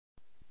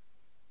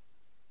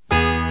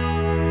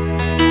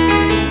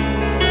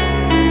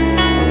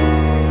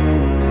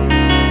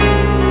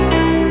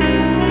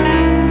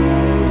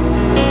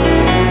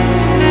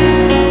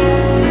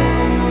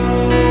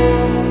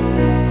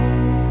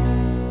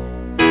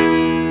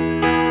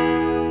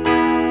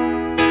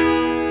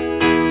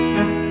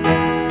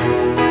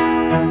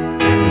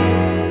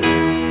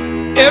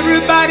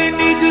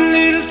Everybody needs a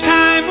little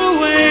time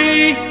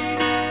away,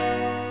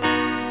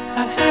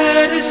 I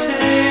heard her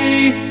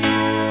say,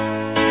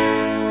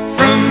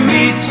 from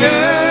each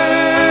other.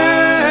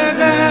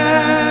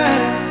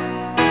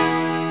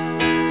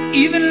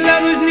 Even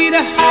lovers need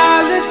a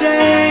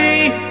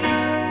holiday,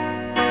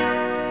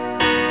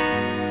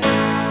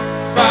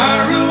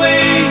 far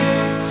away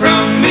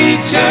from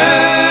each other.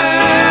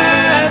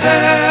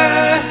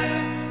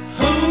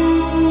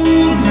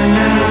 Hold me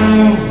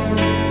now,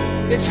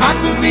 it's hard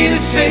for me to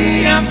say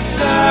I'm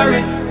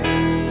sorry.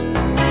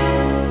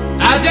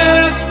 I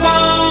just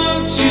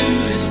want you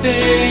to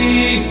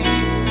stay.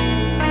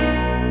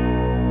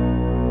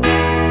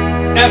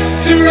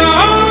 After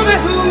all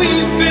that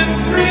we've been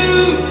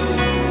through,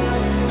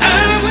 I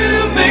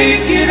will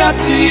make it up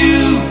to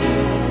you,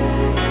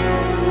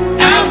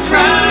 I'll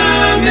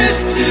promise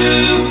to.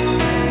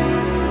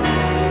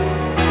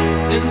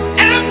 And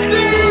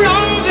after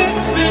all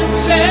that's been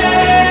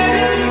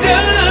said and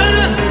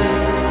done,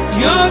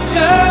 you're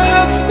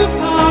just a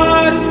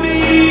part of me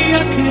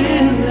I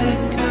can't let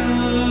go.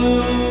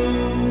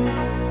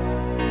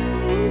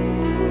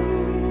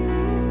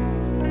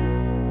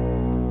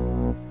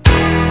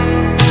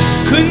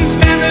 Couldn't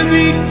stand to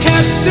be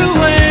kept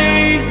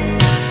away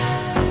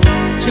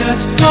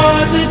just for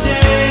the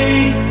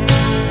day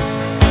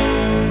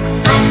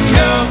from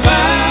your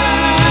body.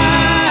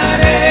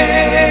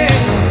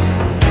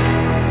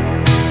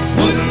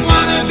 Wouldn't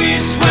wanna be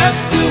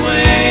swept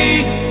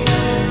away,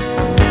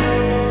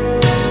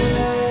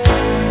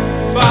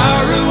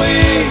 far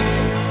away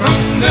from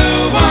the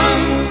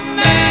one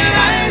that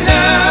I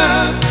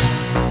love.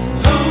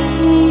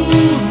 Oh,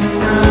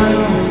 now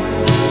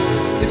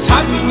it's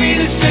hard for me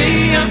to say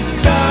I'm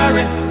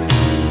sorry.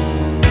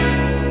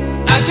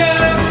 I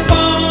just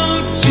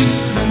want you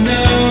to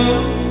know.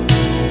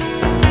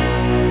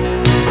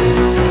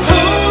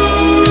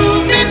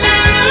 Hold me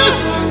now,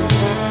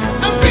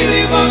 I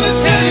really wanna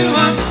tell you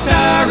I'm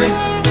sorry.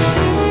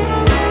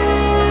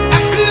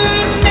 I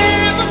could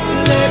never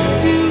let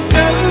you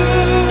go.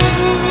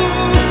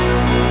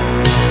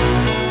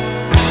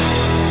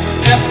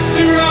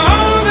 After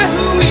all that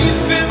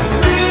we've been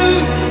through,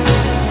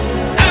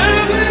 I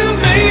will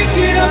make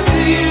it up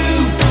to you,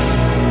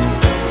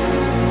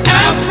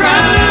 I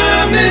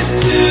promise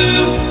to.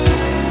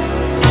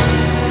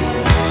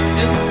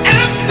 And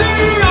after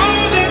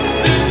all that's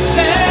been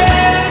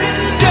said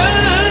and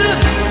done,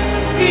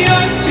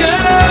 you're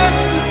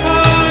just a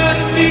part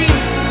of me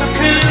I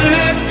can't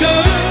let go.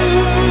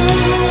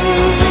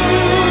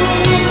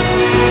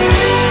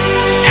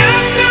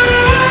 After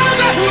all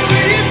that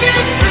we've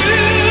been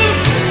through,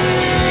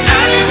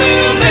 I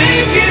will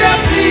make it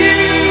up to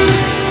you,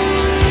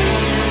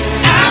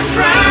 I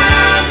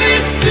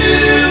promise to.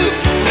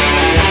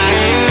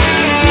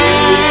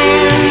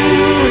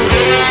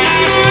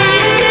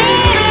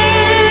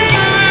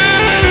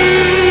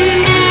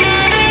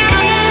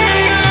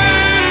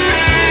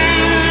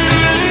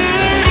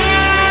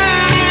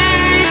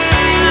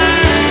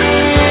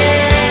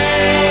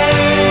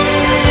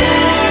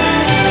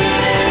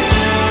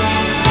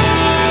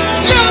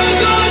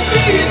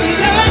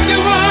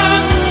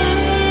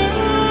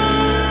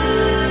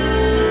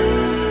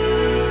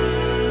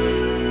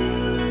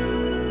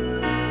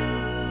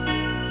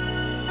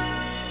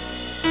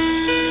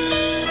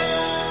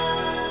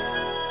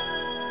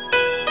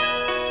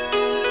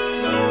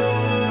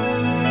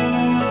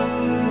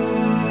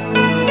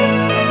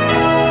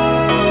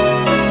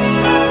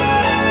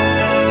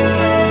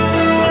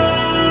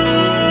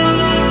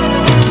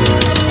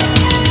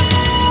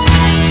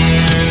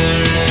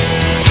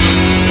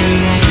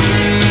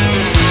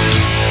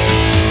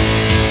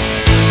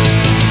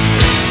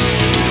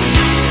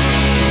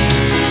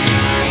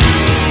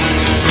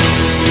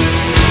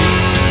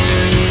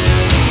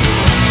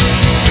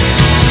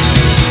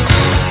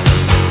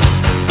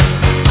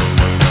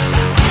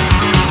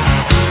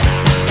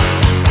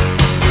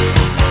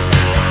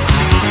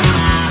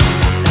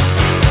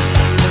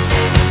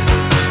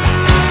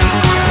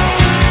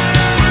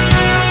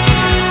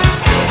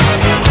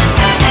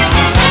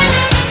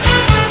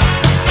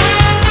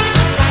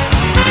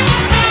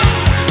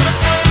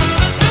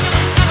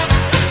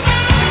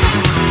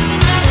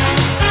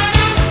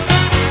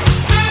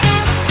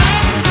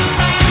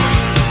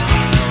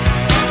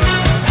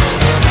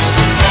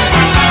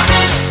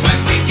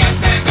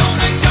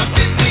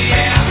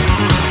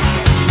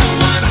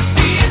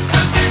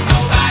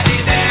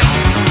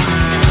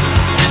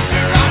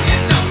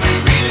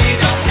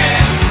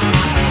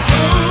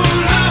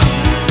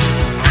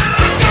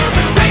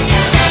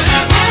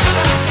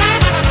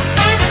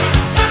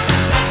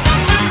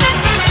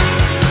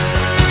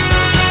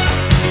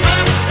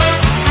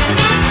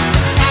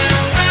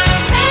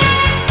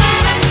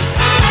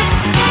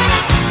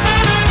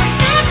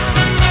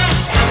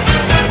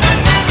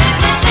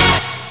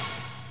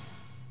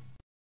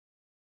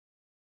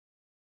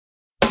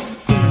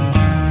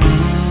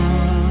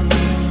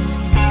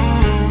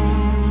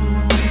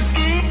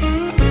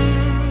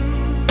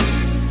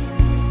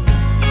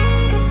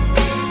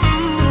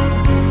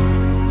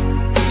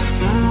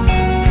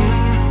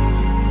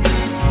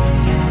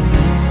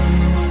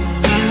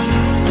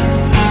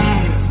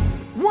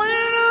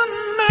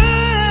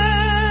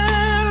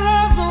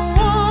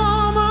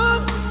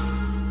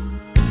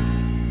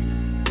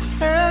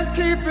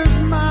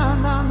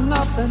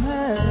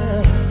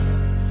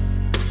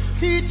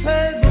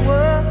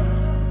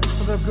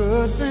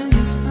 good thing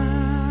is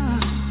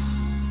found.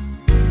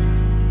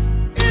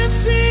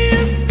 If she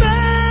is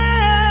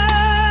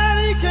bad,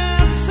 he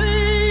can't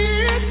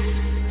see it.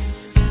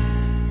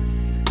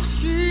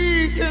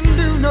 She can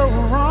do no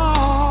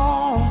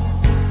wrong.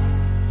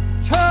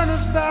 Turn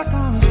his back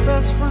on his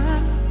best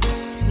friend,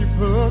 he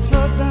puts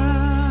her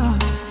down.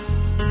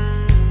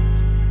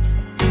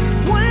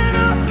 When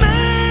a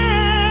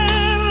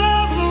man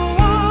loves a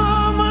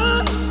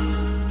woman,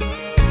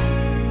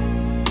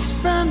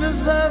 spend his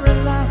very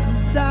last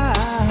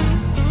dime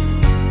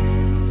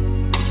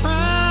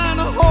trying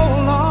to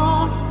hold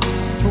on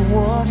to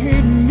what he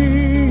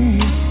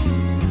needs.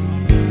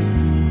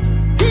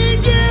 He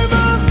give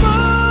up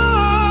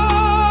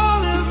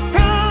all his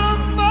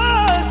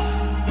comforts,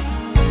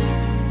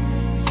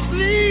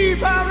 sleep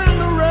out in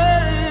the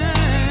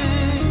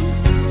rain.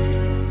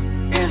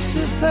 If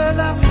she said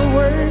that's the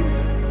way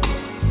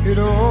it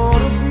ought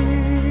to be.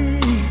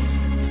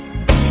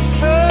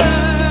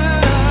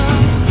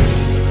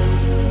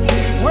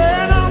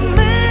 When a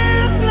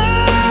man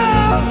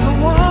loves a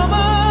woman,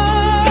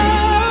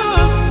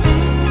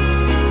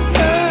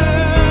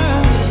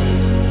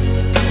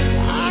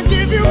 I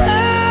give you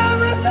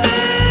everything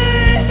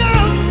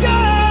I've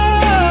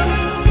got.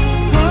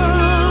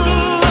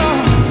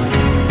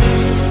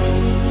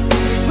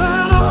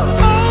 Trying to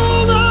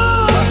hold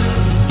on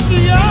to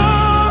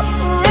your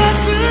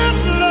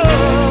precious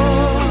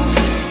love.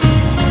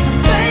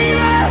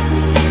 Baby,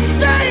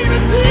 baby,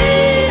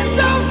 please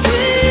don't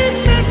treat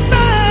me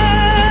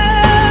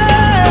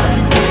bad.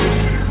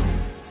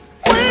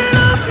 When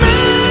a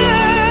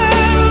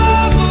man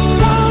loves a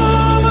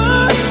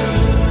woman,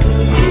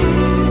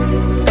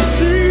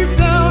 deep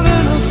down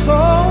in her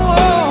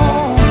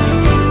soul,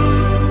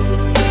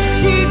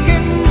 she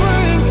can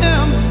bring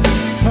him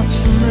such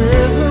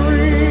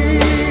misery.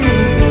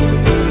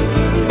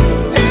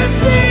 If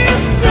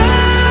she's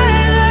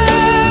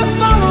bad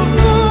for a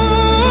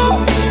fool,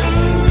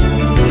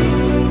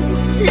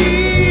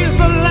 he's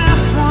the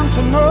last one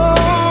to know.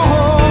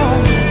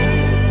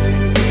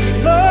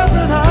 Love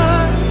that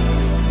eyes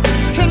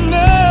can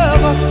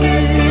never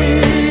see.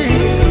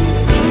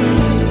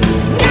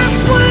 Yes,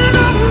 when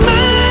a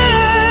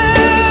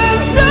man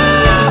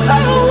loves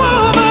a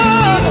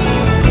woman,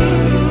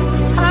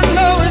 I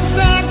know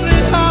exactly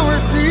how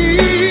it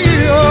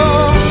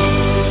feels.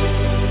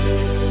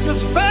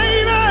 'Cause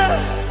baby,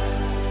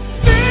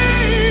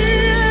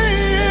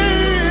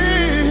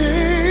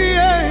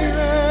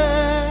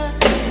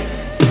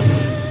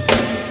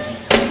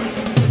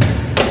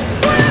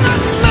 when a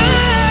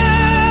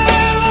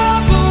man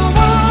loves a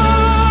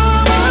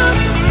woman,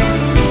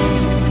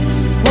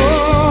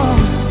 oh,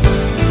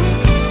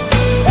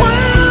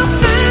 when a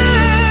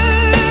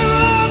man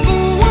loves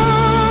a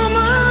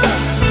woman,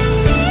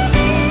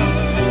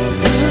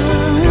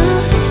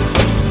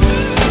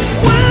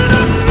 when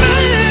a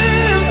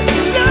man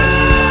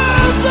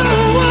loves a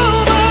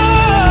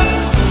woman,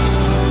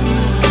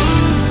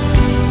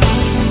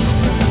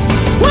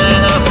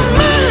 when a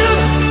man,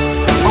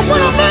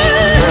 when a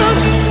man,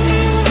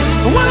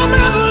 when a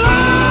man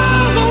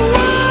loves a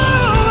woman.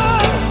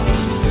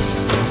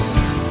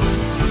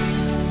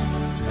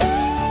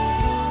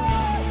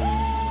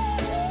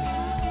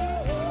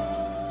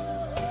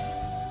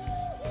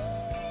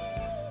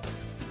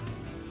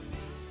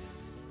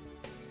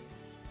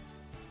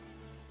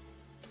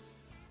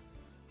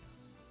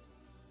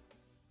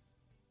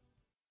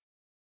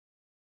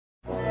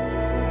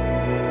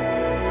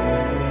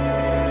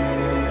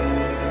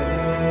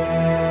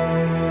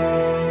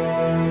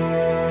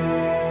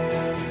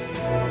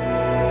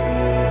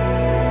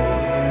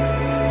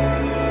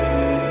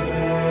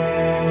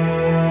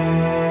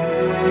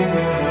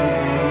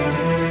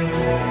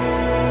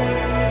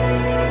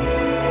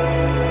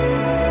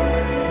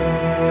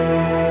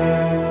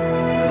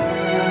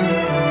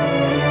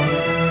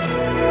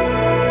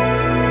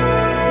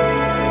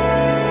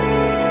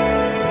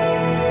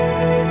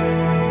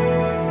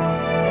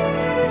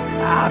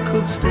 I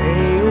could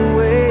stay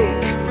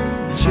awake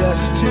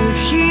just to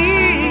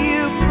hear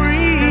you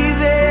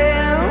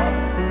breathing,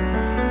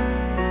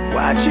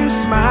 watch you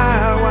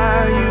smile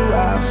while you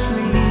are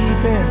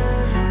sleeping,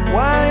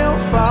 while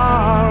you're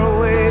far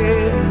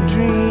away and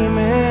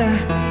dreaming.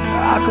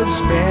 I could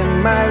spend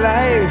my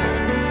life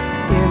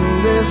in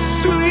this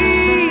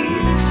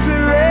sweet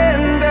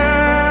surrender.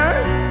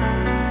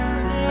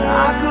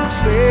 I could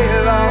stay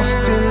lost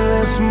in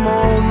this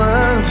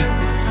moment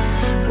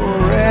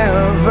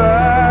forever.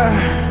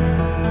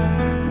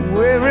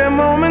 Every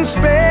moment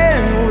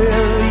spent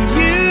with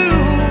you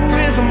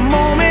is a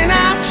moment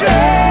I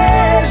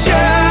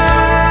treasure.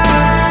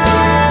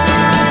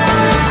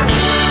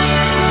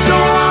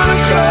 Don't wanna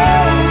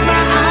close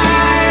my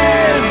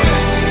eyes,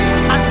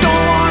 I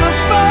don't wanna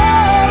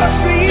fall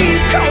asleep,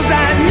 'cause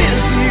I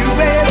miss you,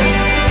 baby,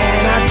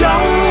 and I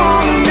don't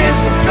wanna miss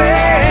a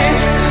thing.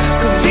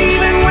 'Cause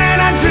even when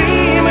I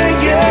dream of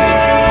you,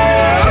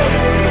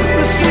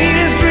 the sweetest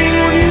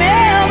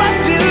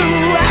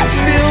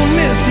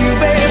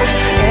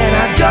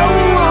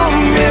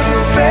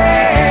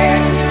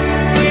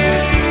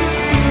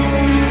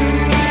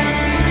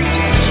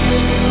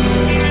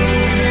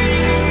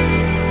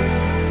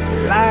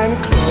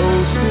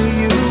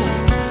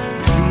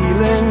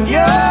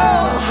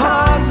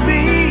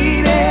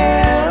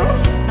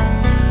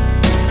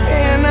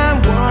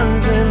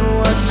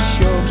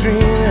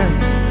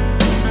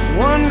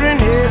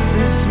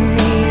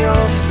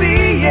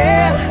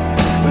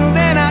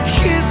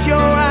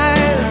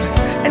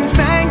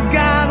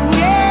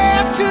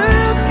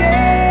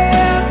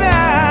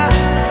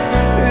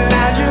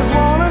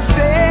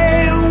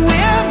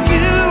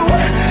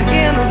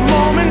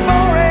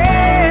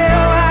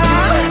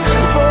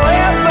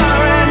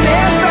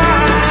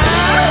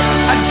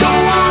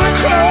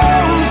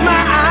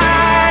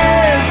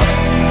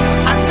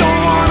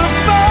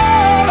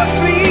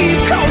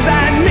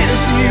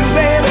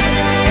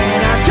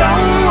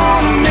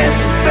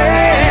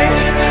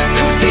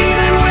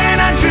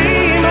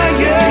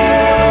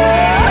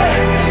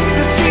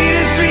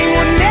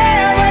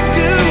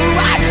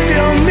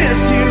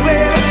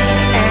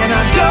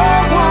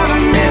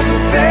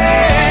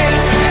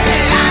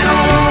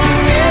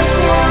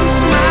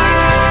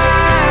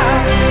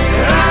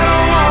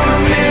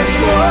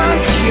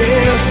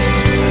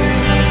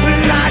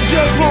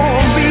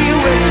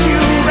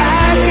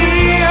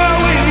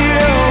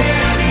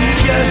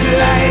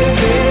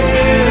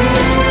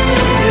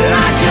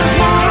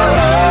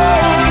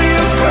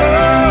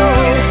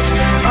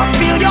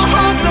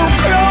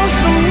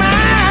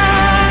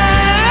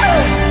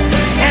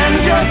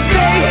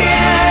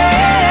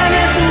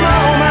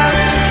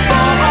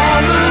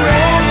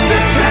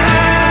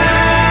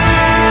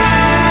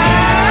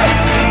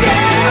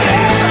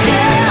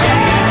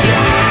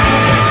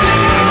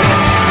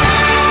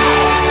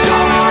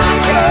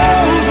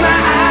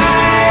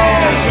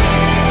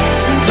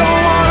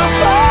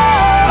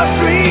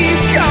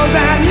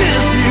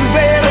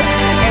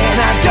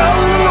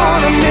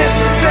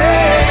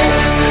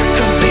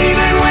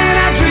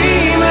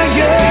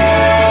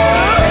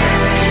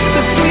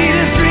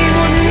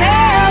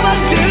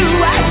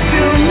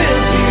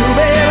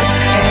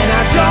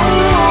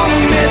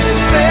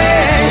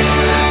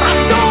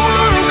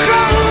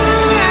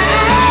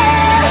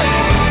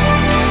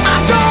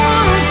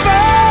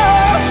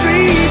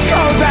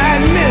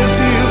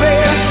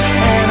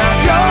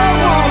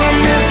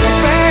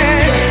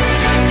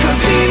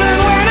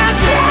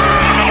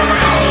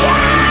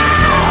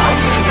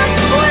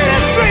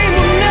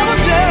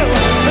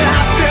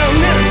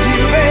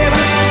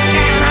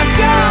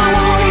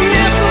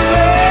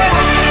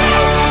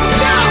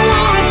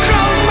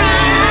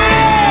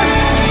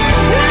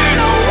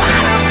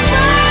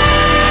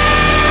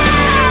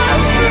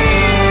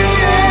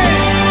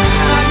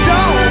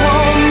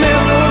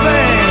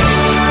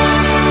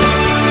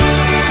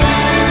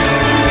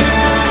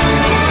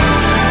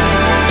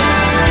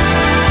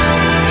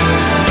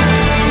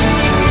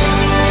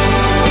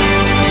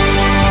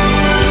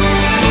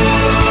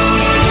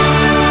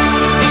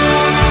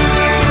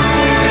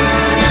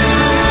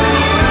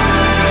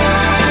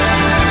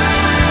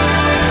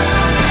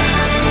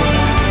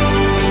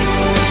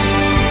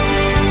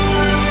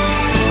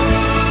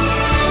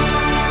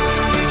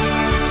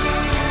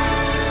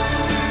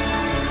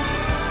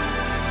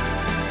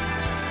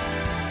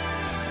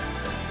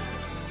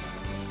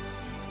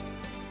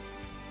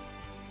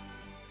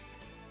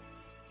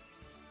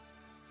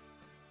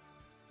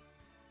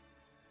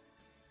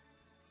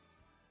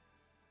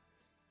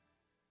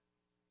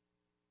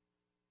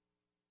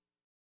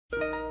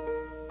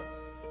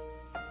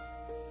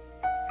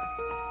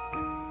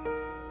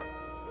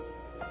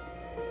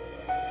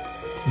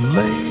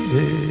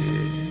Lady,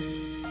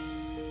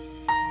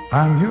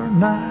 I'm your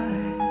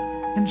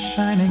knight in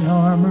shining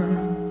armor,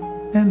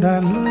 and I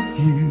love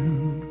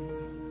you.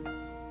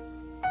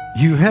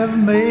 You have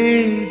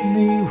made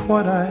me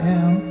what I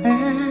am,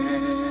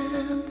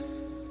 and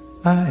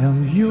I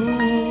am yours.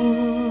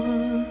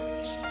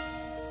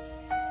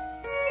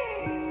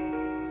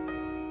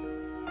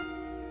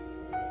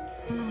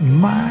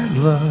 My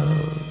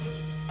love,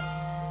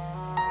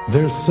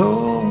 there's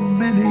so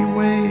many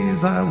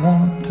ways I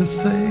want to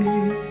say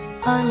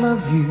I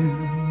love you.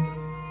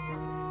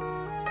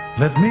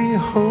 Let me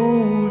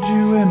hold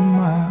you in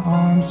my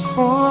arms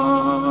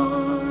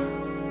forevermore.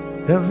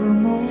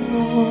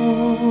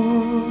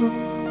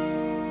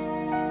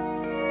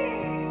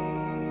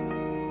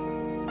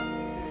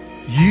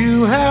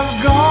 You have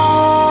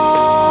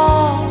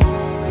gone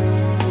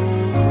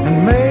and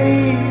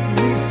made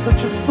me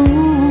such a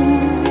fool.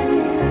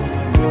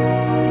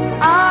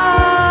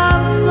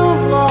 I'm so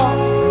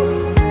lost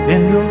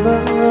in your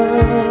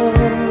love,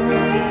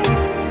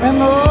 and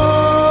oh,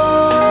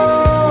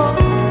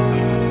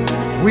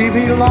 we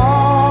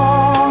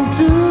belong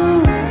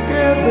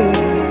together.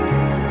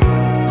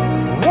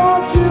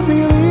 Won't you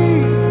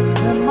believe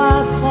in my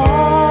song?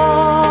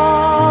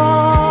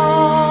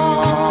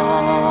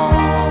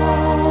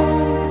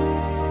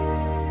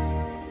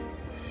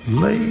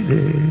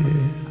 Lady,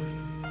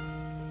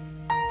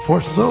 for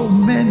so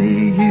many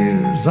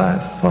years I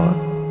thought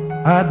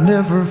I'd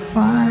never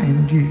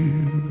find you.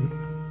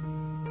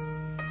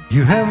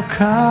 You have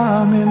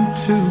come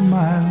into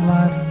my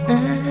life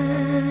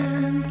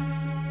and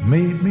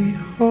made me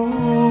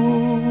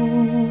whole.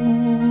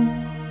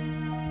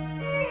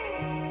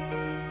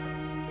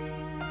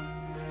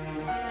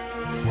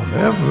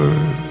 Forever,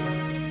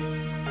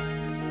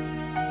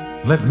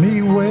 let me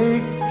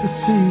wake to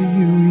see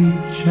you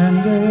each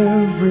and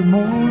every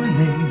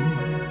morning.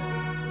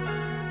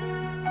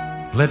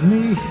 Let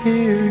me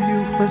hear you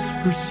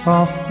whisper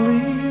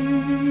softly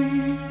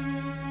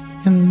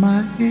in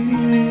my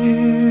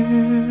ear.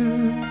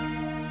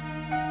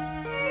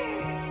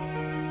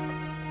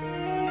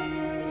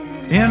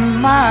 In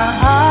my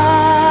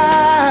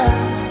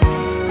eyes,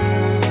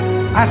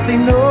 I see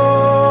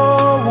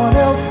no one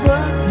else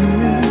but you.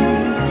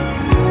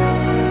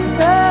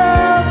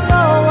 There's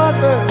no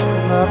other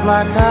love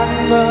like I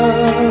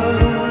love.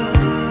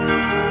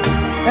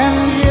 And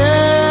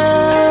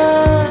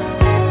yes,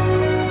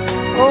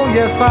 oh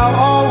yes, I'll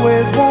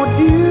always want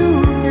you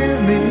near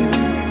me.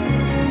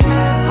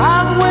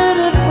 I've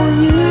waited for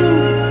you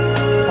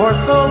for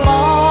so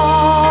long.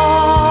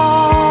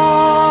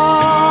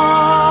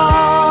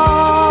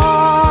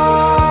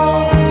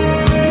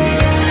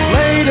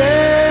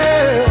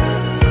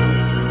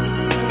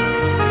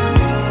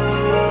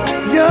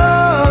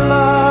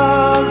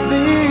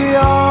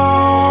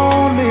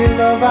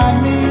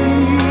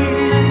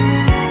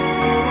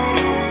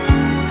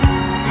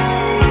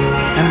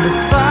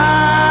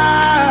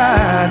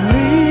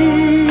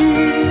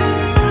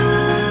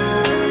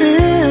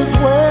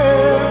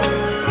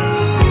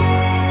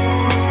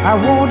 I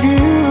want you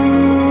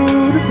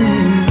to be,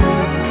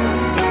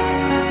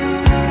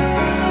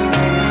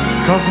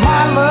 'cause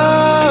my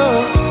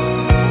love,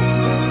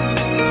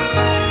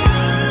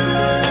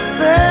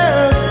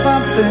 there's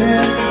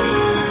something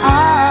I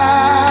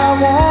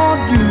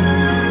want you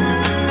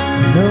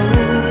to know.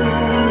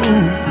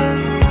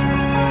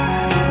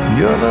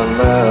 You're the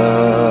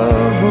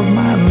love of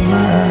my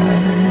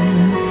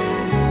life.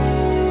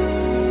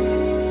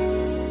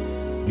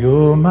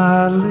 You're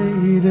my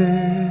lady.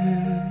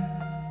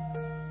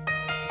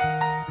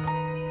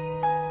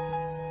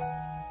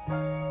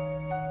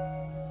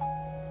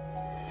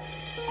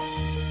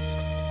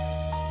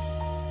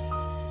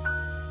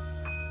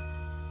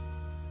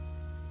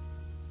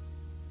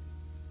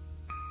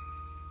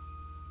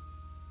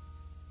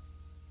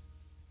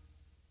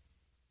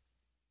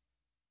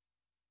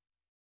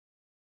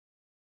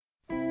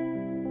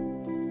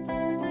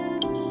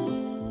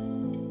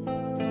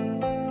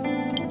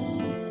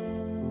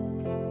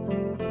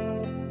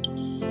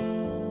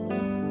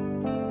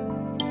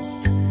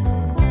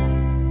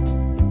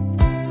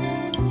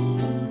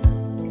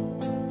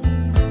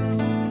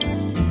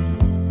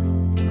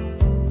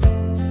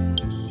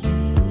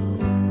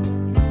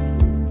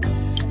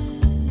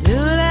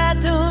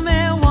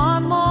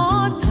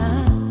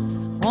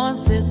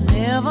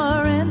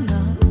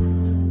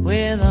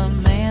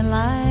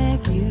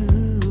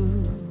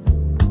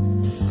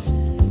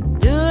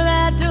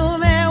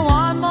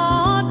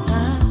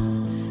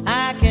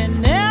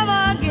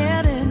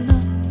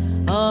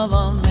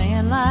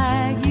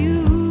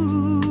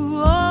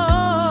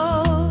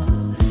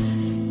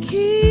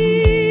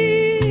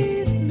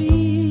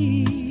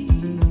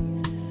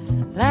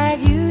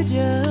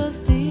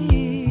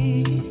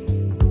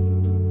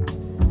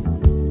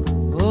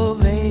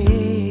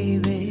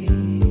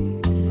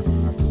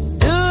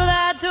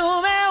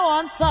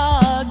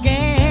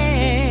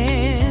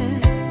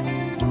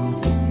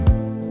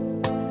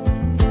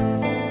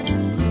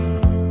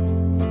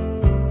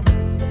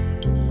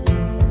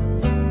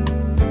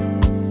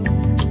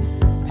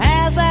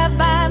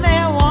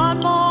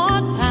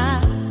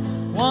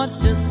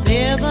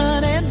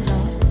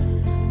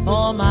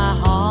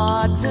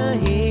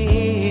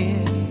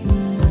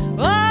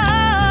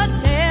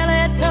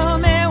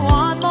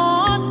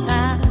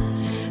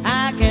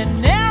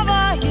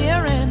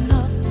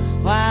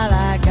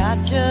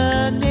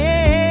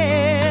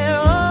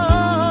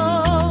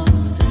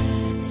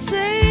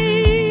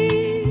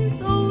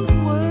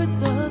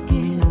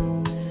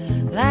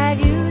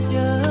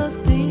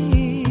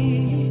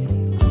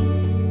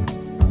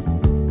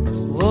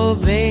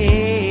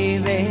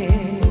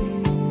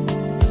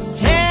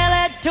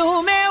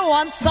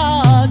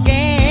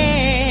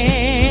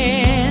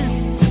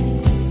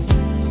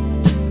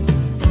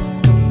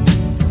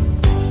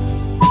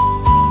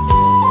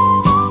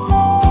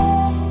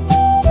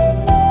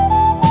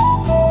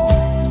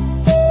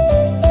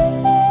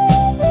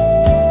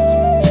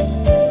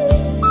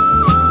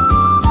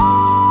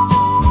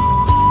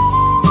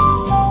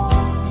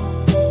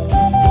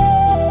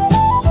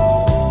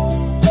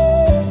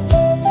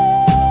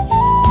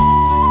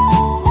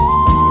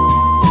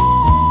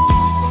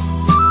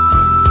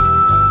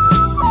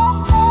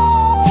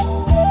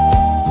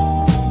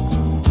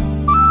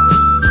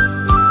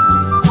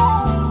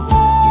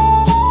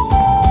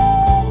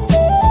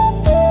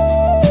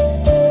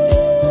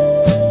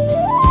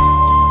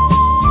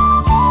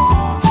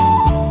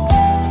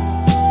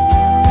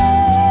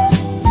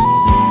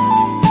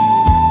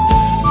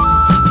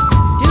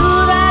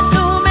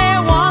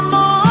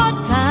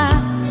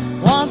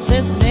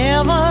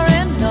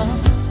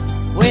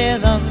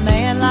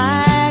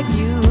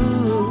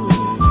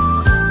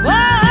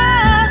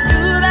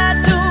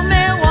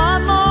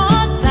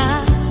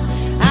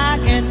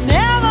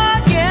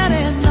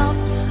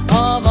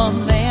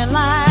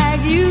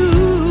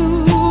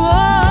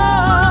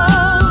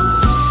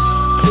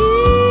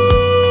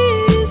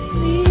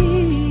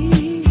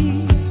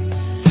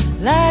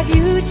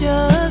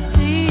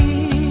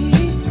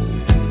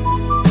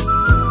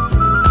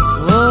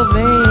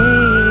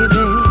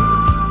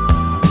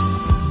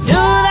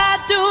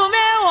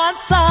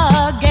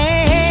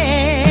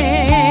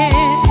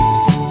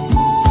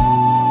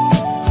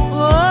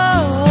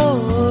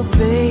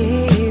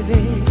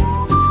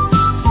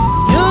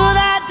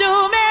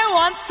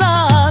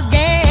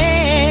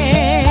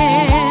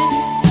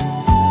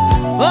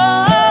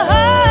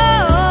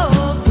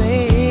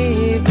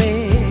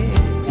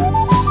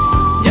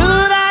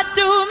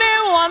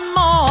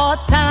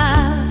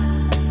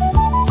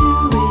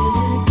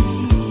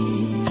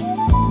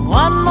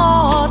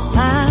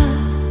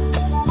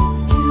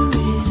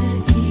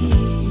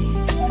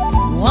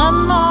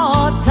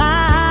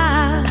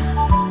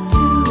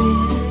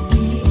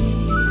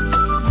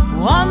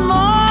 One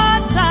more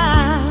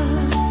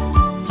time.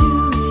 Do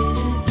it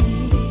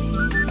again.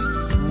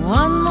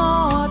 One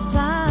more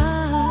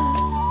time.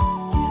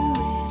 Do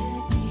it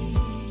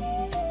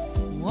again.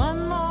 One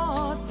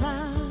more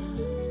time.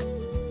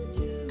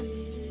 Do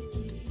it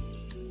again.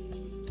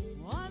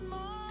 One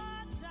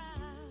more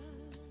time.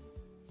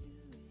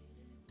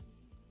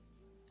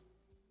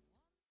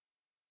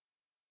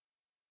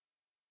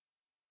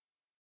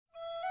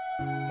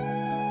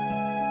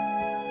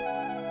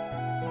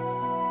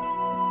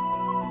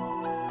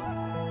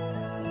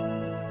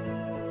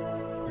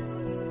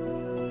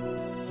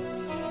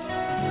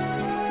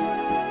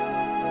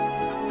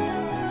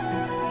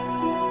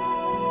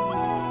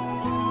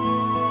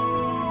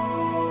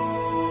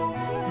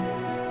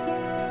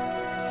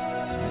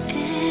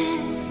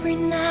 Every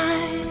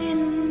night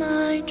in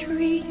my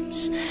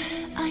dreams,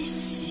 I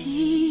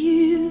see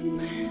you,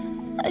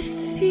 I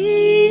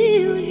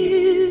feel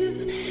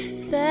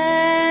you.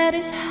 That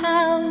is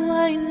how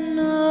I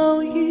know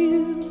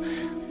you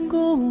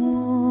go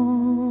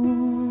on.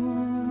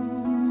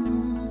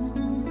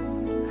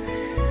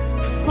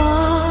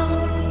 Far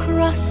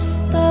across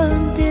the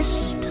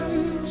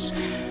distance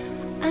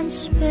and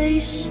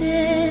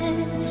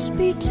spaces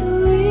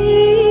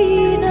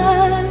between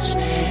us,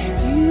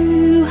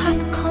 you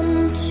have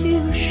come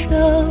to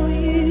show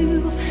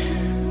you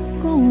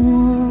go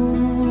on.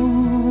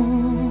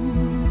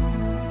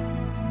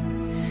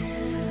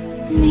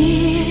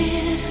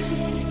 Near,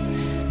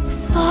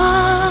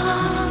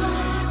 far,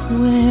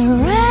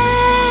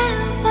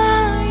 wherever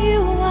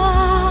you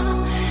are,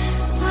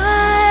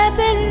 I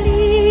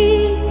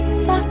believe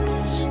that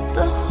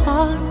the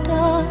heart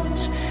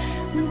does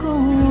go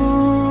on.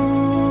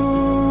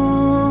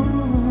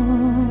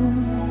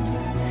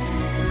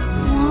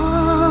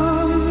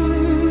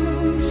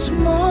 Once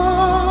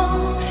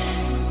more,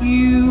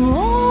 you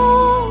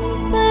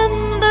open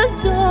the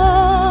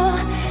door,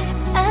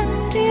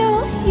 and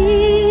you're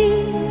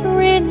here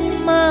in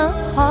my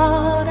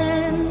heart,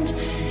 and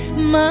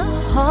my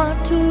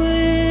heart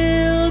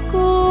will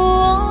go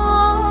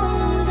on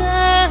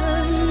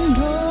and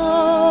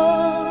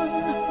on.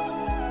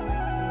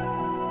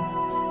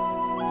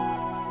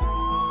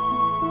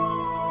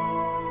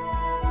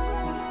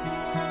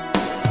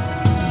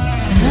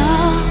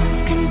 Love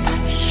can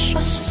touch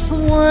us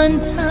one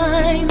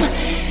time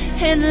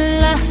and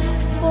last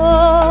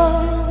for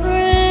a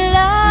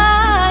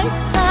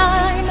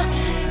lifetime,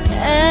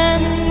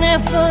 and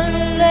never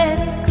let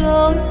go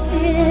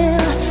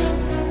till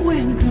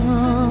we're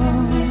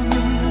gone.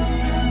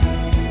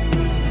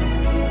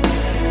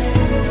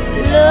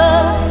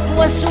 Love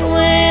was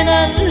when I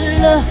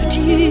loved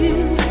you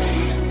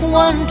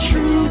one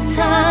true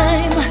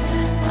time.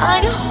 I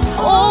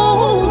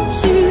hold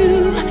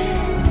you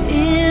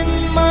in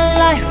my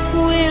life,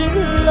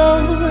 will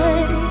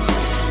always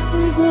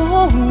go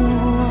on.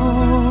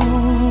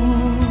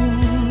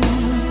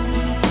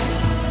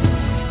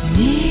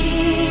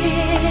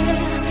 Near,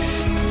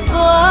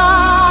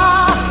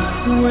 far,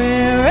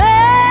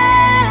 wherever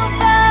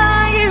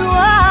you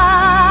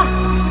are,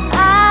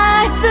 I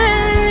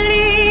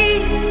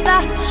believe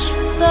that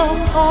the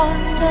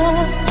heart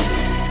does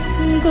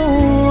go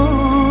on.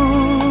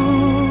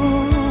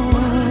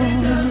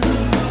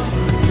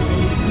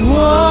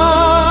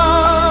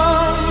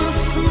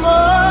 Once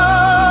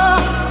more,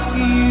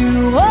 you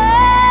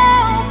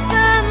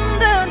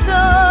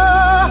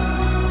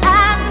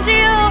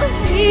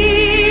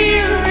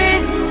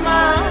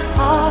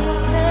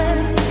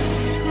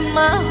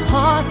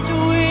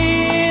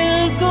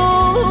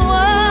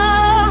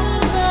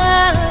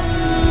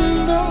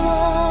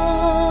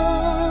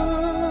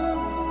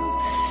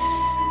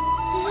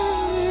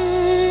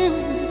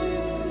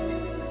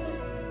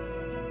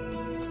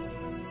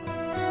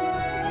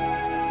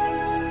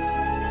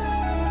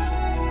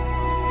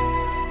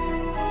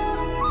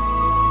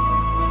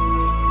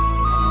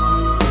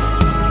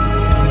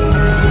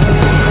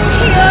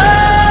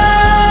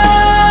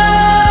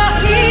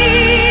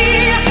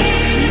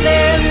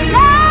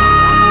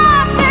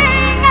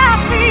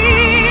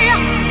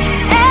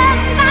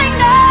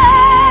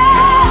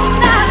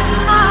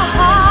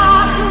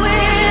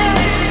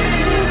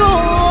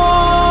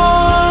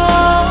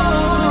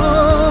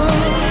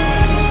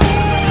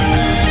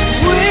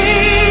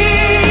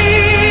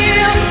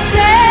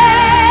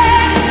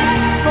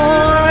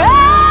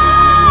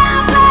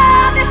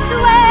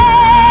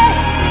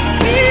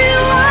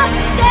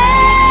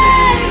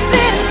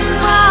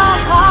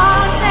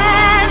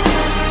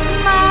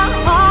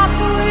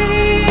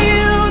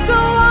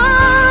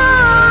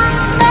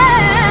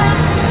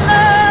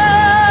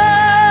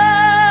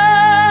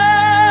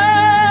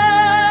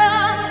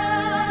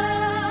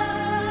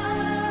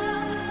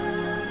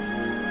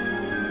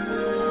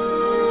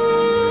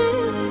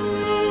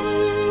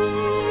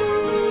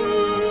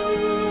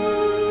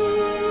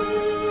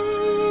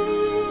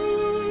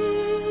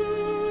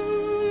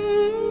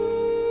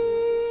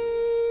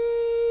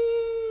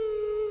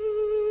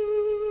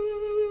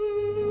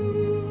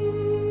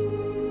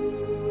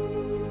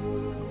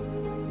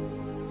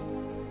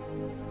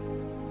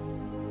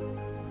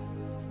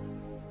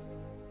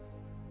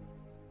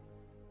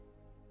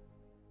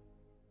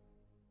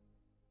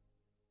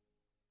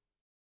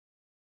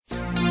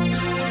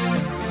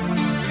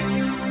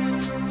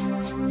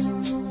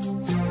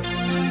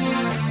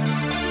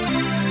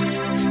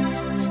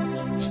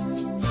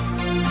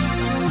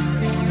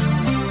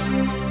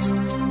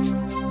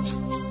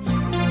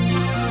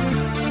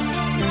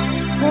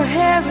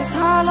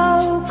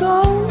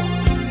gold,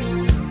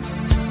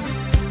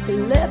 her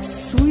lips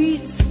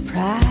sweet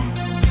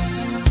surprise,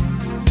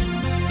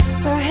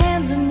 her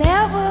hands are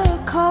never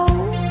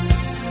cold.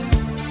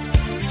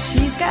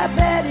 She's got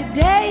Betty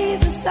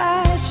Davis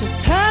eyes, she'll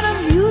turn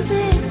her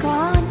music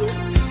on you.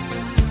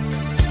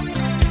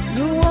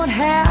 You won't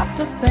have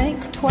to think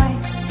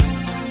twice.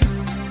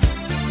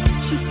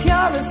 She's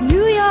pure as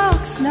New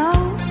York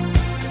snow.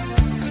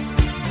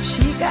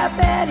 She got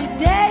Betty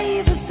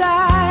Davis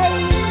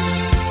eyes.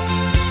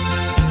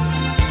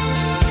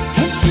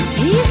 And she'll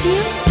tease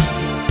you,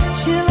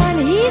 she'll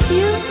unease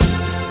you,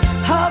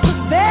 all the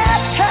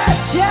better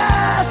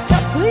just to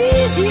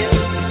please you.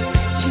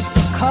 She's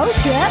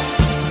precocious,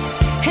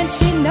 and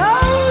she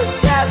knows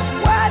just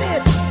what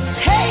it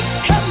takes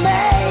to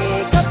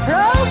make a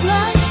pro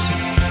blush.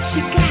 She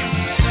got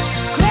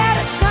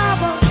Greta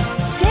Garbo,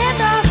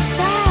 standoff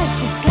size.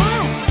 She's got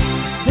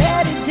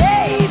Betty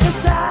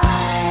Davis eyes.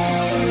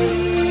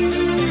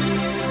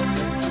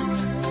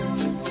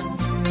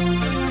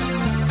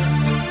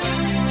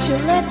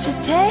 She'll let you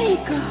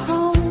take her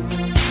home,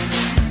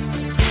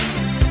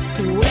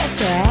 whets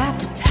her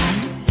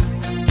appetite.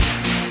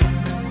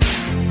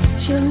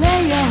 She'll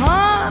lay you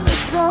on the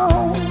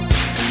throne.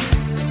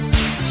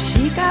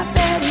 She got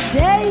Betty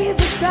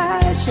Davis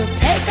eyes. She'll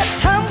take a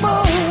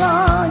tumble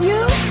on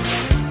you,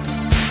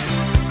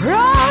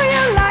 roll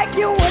you like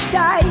you were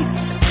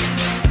dice,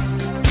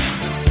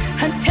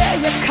 until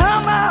you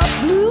come out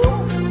blue.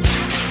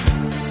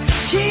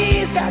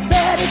 She's got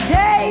Betty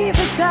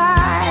Davis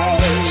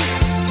eyes.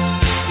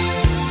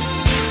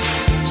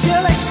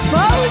 She'll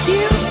expose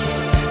you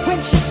when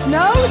she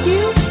snows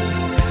you,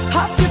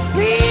 off your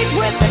feet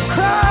with the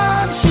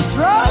crumbs she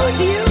throws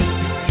you.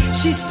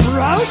 She's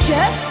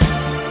ferocious,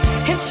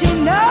 and she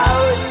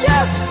knows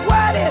just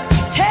what it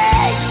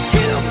takes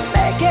to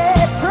make a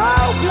pro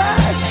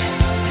blush.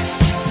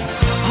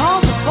 All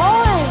the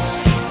boys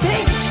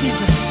think she's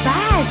a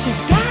spy.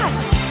 She's got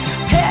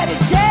Betty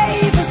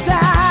Davis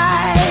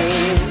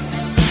eyes.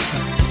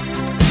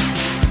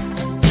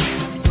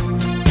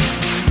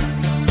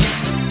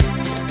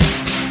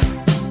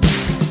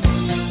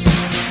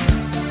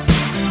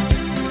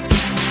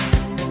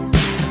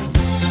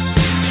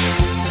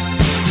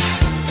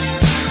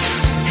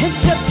 And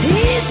she'll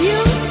tease you,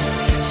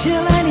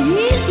 she'll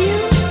unease you,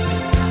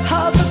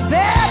 all the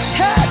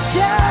better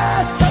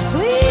just to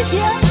please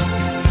you.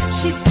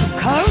 She's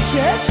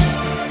precocious,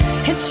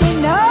 and she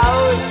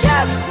knows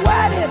just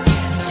what it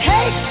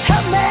takes to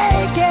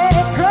make a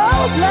pro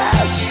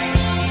blush.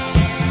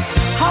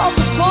 All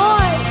the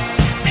boys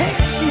think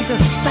she's a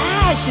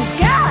spy. She's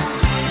got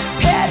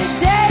Betty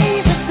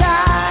Davis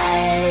eyes.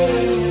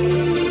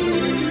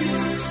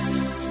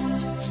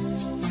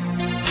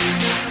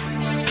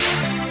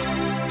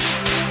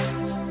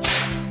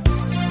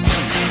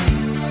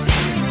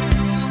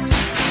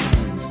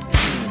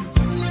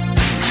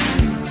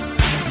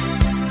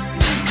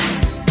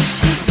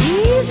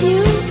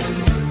 You,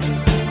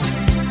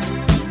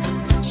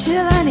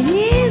 she'll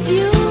unease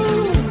you,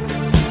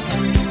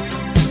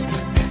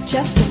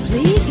 just to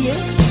please you.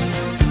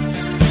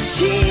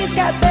 She's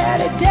got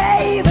Betty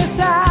Davis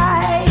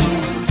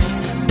eyes.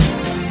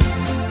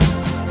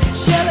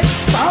 She'll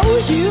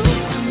expose you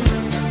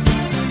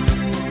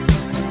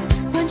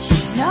when she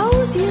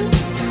snows you.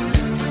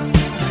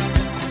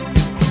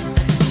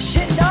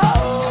 She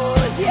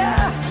knows ya,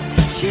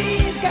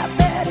 she's got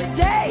Betty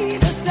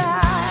Davis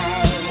eyes.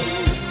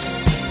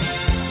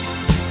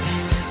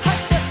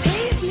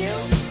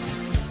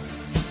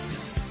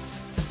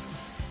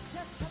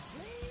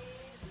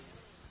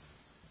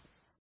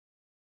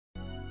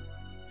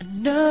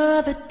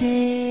 Another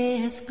day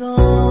has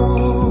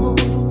gone,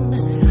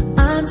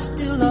 I'm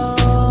still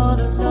all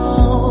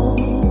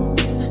alone.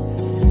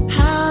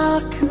 How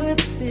could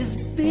this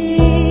be?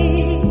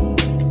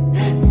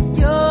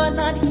 You're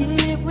not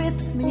here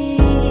with me.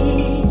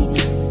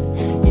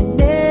 You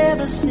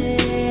never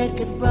said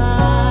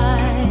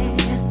goodbye.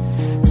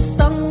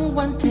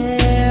 Someone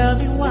tell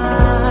me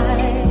why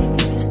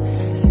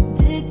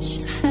did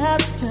you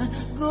have to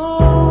go?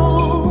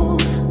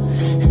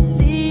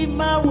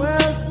 My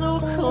world so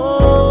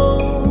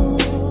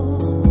cold.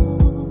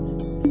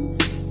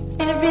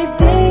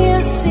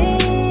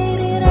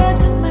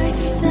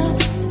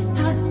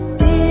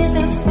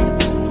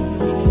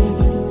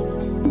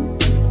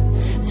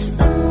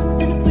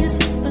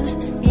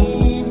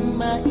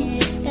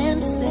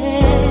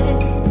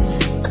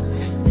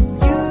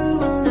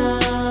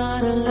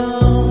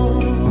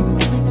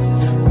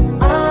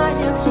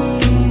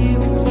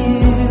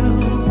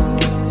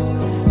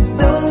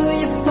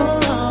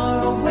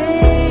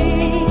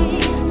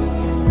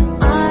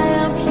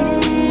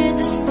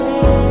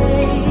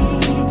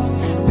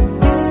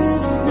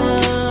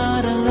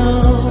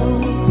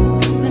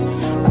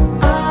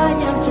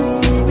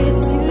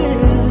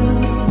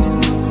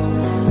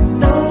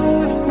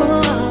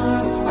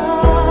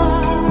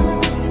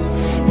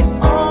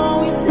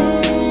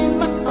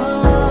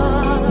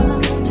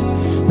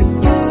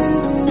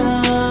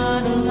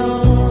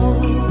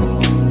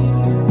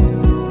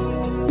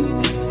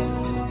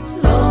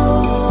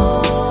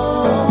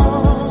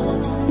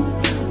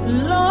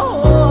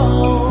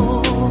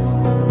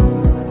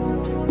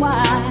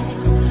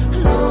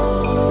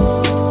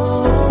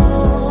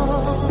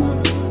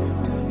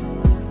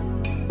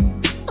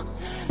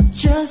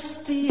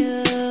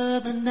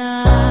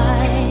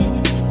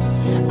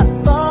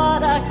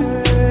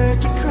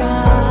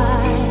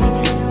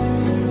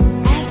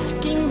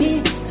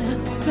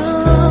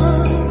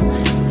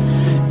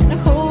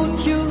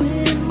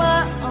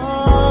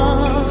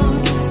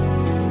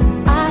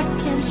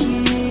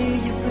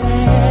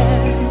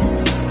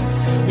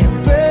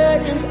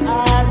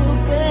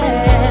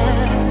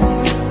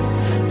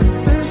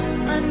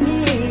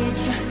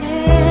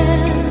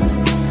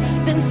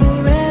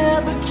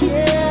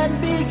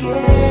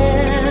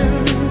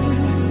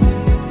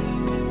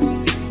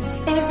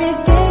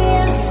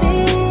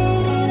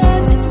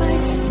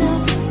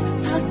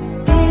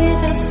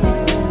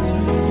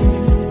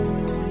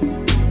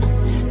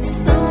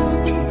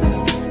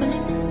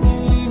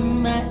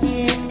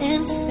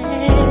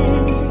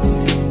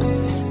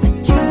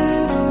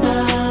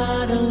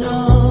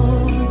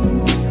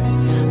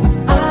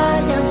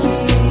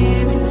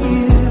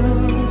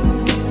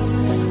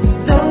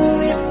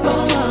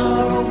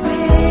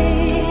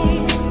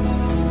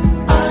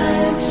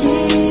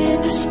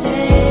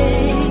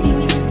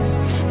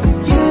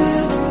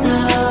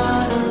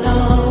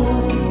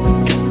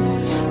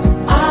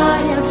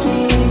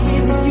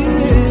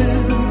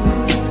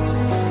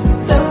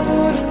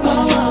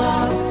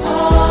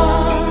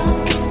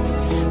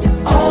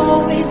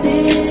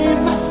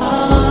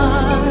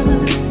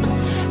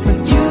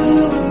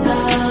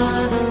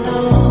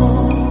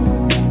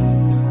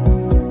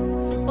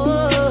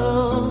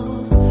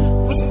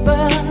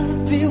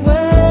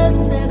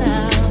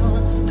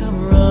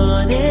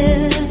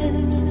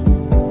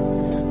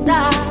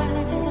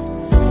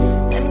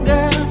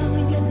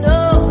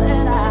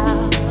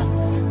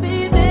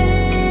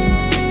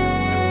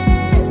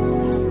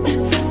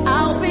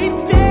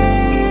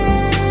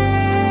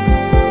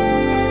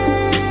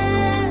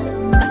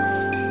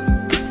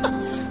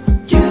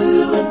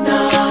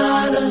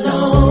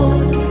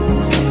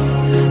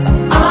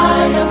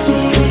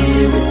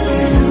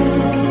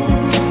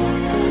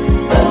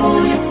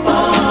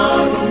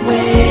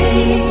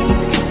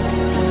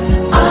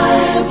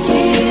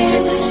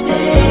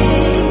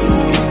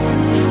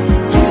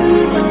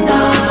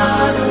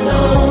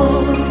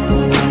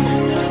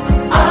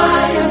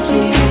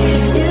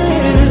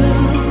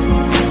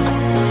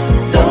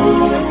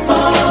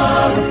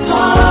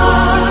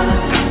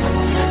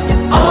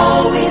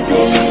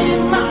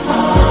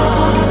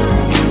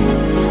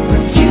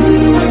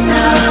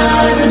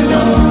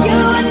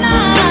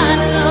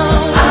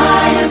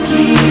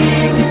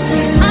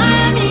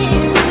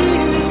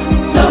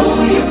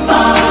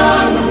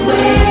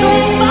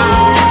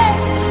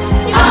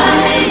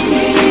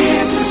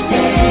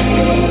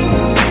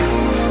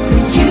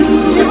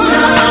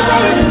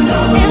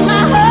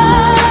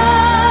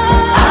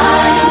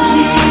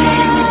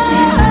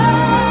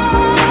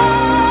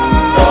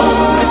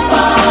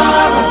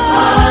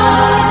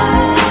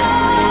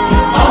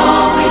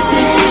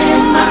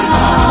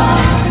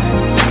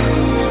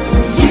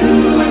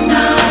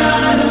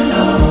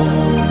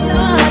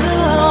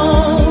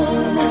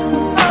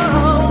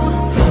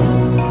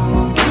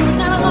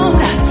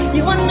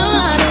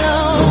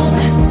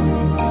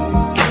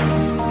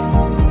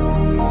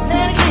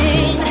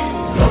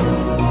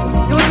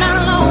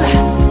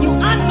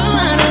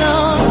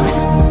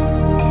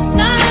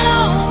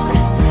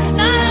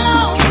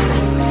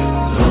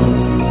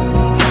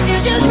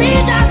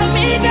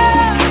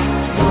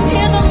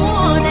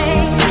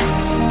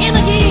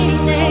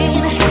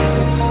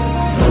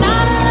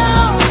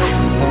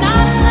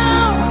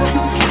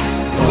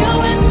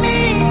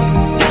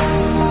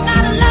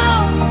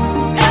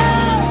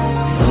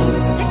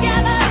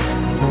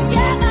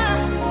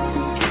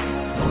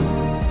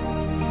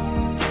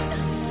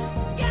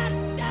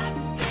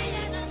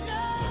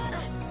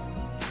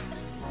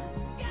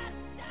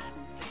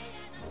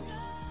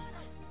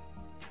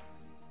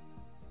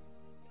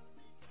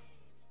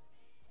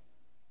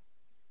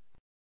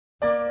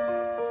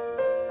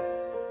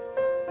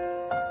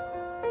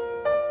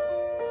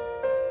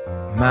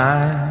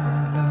 my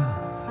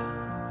love.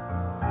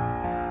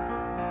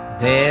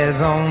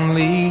 There's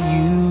only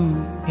you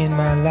in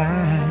my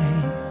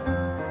life,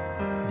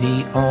 the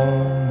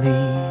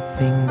only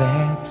thing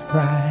that's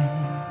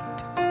right.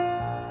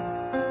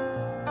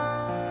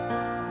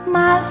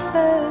 My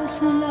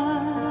first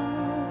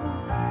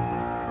love,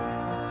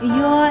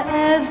 your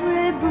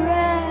every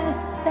breath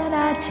that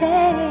I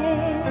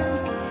take,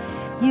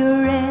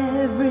 your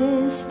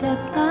every step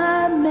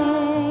I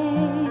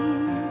make.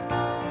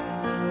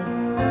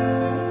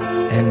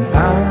 And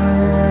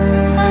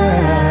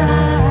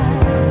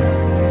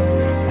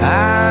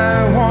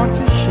I want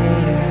to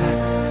share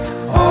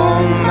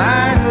all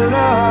my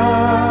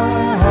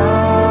love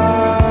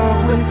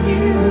with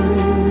you.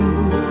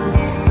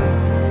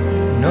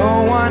 No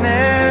one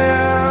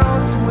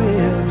else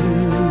will do.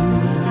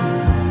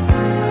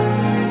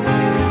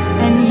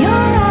 And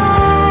your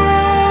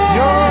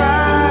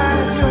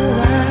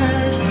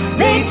eyes,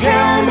 they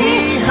tell me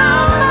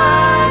how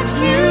much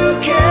you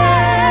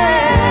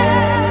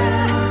care.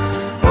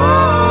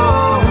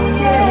 Oh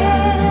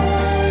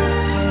yes,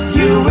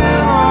 you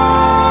will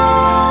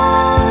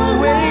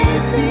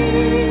always be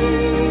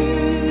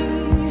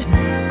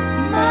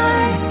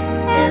my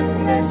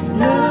endless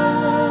love.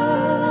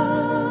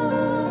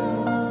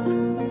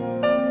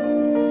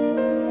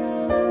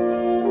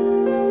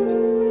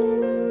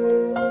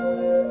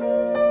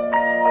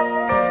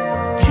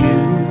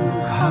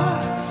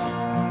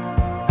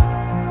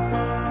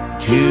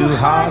 Two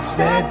hearts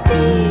that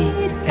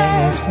beat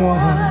as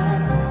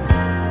one.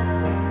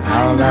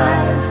 Our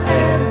lives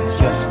have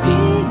just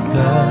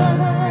begun.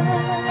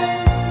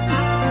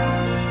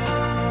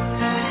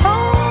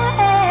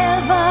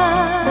 Forever,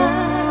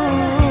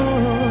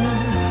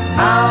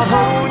 I'll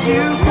hold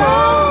you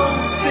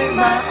close in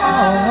my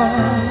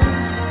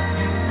arms.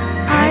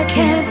 I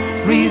can't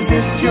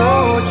resist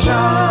your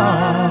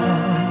charms.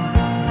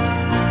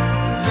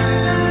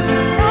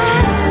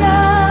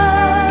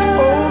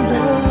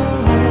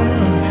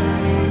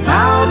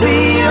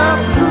 Be a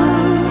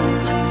fool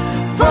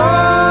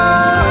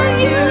for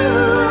you,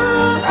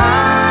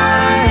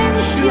 I'm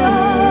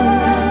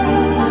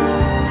sure.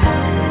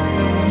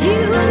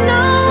 you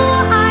know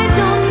I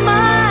don't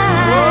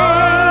mind.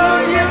 Oh,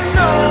 you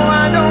know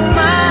I don't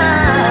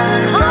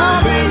mind.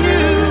 'Cause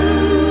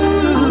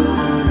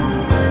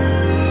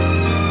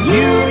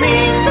you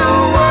mean the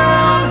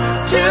world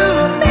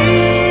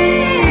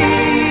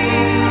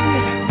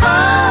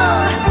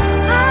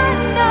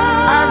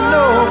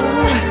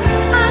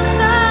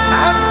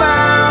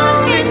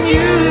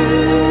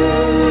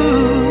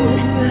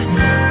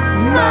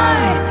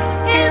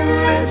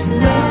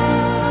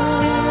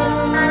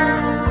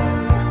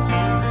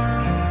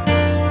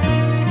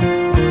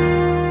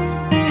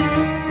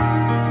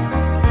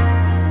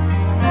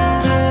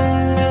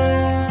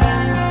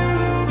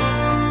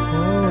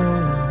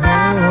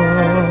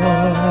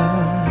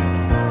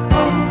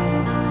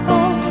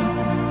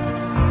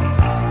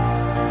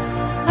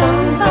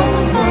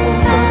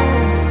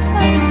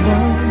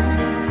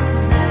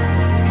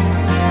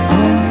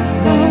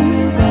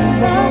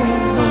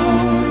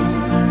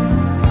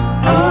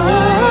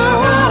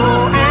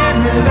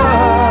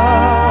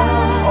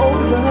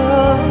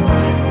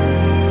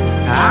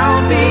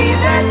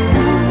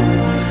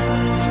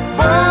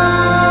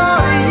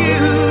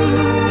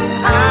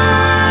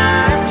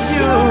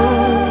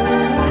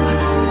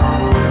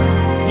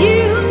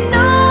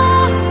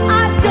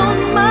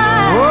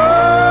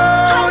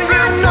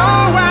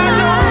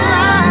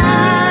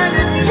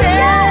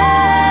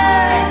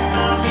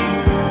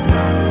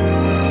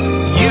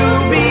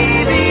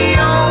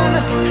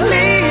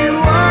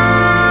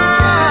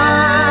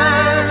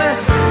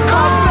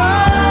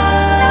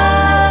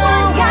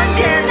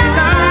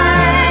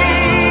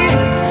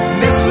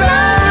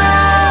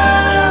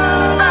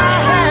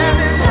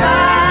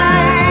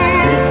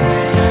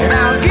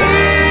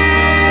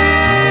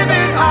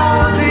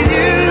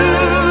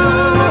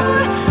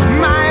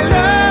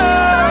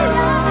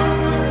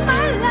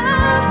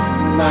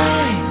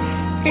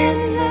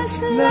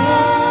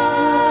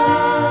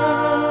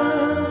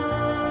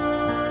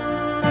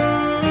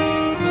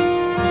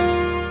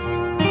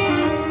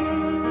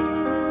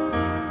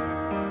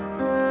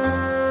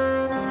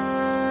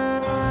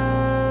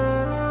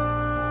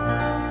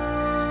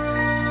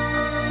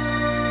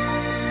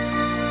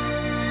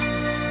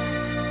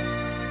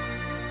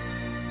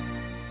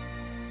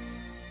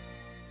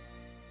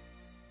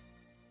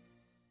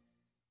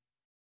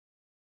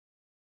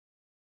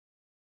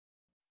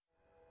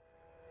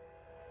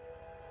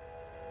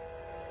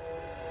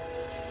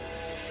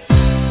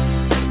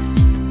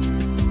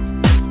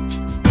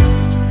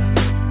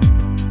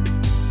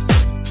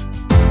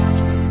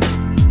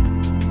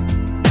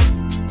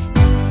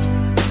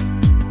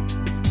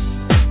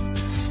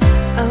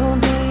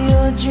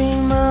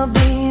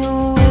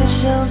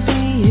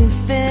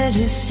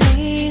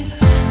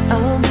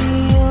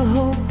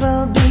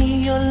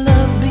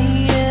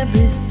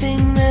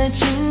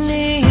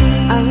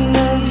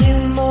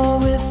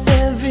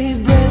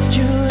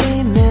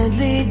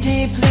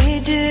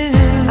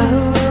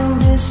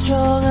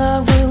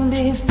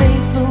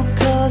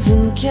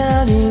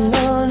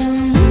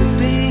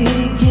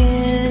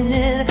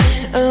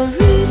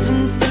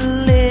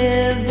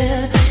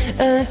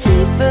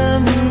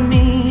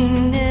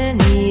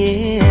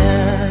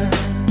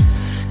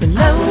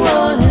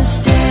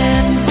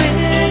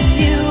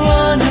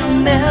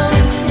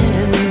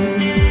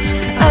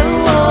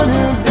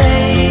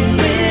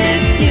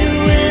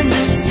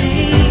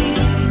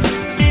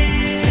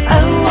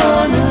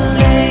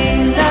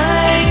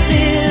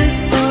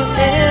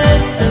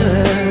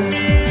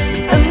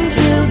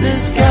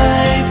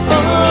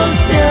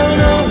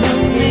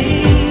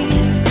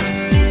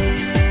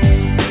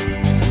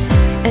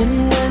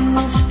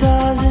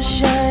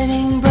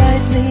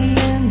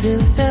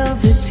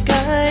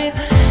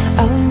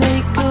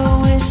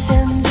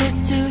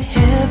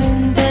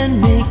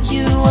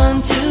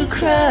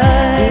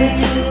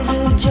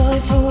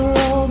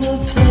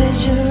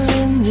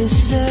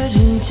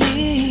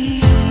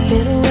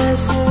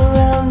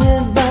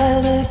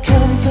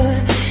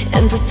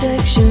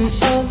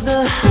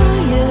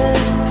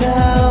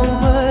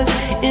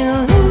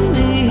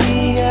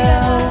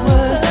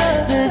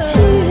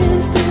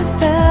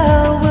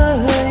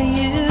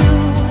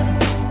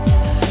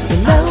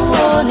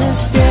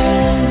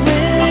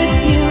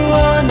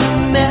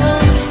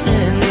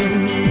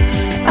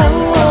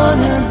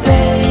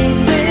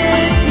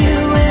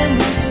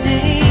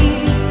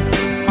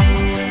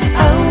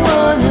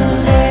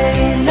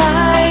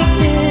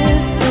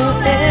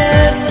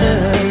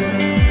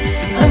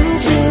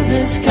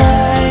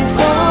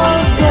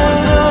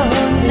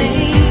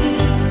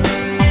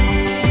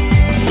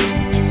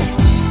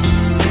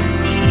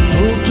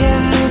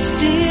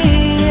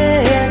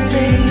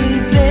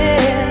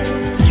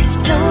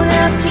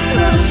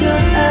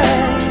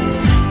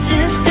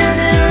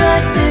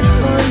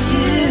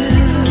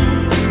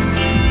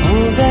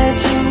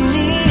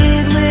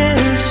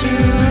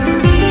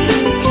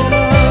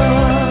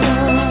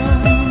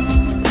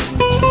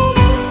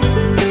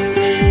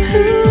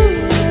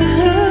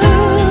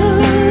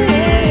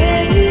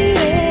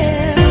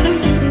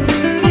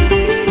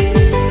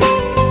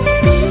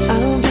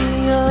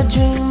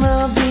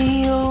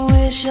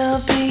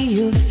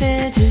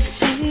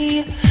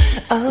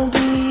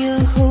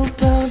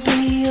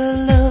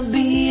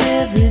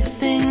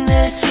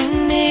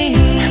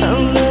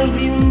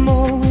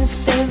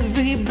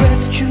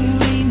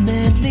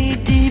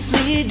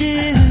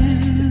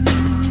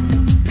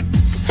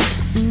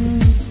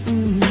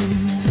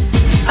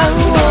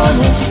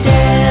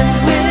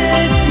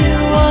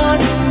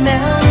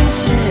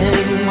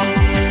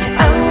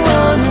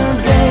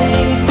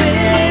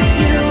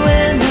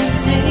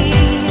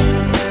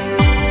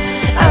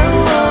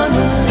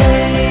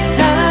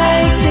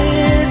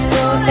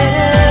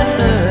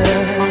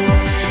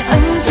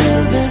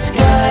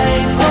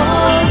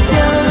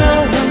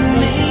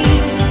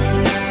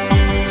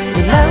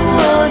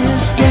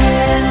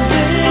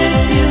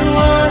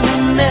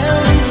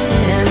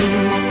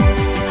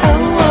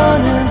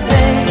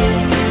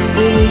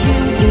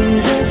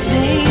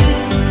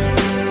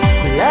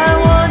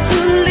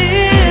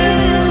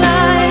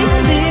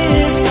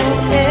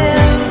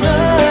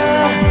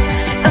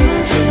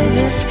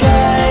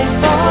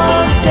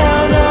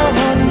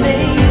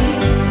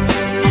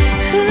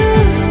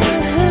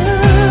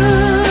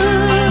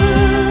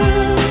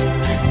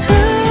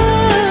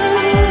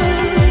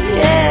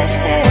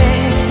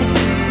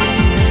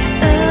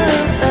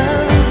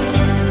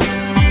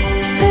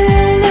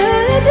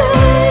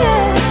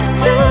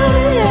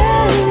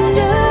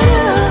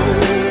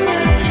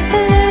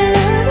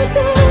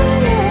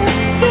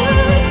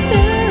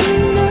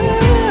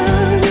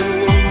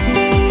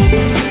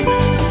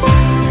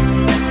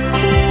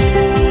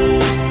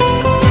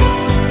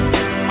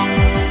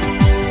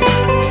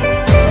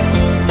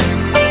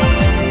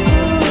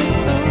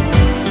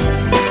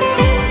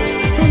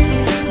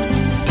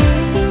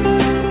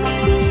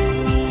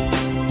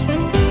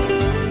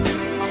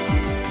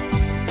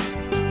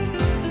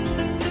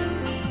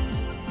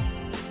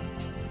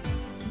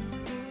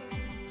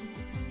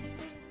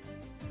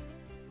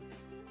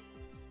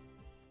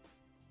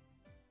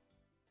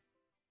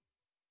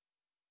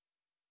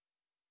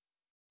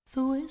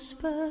The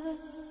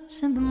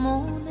whispers in the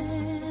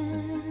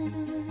morning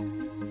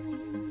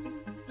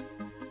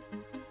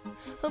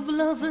of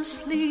lovers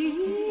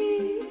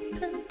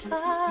sleeping tight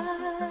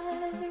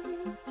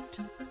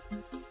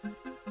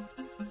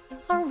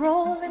are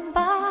rolling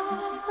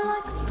by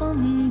like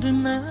thunder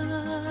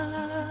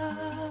now.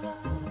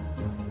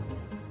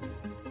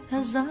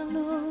 As I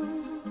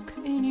look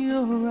in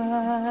your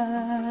eyes,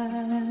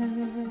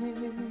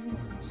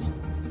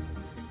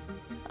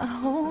 I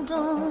hold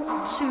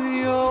on to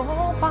your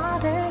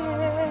body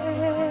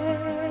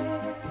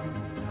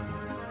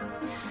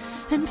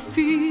and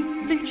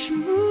feel each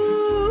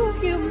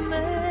move you make.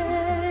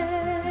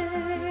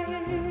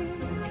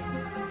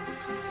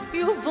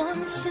 Your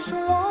voice is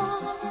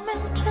warm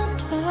and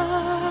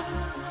tender,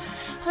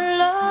 a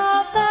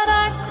love that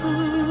I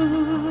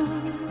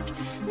could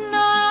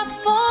not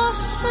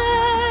forsake,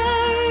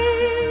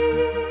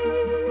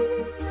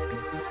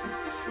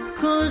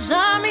 'cause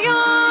I'm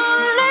your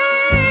lady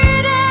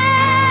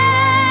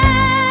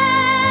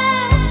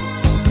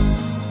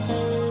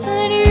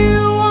and you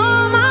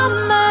are my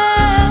man.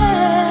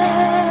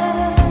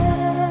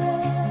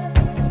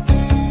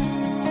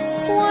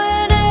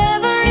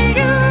 Whenever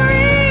you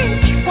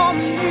reach for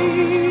me,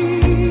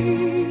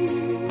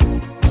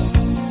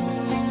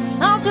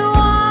 I'll do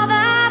all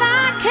that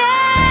I can.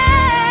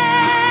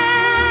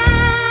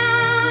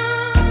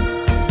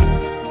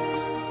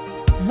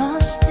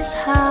 Lost is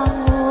how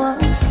I'm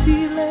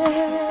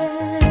feeling,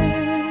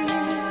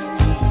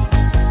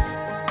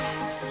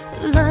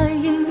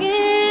 lying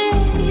in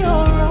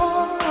your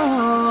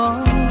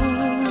arms.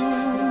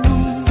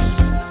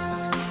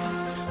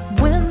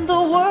 When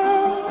the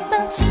world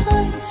that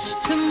says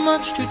too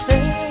much to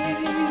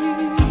take,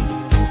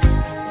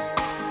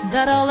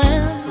 that all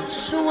ends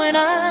when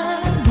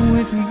I'm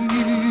with you.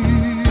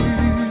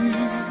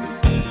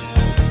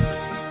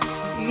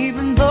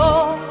 Even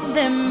though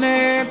there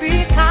may be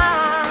times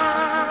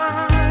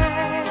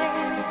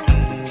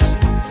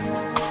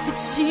it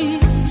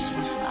seems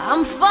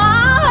I'm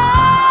far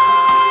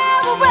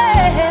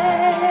away,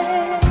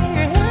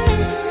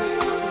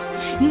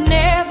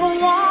 never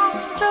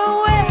wonder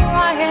where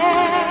I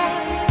am,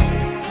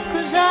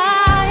 'cause I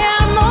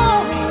am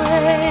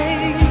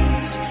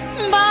always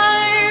by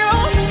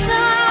your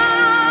side.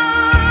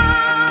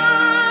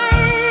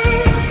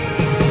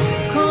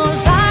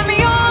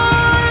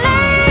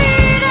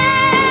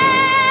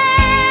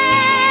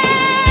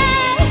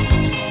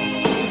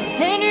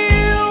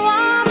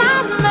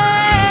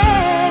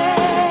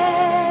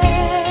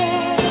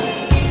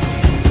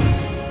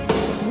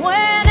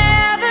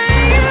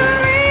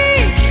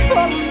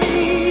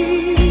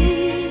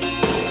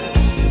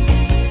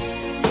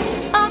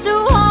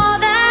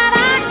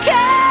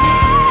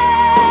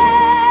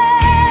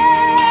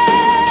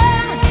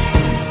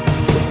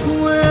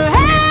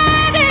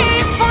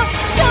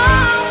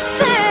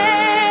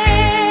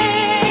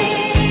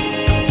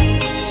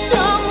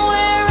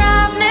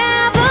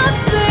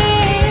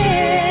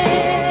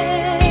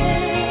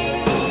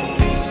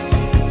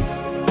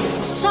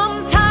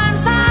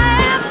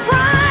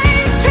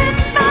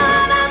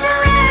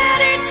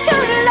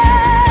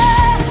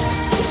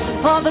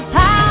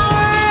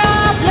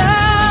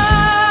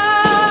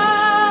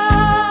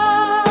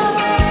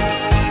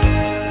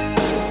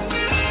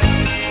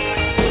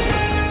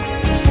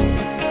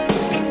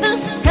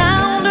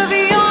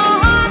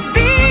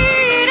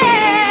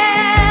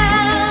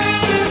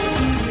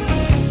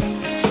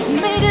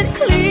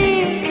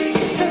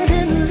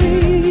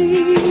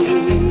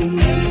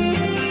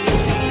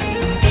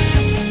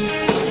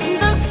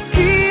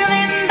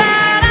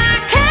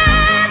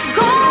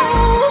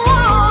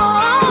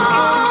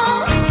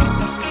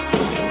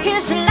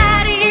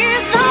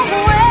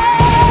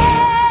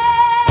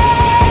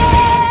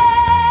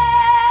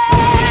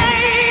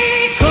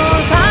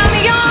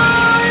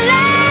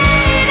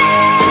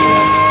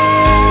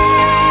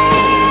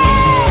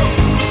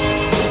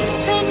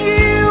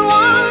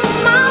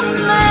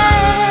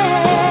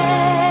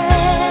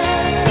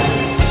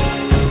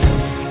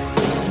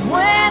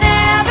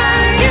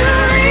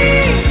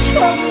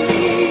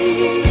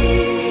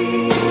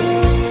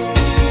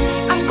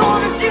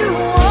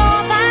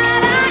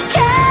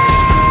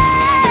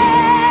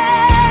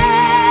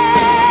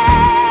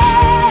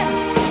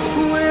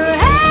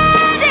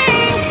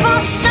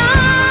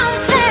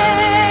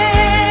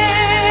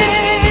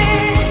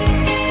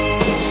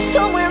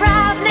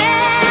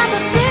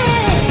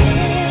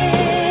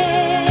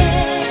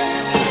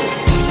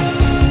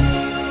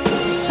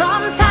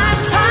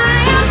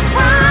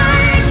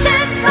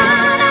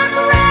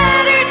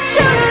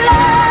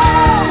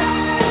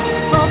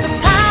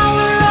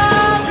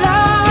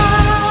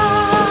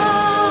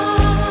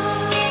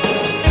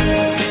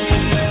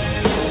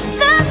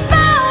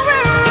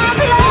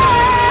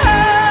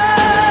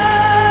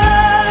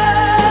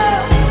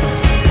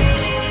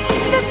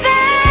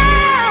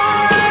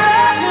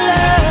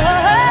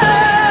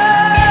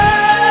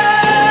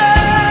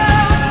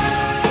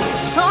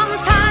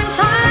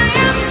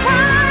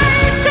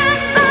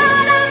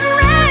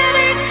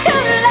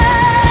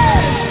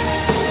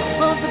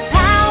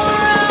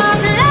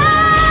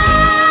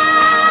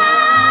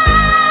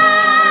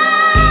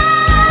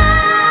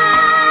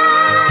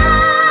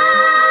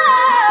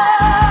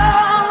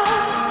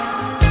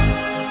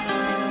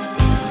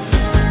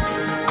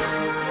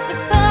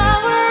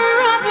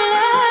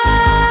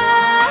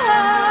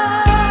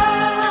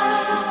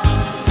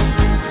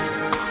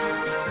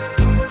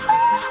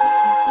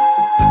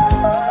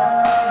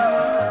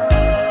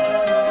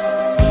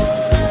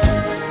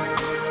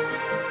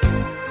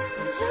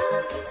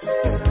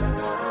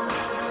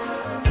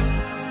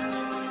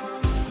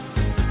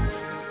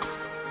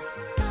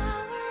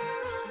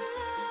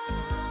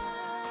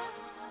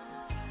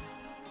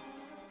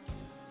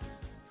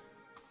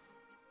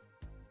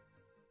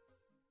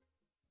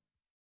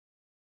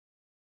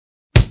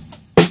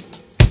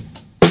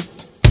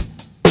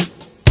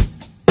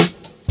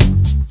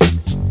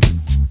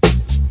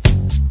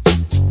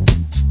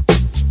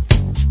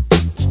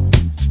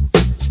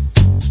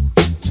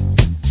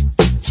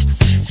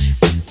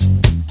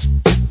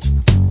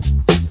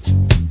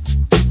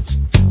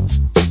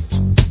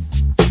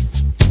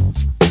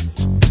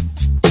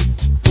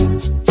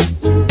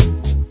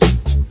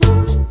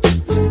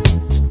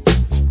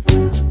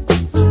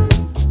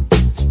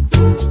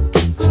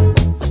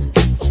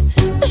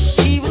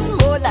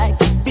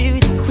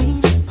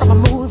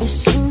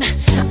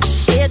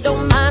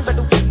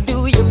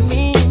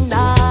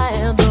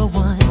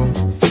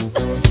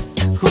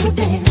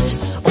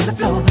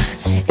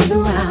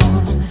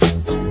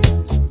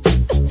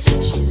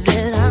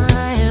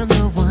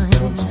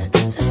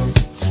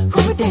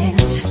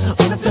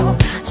 the floor,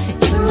 in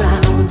the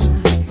round.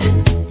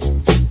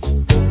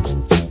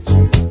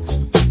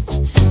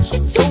 She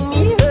told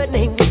me her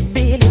name was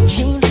Billie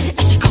Jean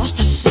as she caused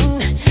a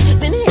scene.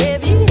 Then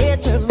heavy hair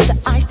turned with the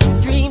ice to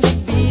dream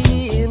of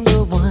being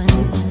the one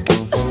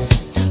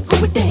who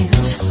would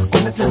dance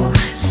on the floor,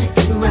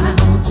 in the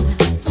round.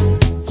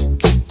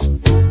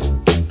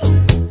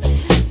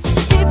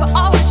 People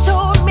always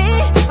told me,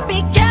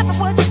 be careful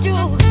what you do.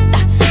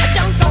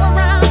 Don't go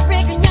around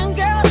breaking young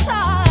girls'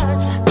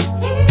 hearts.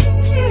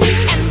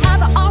 And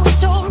mother always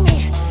told me,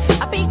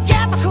 be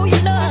careful who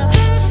you love.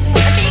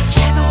 Be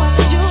careful what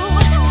you do.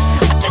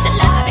 Cause the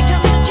love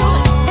becomes the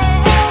truth.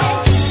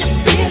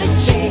 Billie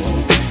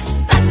Jean's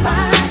not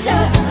my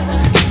love.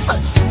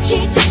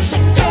 She's just a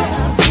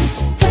girl who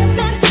claims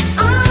that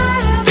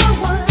I'm the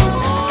one.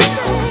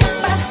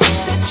 But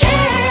the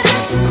kid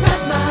is not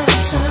my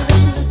son.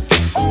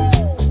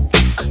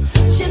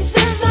 She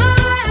says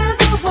I'm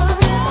the one,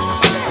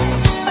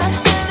 but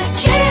the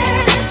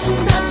kid is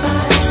not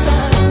my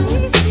son.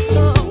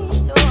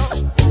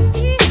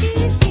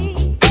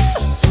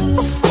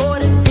 For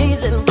 40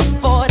 days and for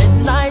 40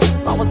 nights,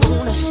 I was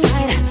on her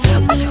side.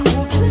 But who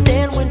can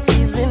stand when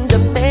she's in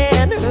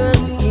demand? Her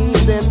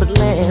schemes and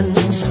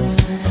plans.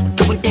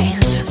 Go and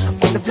dance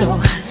on the floor,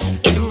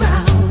 in the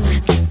round.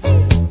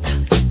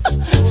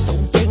 So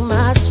take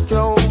my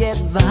strong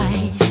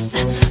advice.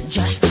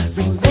 Just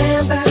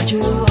remember to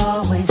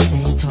always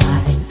think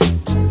twice.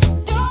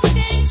 Don't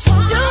think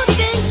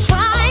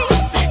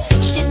twice.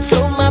 She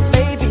told my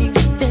baby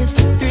we danced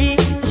to 3.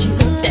 And she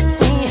looked at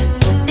me,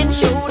 then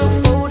showed a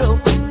photo.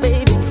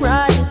 Baby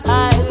cried, his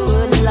eyes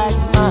were like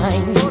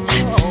mine.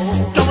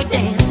 Go and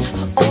dance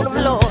on the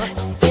floor,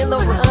 in the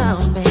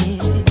round, baby.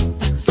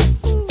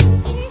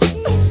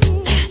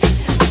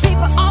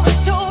 People always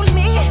told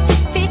me,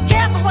 be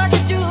careful what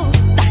you do.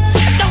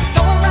 Don't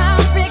go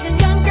around breaking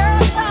young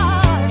girls'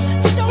 hearts.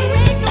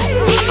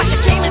 But she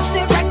came and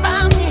stood right by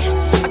me.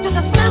 Just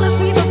a smell of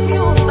sweet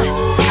perfume. I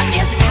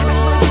guess it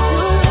happened pretty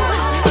soon.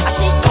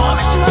 She called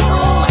me to her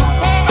room.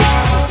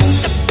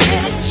 The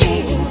Billie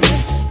Jean's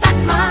not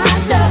my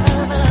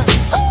love.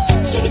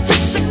 She's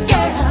just a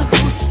girl who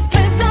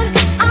claims that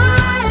I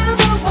am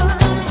the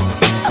one.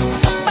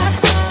 But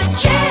the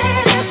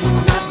kid is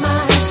not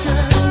my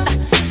son.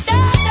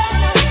 The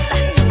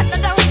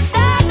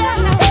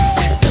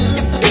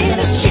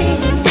Billie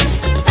Jean's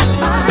not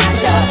my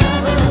love.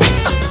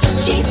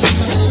 She's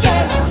just a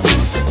girl who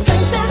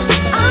claims that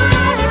I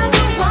am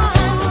the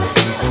one.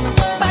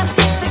 But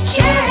the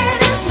kid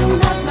is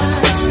not my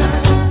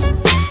son.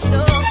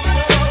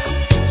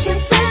 She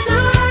says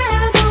I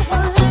am the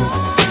one,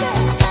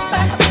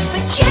 but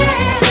the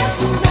kid is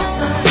not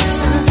my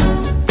son.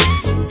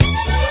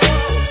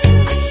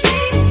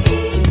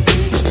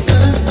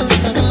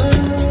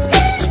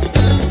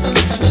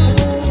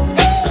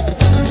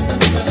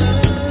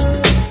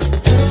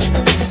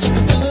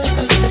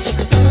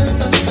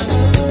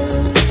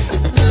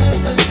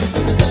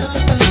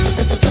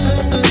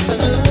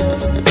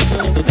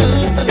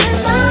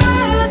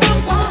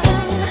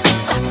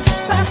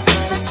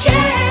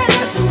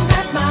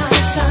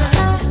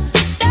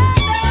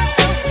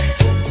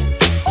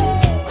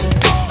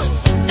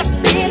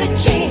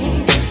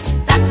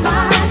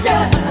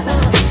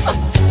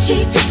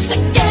 She's just a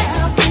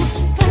girl who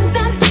claims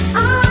that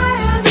I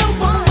am the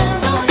one.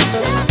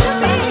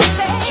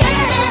 Baby,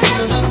 kid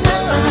is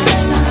not my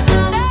son.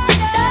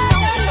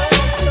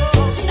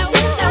 She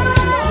says I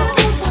am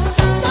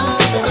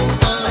the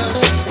one.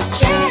 The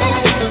kid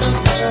is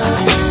not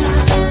my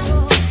son.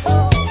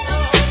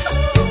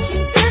 She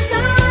says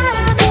I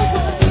am the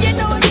one. You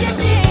know you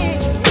did.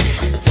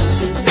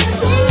 She says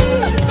he's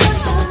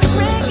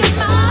breaking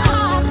my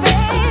heart,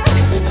 babe.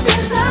 She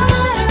says I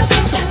am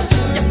the one.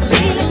 The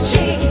Billie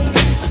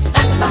Jean's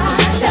not my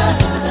love.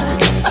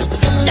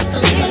 The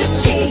Billie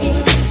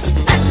Jean's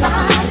not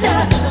my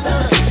love.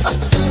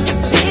 The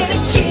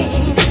Billie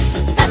Jean's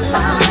not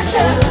my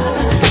love.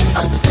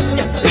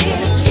 The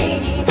Billie Jean's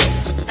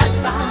not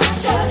my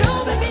love.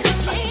 Billie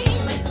Jean,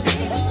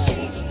 Billie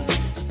Jean's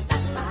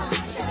not my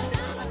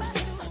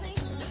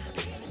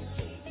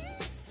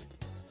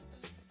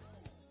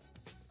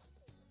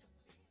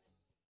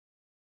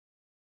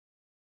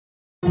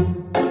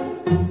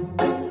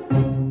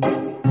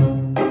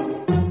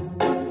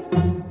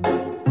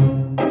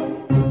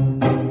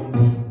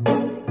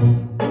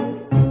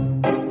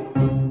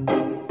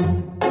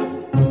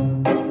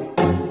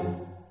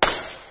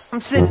I'm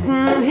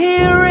sitting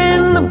here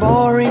in the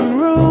boring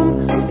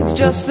room. It's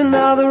just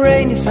another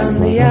rainy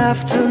Sunday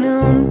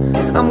afternoon.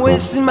 I'm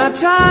wasting my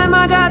time,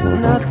 I got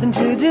nothing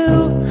to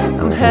do.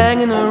 I'm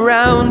hanging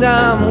around,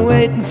 I'm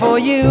waiting for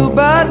you,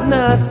 but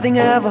nothing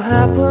ever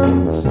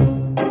happens.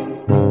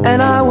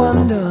 And I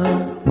wonder,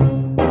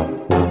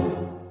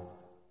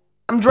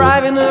 I'm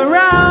driving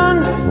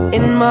around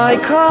in my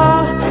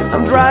car.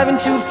 I'm driving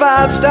too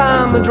fast,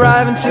 I'm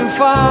driving too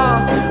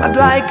far. I'd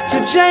like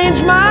to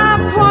change my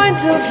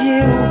point of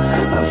view.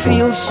 I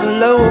feel so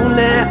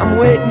lonely, I'm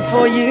waiting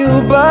for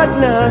you, but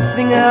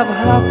nothing ever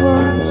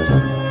happens.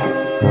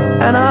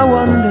 And I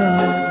wonder,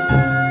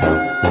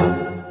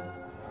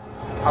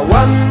 I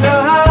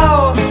wonder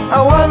how, I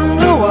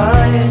wonder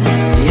why.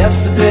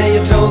 Yesterday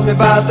you told me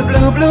about the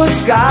blue, blue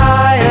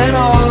sky, and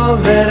all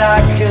that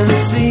I can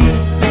see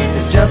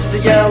is just a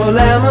yellow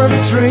lemon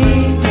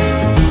tree.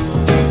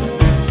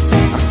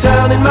 I'm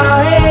turning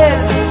my head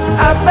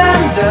up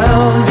and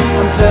down,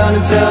 I'm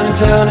turning, turning,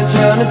 turning,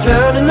 turning,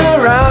 turning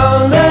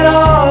around, and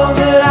all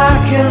that I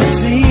can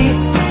see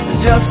is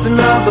just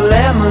another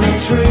lemon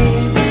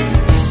tree.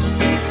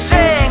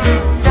 Sing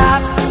da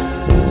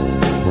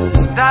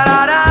da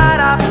da da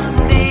da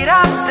dee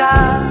da da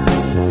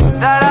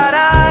da da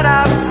da da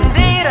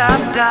dee da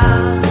da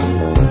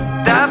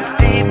da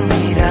dee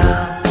dee da.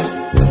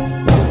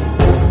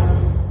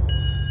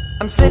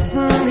 I'm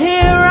sitting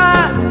here, I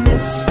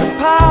miss the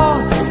power.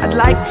 I'd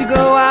like to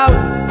go out,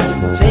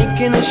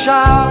 taking a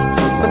shower,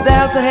 but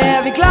there's a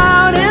heavy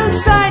cloud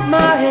inside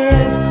my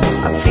head.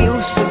 I feel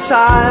so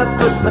tired,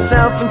 put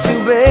myself into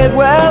bed.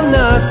 Well,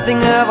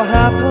 nothing ever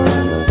happens,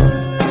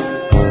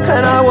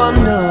 and I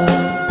wonder.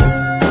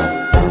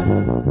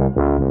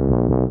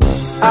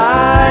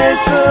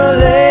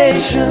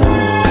 Isolation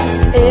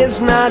is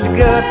not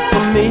good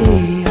for me.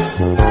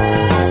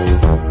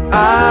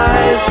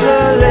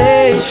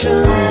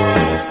 Isolation,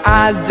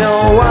 I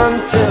don't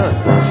want to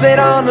sit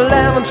on a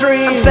lemon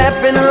tree. I'm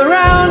stepping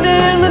around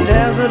in the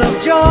desert of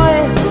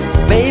joy.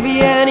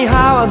 Maybe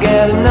anyhow I'll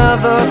get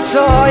another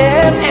toy,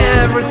 and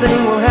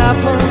everything will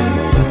happen,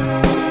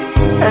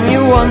 and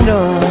you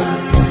wonder.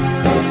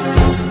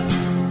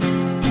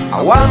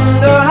 I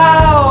wonder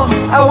how,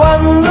 I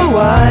wonder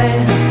why.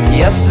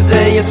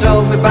 Yesterday you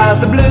told me about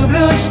the blue,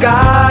 blue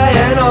sky,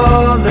 and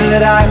all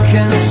that I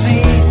can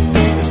see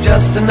is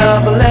just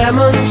another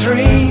lemon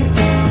tree.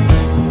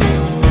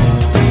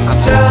 I'm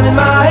turning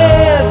my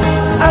head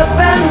up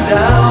and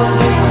down,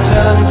 I'm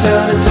turning,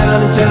 turning,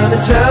 turning,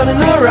 turning,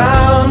 turning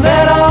around,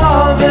 and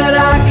all that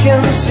I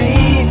can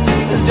see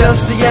is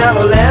just a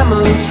yellow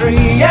lemon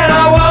tree. And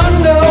I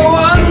wonder,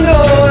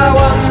 wonder, I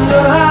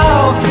wonder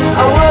how,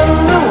 I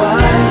wonder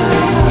why.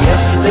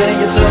 Yesterday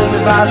you told me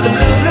about the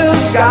blue, blue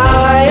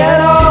sky,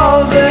 and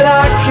all that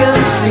I can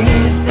see,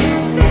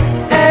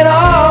 and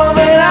all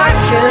that I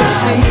can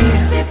see,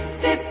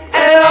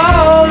 and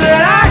all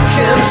that I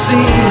can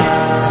see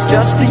is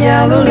just a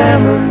yellow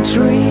lemon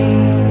tree.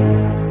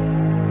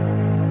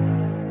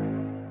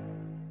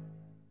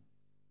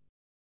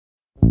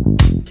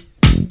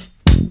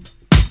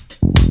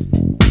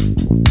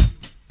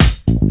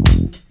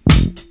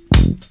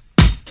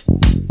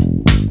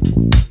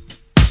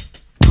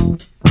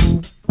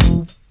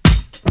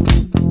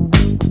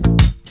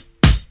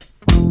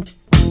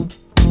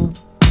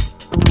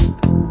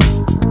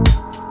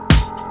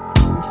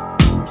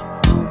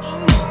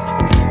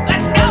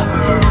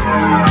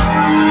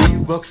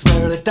 Walks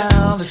merrily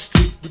down the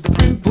street with the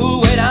brim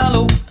pulled way down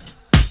low.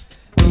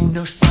 Ain't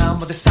no sound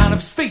but the sound of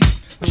his feet.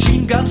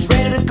 Machine guns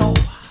ready to go.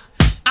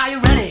 Are you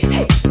ready?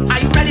 Hey, are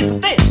you ready for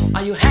this?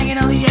 Are you hanging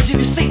on the edge of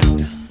your seat?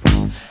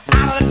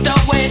 Out of the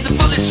doorway the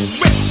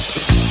bullets rip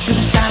to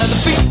the sound of the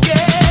beat.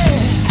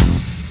 Yeah.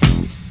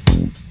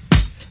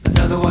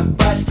 Another one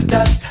bites the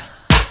dust.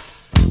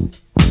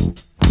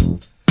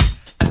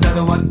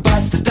 Another one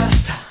bites the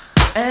dust.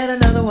 And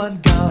another one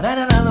gone. And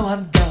another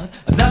one gone.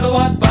 Another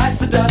one bites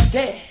the dust.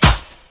 Yeah.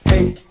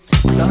 Hey,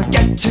 I'm gonna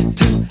get you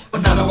too.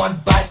 Another one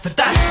bites the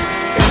dust.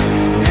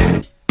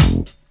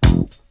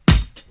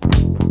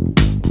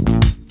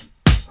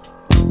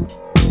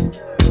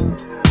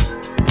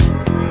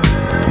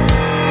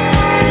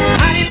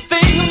 How do you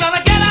think I'm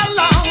gonna get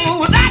along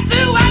without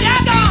you while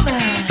you're gone?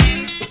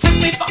 You took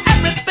me for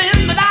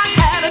everything that I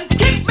had and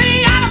kicked me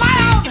out of my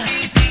own.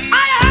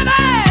 Are you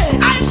happy?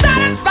 Are you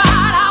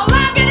satisfied? How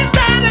long can you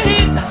stand the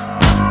heat?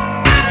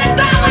 Out of the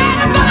doorway,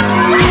 the bullets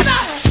rip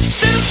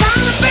to the sound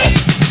of the beat.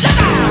 Look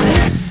out!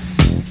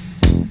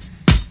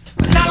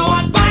 Another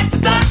one bites the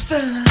dust.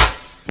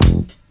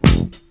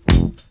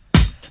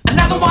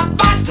 Another one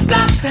bites the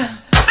dust.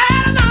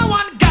 And another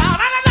one gone.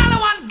 And another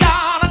one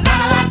gone.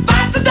 Another one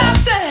bites the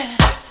dust.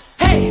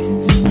 Hey,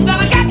 I'm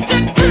gonna get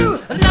you too.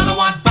 Another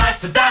one bites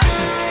the dust.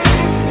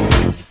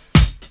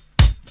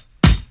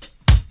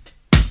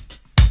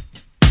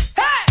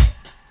 Hey!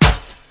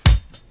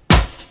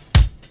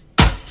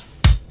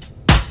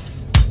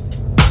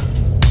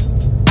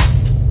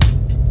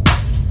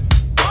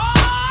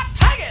 Oh,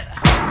 take it!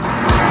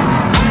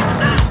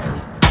 Dust!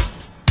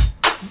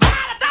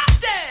 Gotta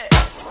dust it!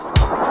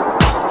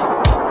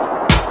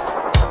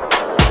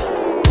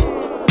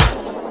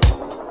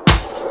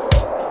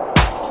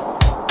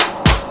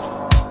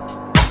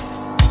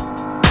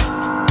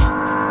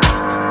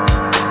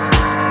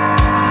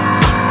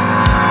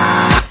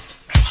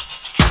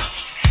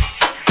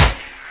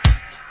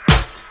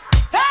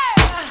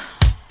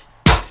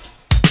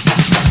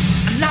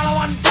 Another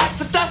one bites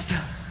the dust.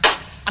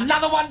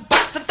 Another one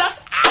bites the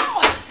dust.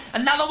 Ow!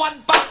 Another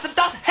one bites the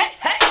dust. Hey,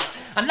 hey!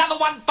 Another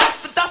one bites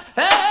the dust.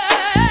 Hey!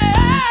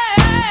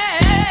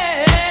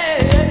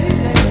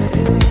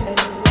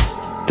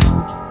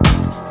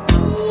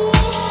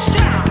 Ooh,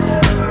 shit!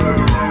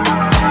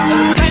 There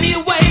are plenty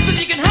of ways that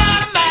you can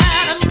hurt a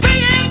man and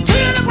bring him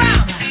to the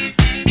ground.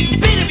 You can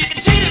beat him, you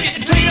can cheat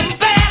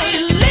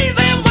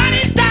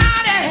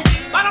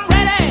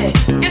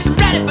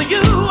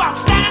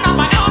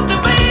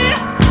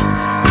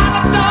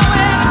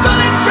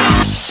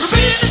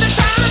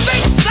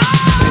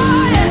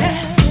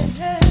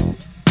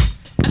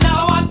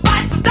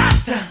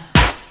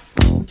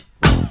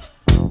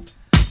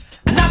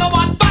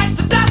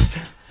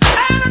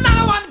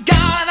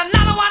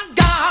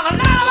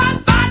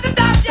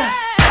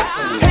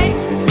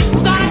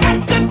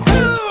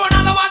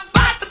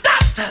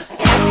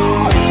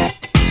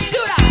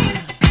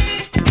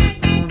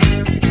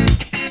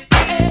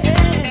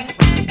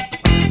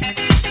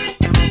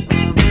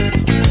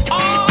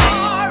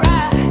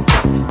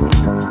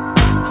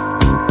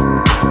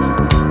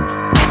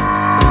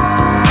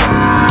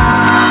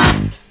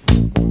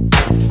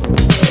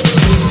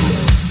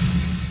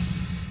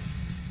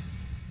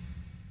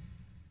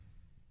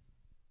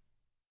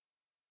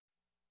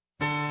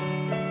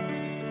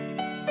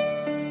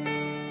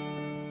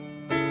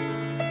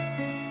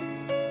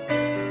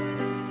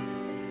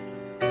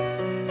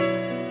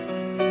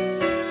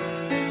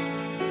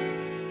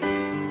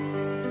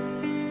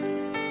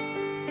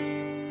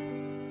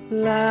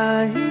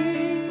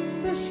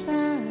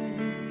beside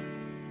you,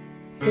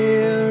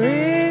 here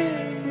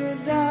in the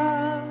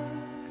dark,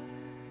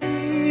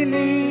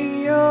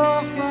 feeling your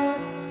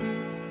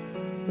heartbeat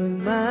with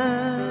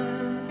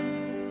mine.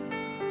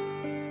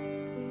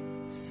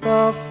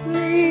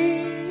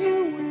 Softly you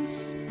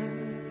whisper,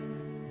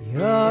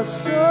 you're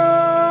so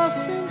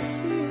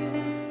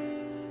sincere.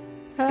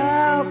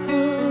 How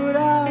could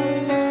our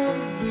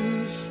love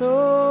be so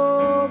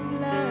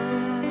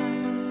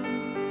blind?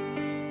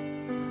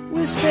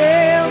 We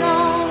sailed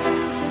on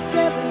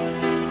together,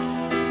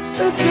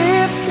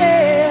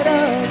 drifted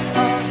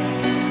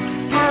apart,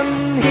 and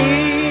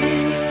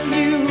here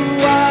you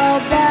are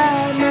by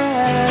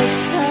my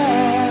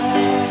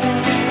side.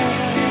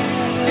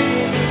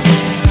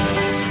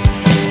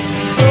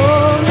 So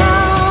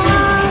now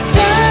I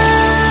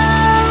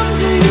come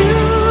to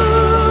you,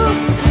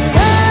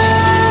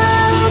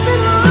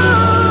 open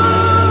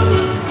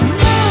arms,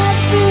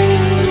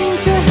 nothing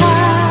to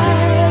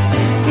hide.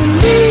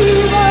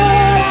 Believe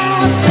what I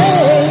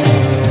say.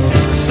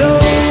 So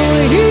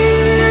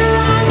here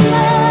I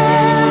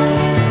am,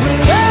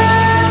 with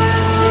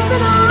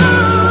open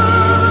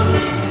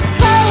arms,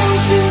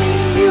 hoping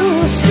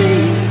you'll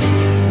see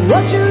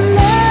what your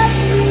love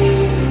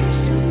means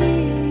to me.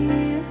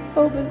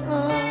 Open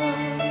arms.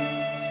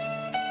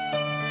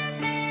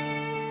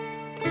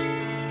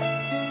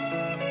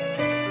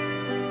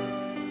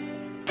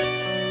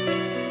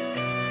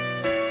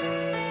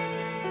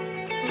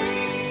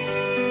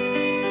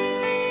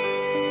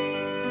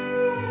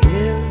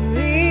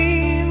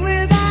 Living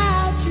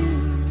without you,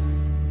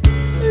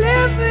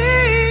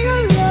 living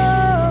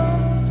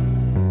alone,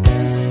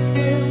 this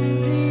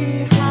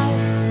empty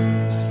house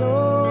seems so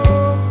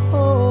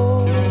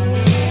cold.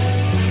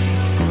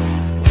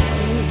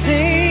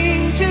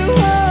 Wanting to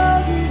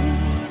hold you,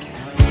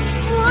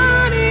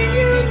 wanting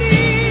you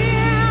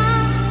near,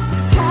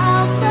 how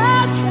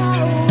much I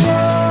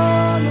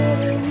wanted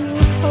you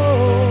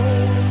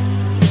home.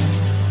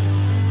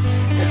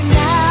 And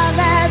now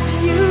that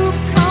you've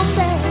come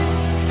back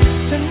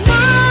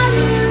tonight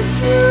in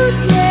truth,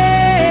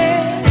 yeah,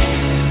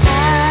 I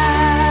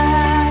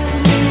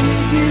need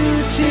you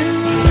to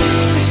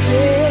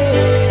stay.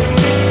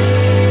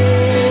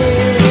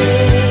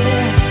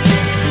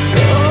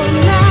 So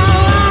now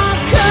I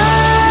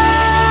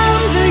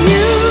come to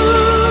you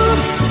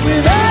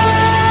with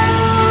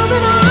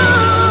open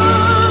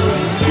arms,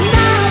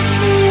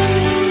 nothing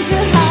to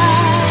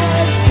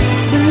hide.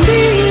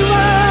 Believe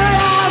what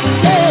I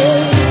say.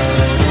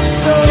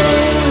 So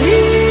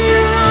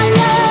here I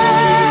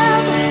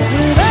am,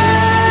 with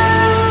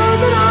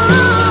open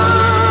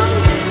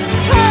arms,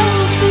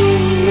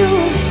 hoping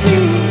you'll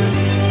see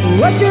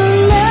what your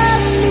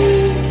love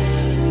means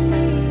to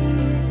me.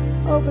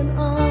 Open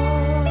arms.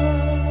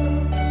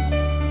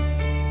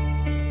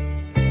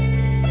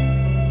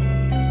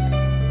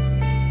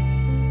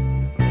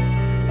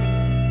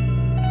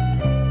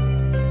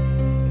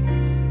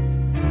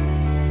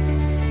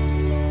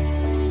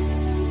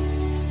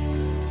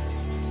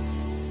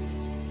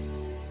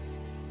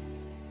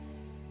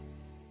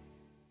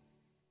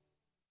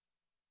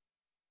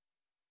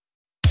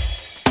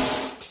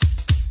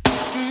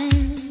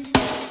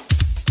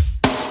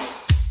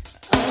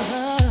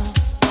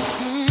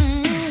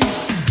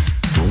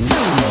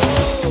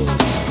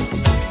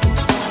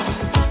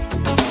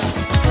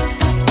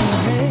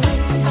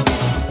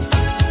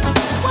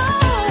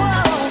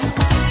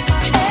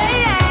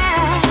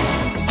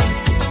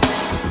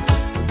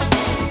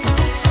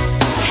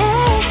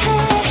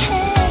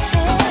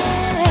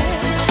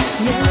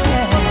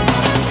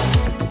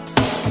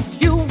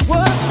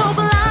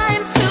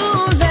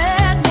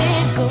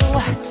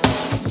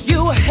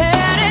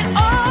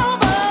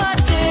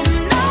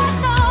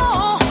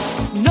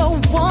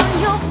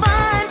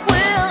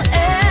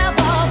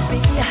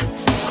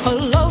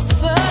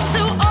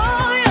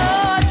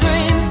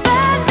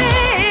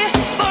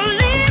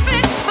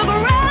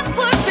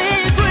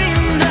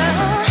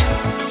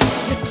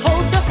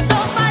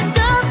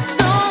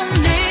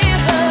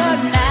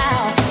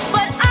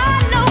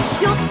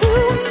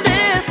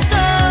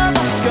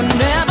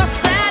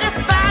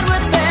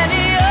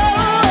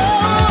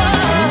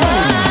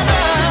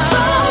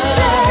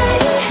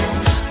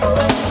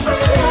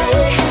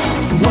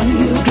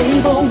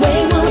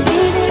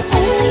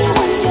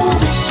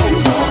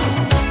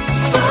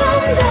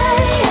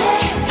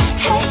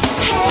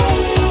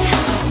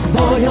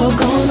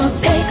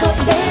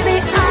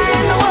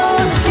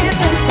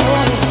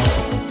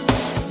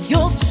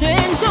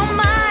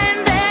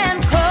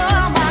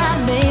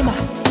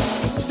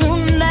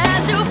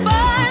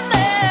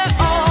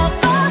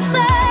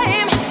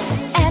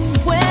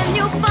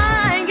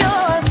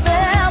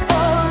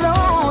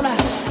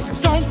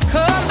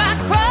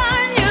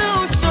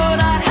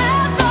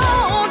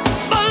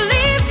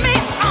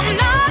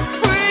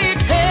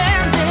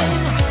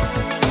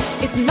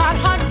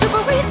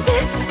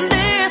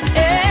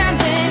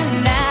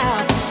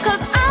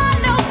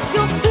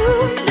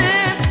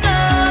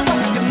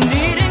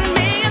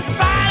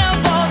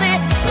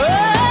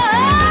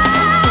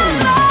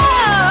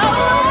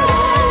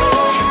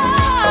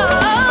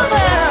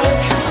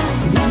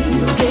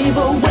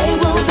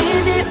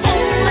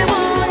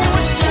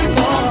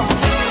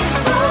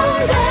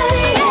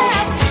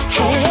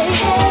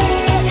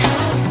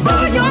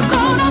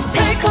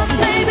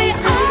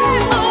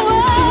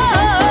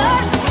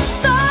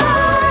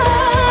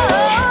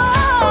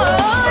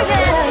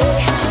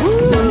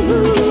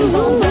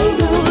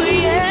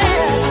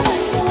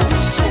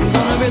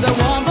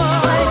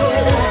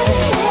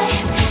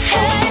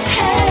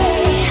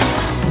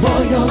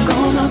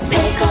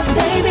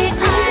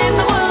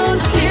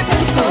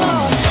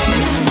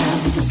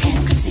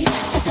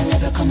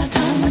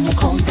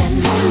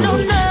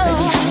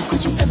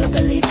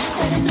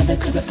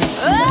 But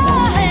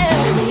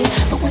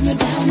when you're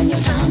down and you're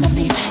down to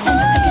bleed, and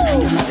you're thinking how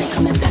you might be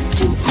coming back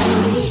to me.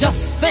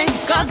 Just think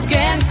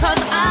again,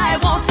 'cause I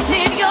won't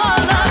need your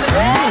love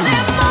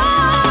anymore.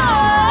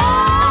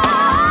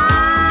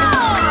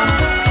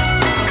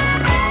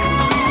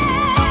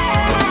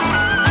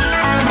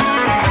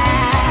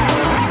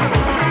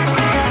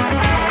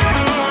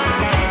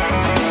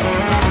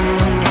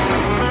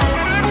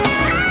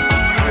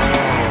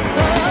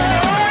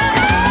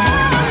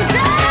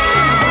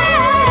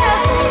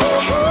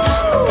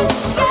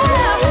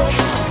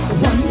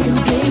 One you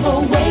gave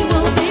away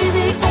will be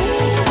the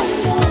only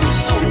one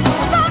you'll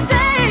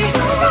Someday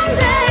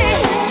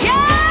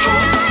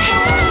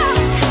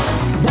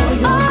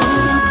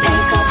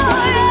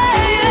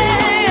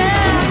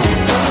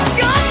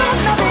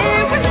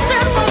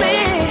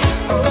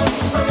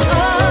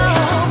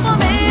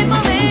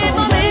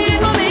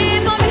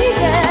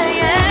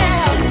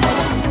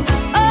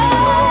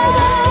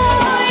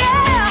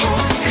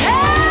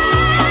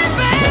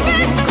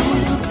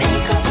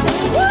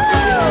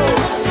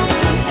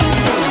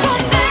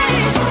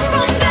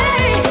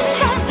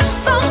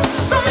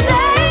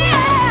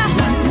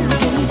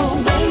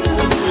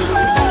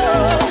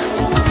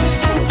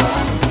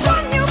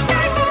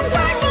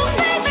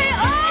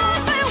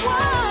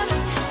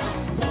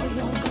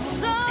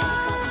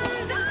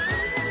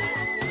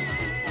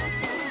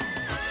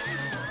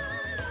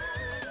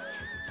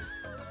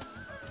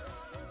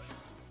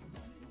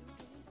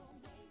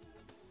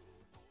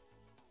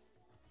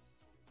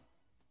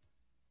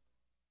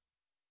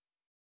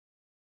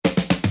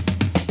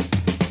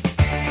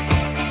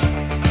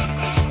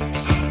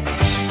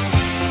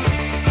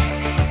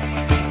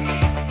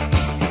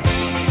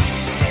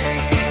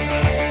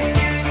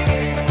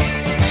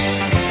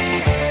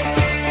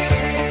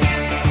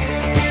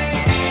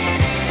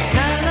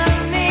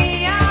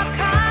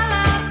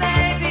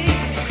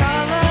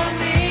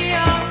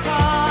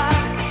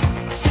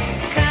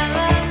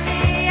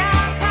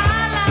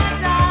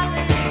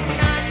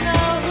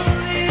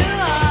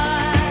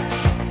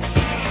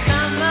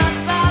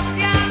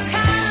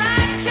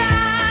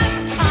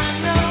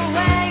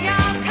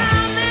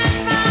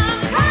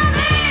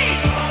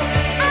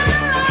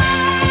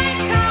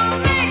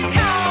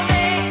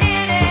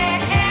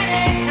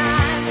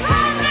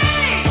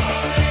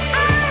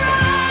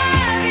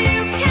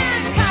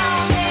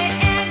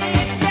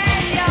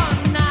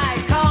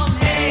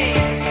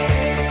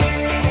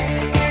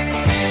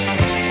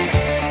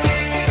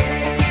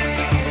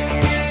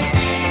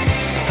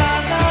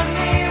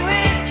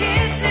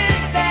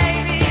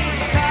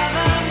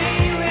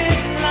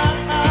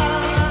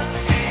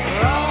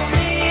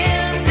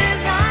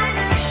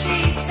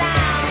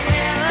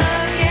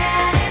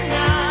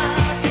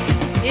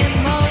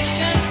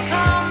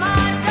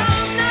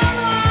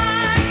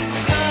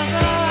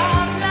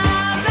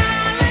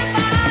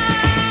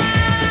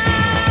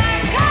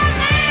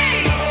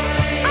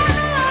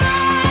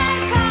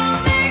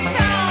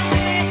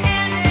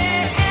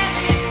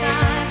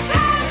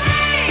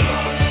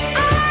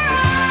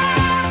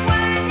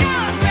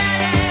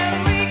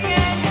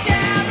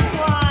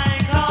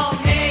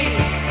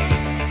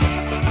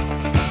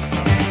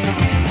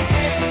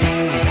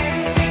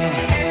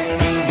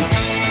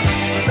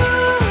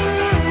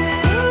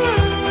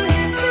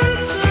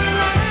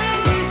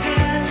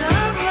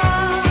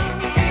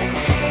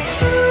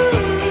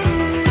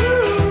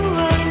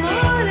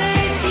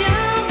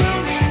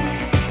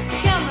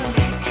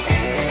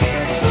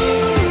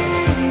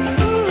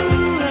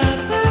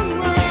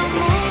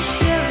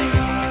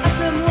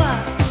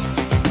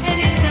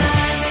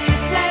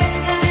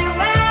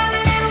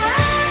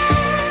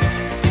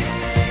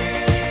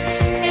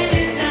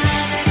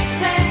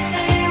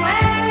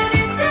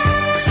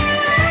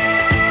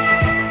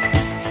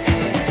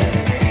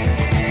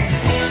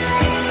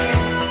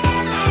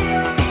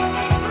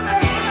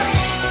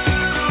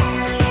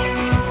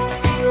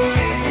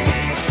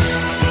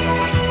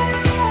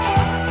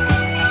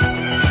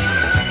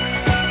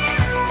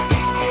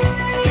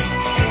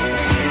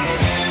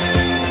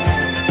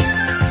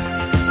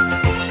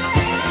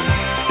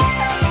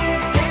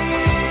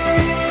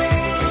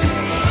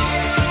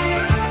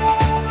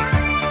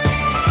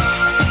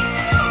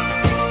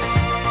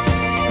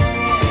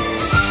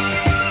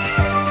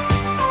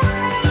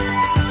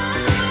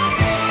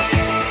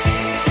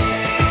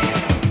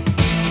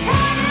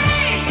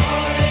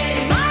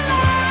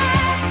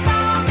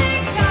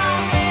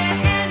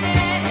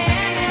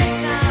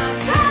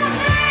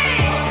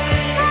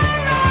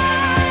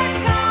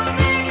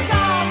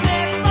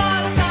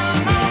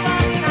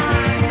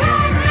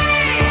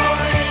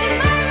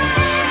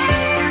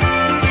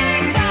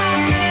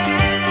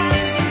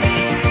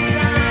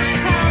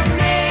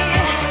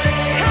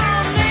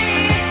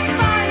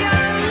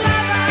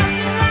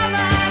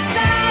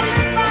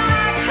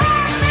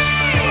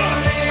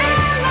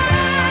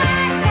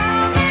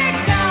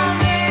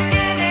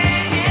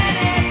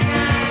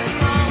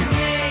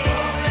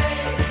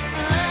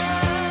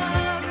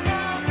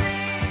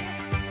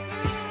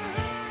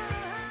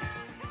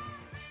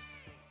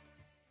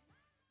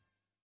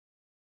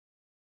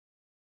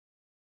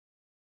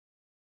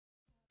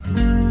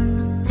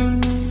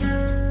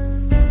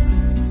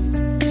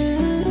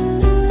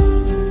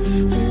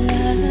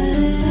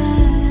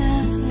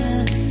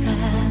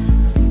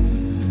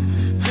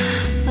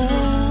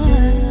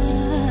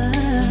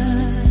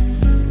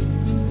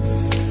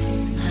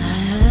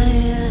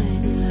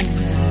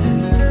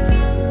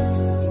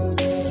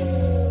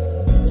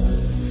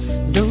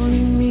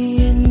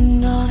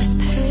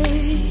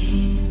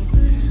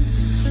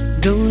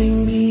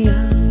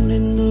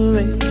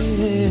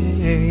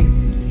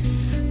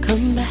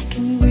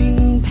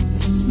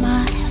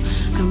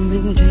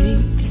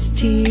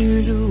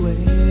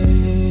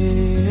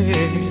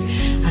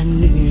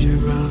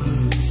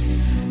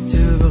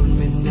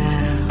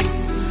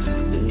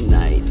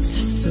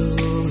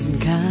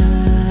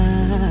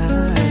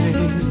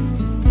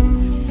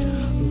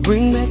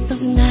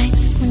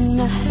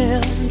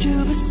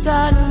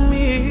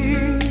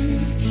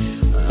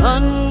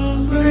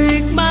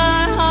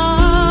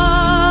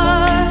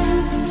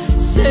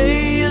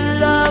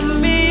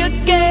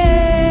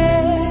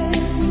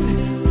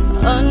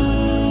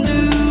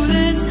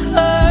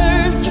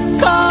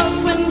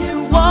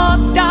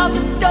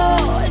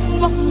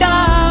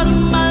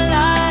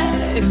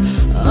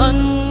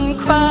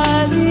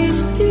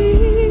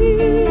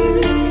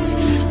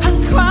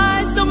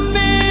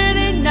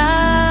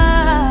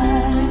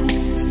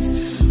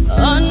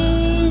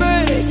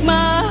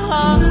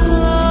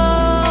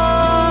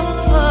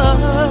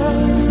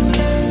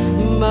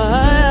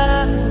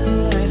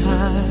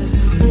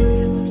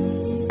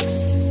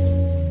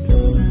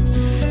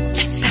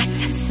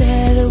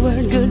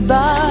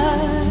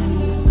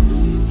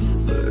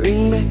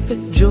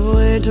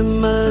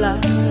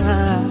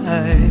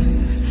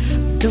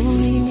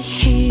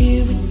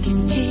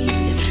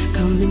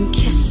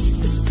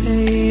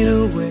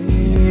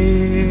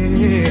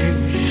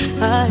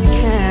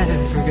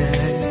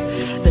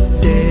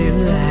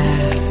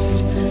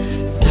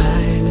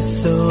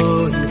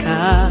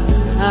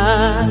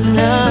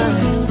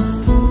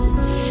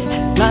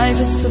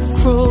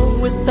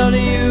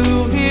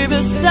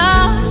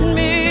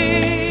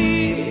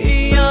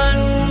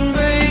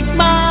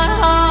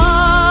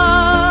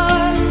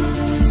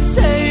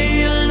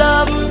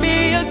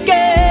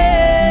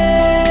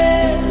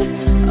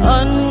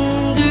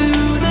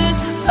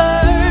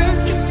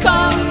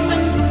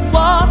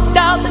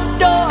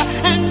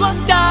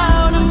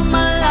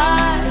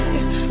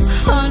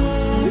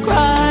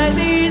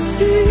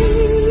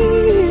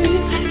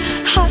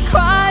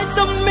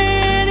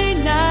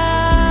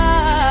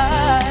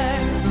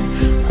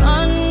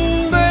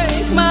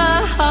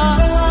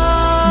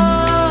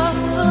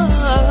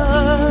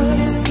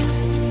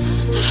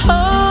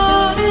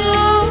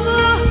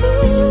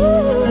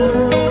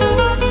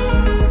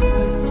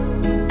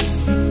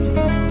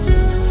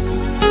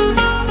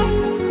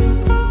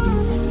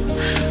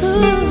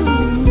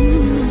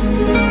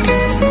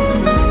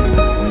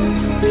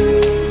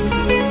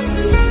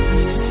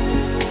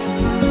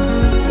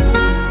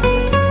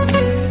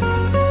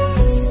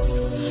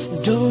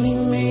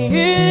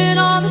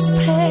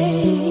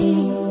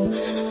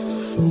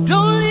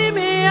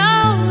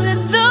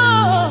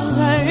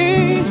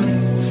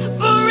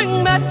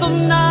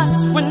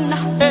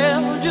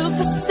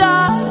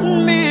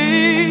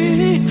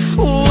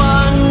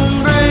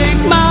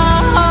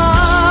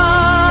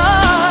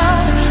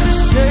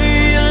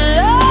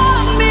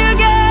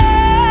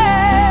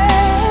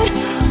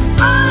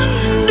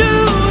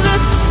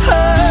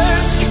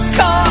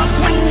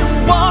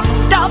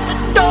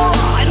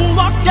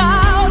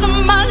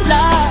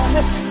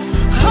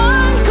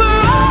Oh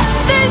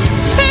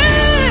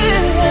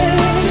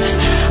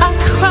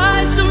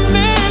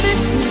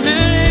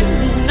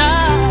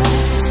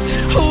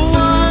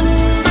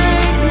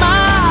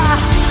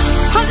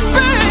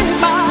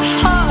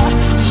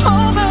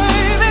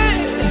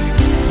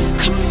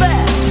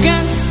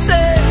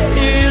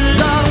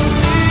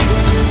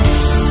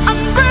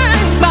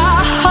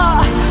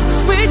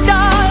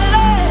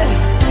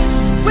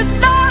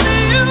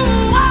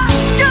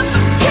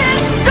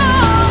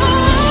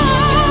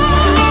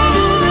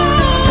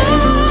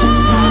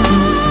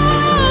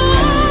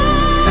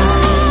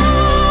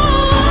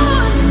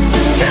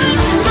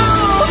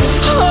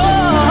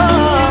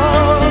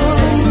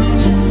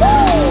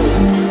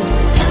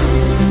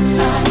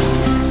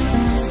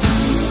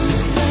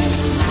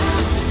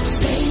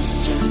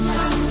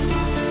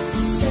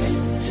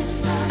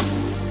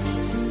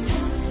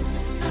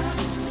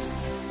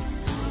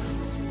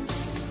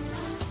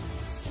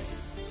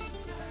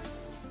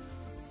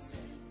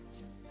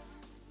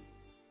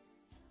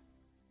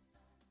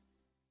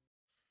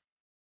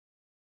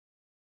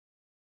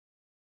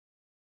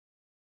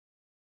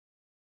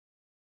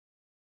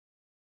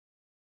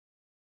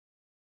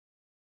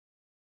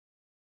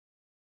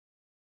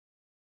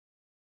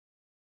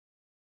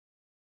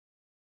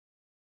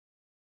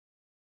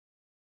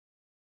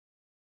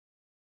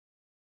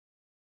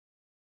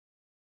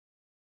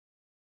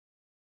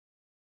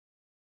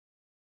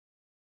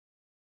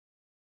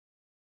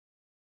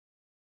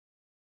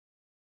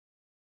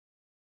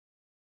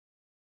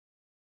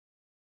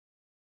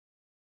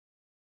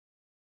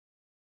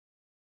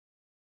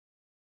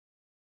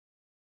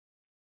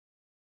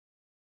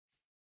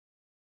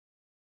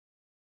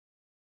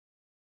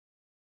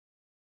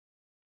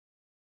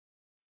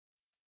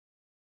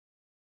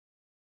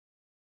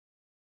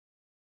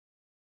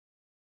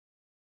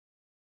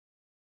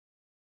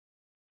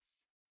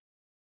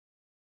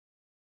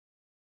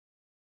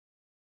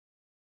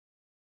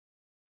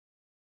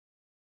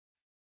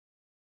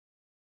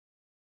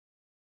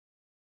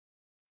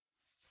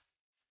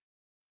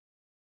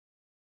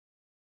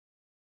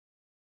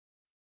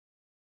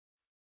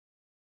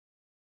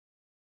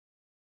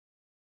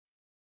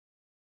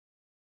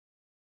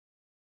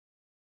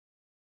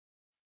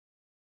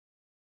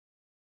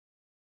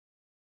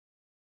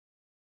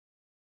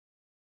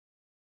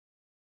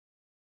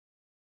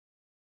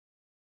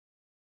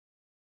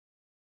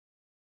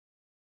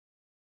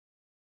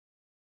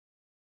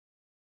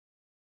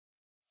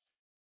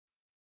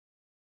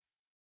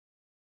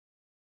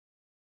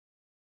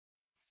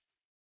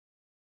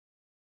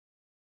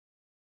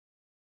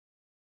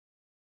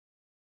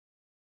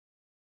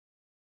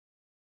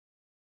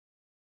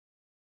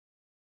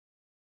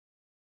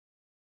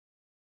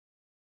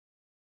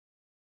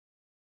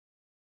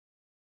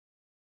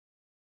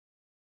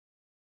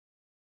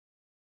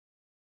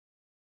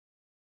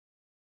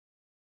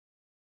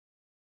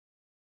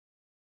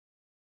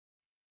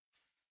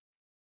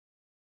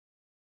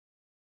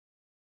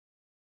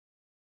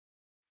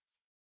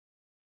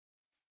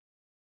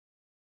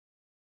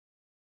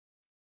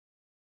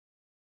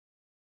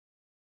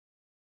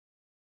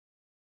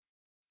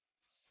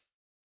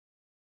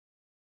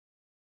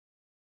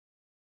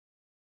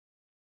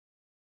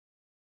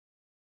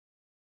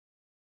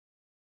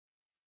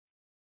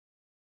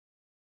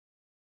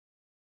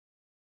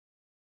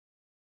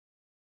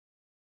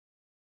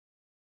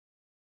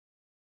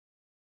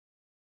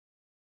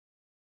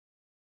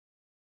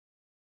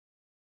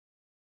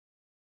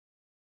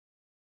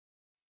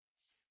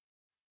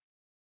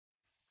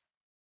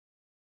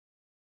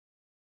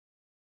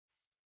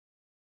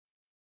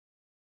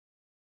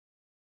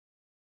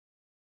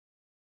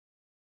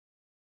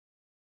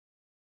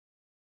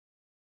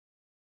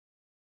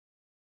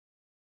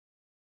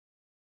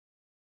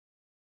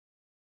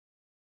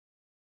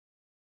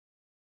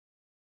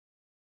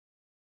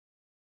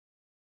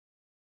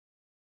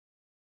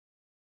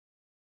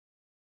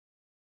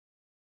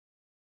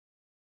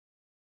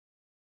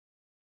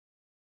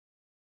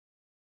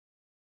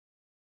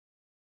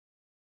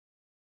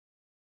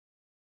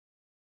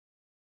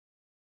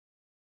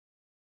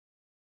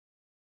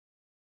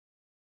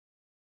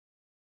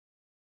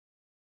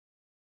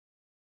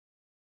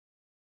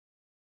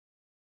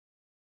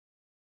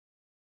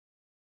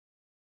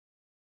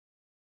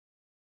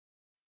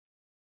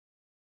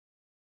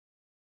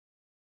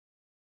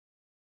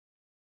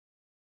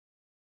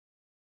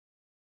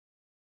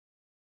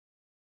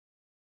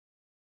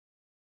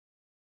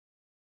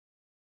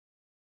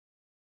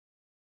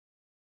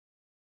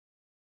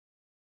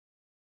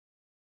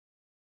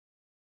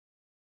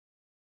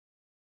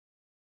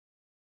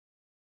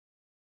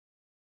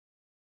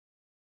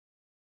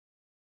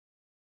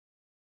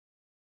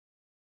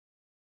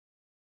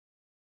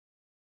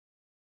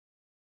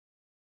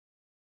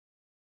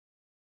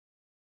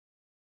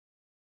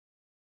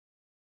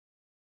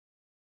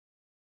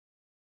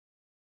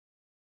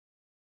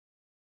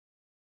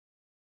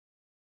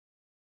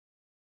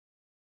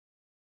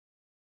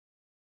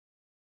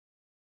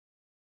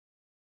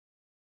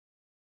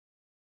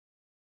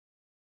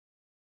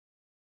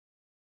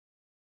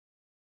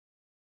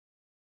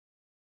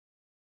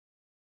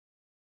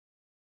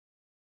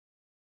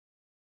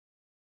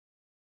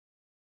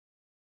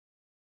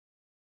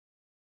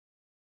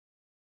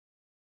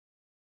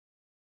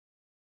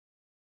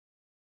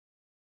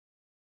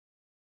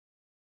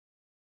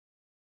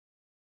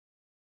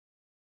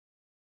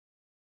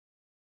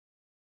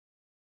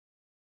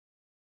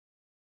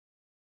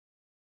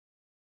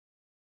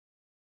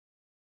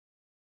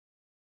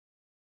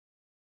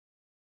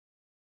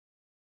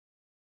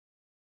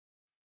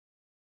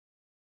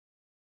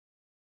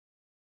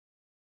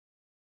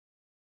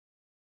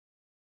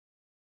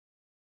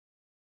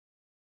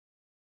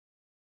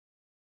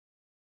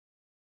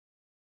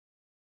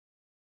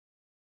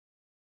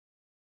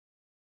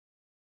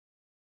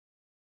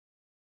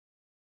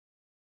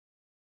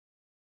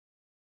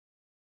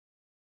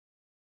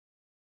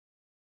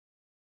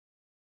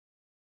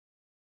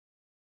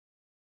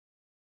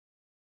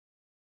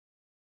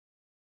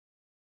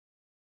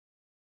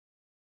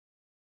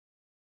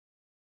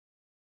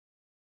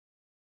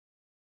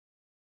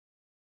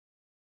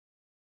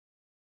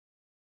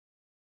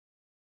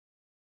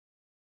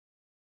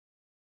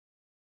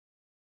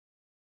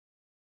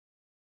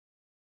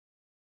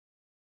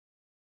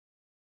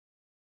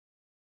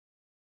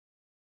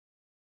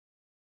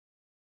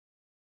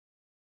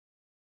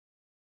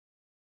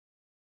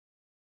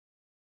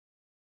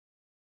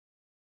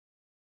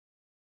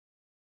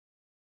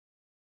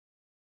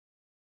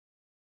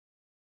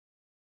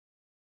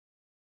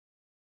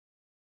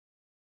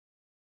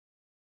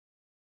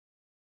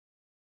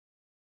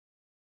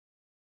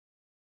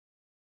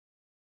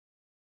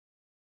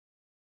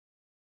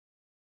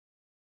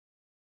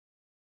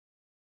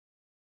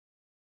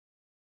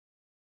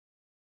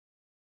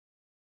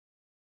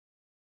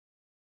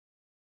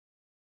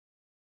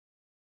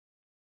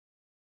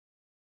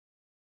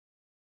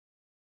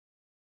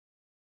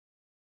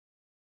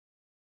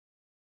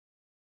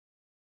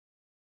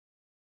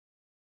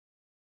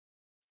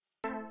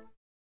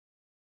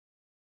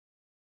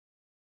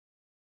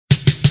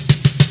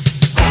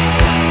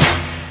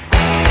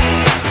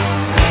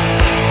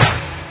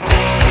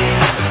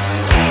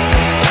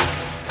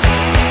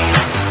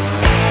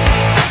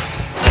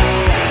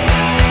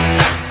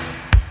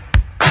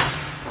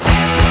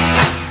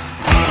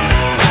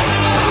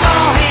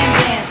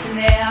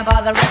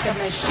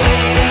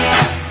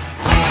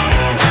I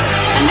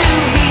knew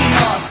he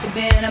must have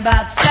been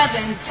about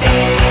 17.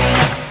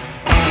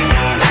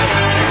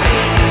 He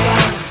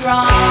was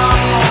strong,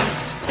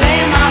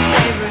 playing my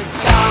favorite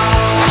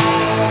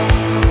song,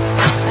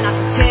 and I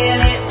could tell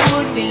it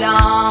would be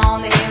long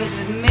that he was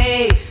with me,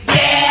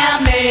 yeah,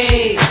 me.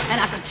 And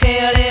I could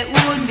tell it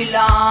wouldn't be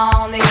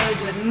long that he was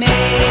with me,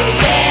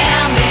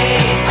 yeah, me.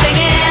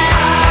 Singing, I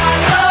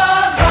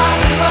love rock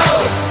and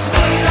roll.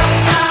 Spending all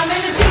the time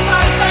in the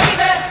jukebox,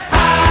 baby. I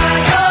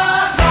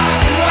love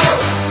rock and roll.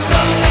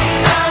 Spending all the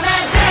time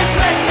and dance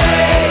with me.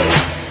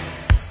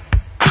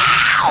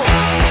 Ow!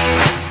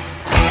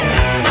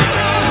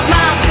 He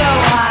smiled, so I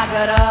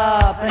got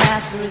up and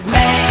asked for his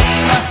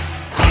name.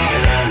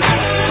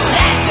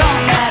 That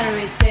don't matter,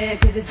 he said,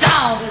 'cause it's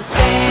all the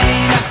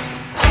same.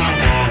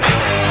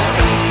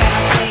 So can I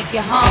take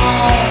you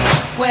home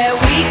where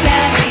we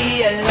can be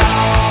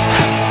alone?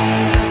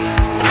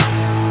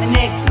 And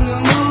next we were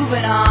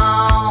moving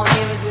on, he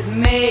was with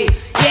me,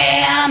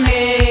 yeah,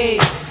 me.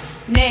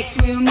 Next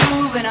we were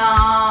moving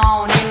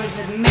on, he was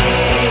with me,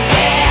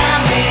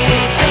 yeah, me.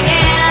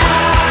 Singing, I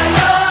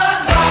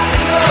love rock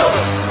and roll.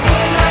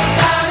 Spending all the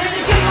time in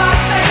the jukebox,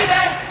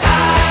 baby. I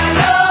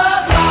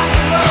love rock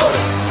and roll.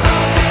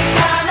 Spending all the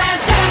time and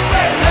dance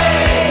with me.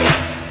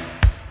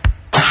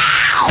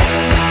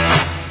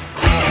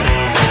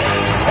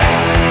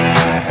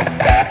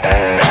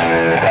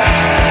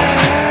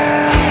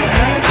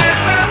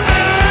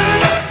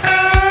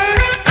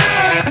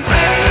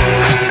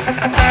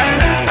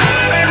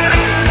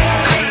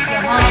 Take you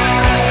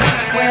home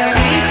where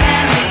we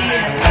can be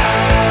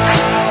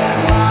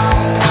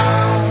alone.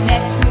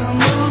 Next we were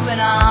moving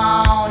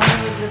on, he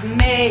was with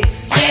me,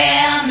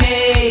 yeah,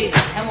 me.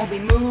 And we'll be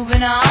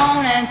moving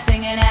on and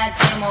singing that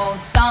same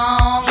old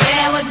song,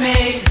 yeah, with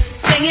me.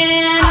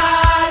 Singing, I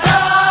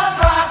love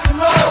rock and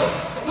roll.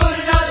 So put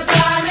another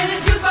dime in the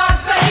jukebox,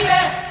 baby.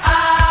 I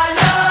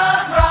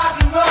love rock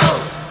and roll.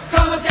 So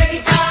come and take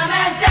your time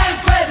and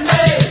dance with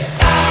me.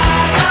 I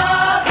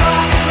love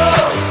rock and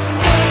roll.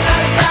 So put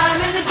another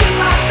dime in the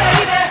jukebox,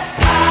 baby.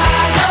 I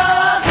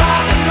love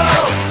rock and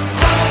roll.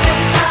 So come and take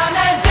your time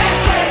and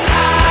dance with me. I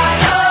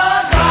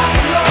love rock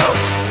and roll.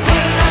 So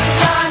put another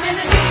dime in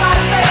the jukebox,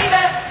 baby. I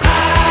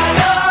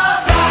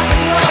love rock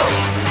and roll.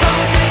 So come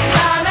and take your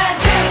time and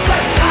dance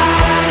with me. I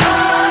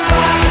love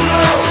rock and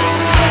roll. So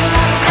put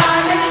another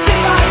dime in the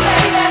jukebox,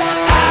 baby. I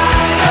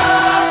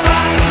love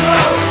rock and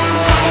roll.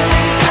 So come and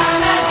take your time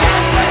and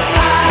dance with me. I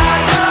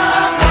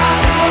love rock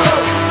and roll.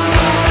 So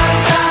put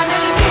another dime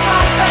in the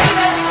jukebox,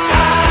 baby. I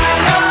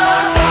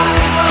love rock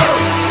and roll.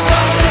 So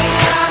come and take your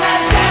time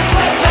and dance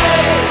with me.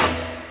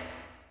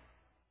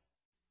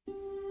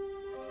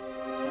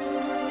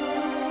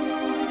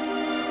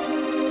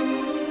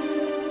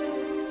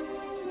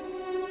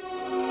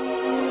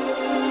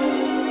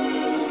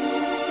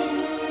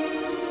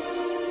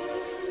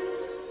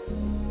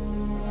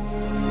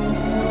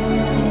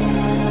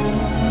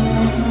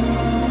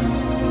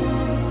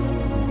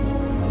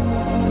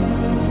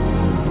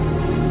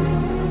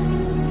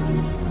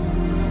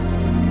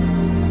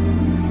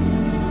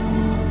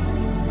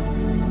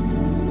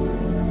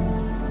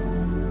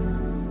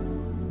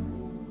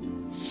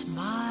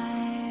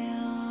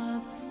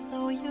 Smile,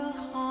 though your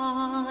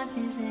heart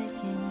is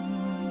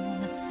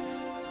aching.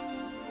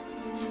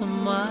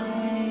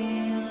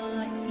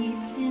 Smile,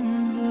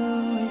 even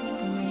though it's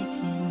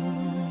breaking.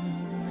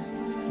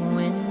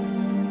 When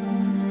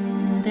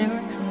there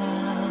are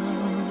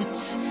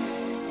clouds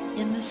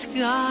in the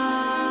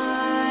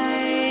sky,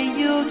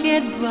 you'll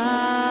get by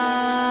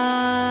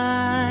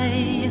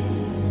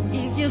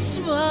if you smile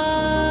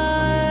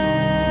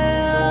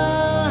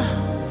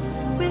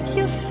with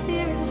your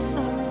fear and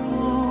sorrow.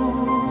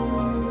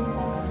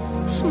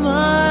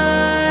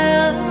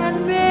 Smile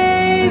and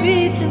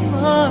maybe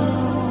tomorrow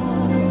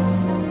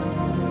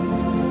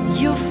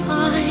you'll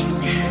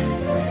find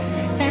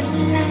that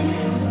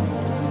life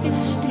is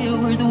still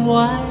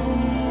worthwhile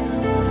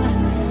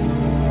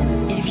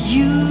if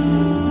you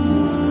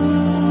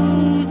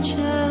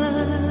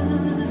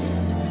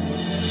just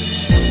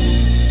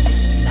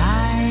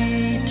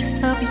light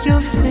up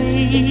your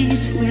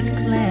face with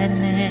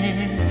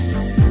gladness.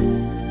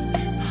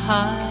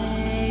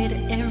 Hide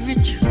every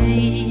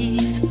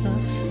trace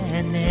of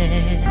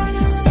sadness.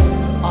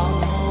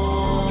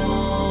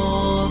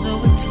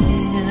 Although a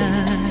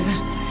tear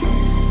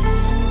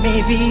may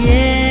be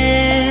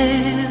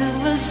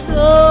ever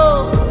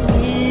so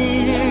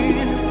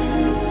near,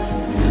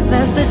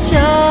 that's the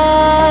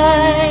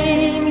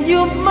time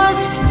you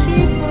must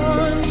keep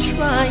on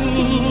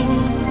trying.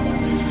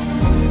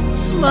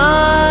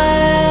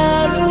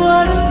 Smile,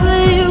 what's the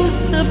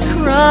use of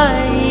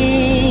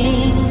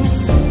crying?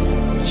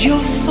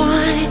 You'll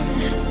find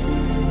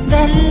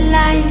that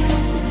life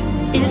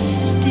is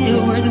still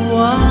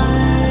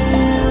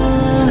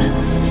worthwhile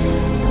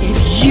if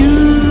you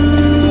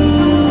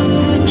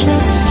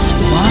just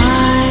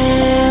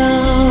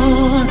smile.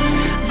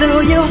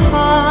 Though your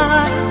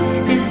heart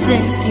is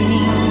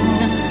aching,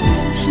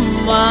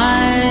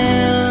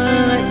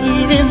 smile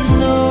even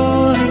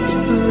though it's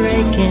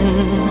breaking.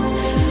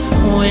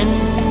 When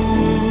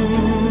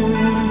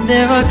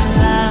there are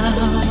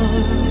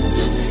clouds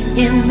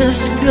in the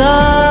sky.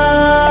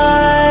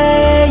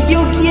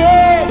 You'll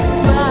get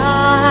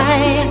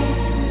by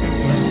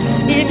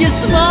if you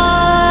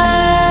smile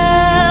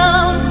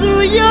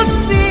through your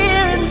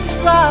fear and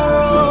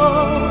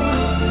sorrow.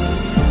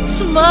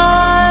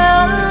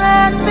 Smile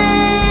and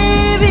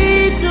maybe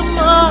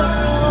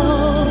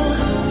tomorrow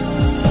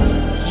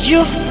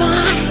you'll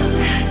find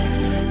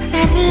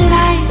that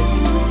life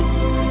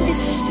is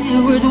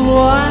still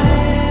worthwhile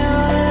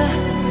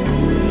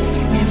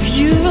if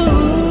you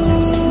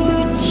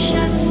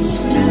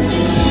just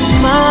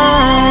smile.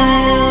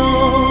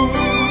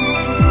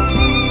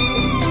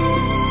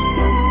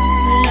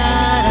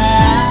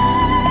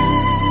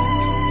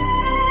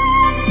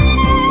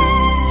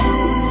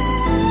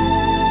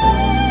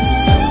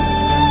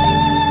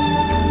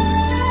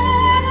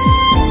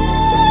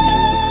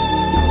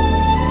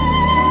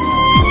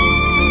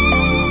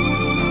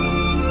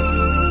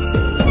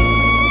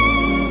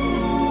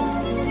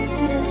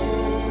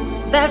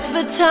 That's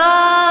the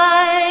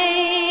time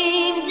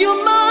you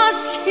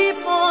must keep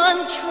on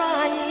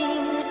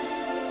trying.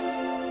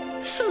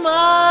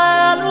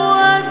 Smile,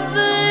 what's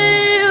the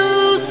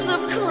use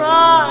of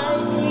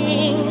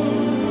crying?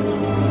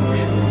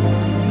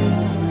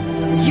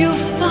 You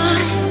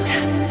find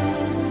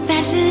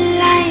that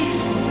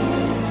life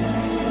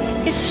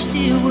is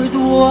still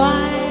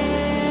worthwhile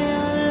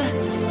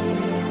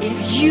if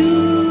you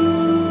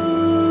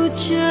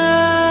just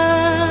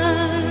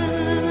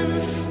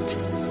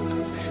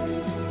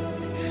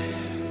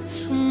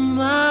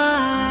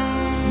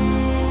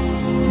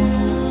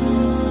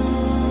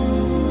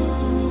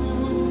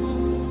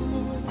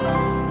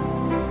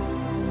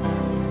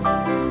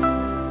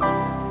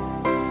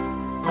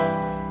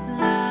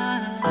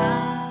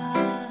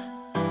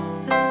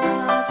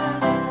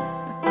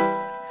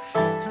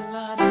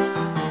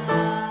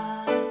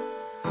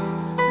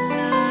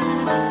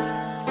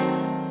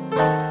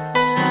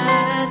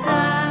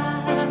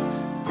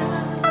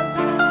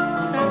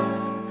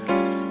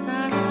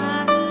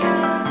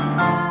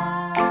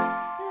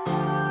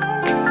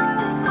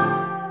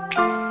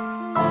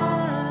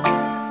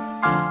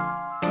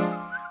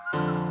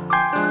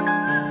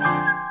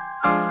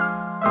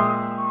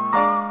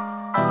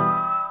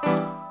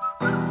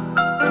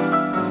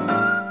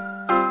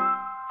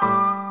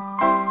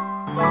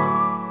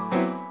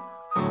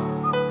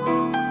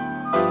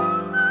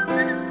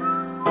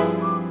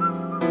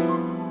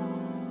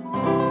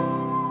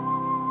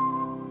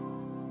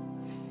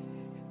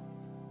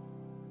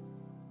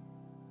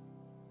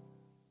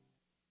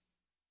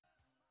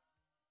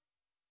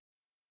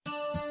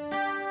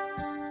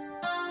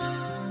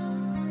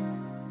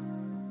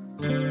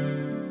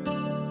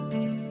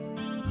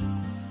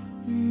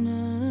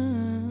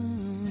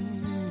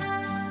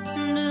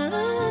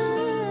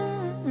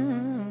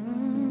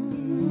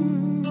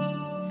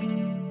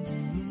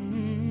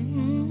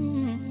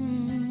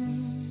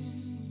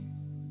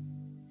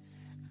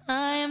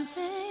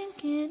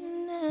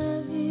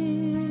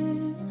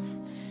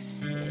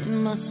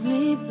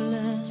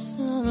sleepless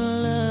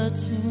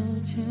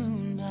solitude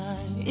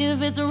tonight.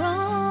 If it's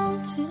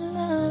wrong to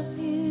love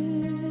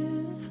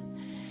you,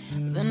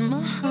 then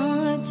my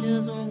heart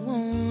just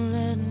won't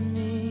let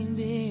me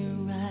be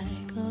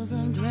right. 'Cause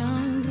I'm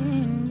drowned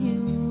in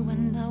you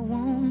and I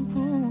won't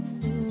pull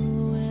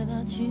through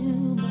without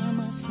you by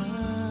my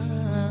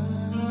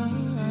side.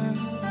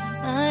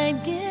 I'd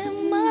give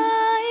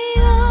my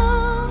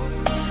all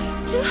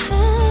to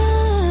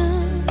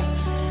have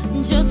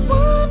just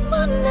one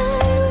more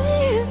night.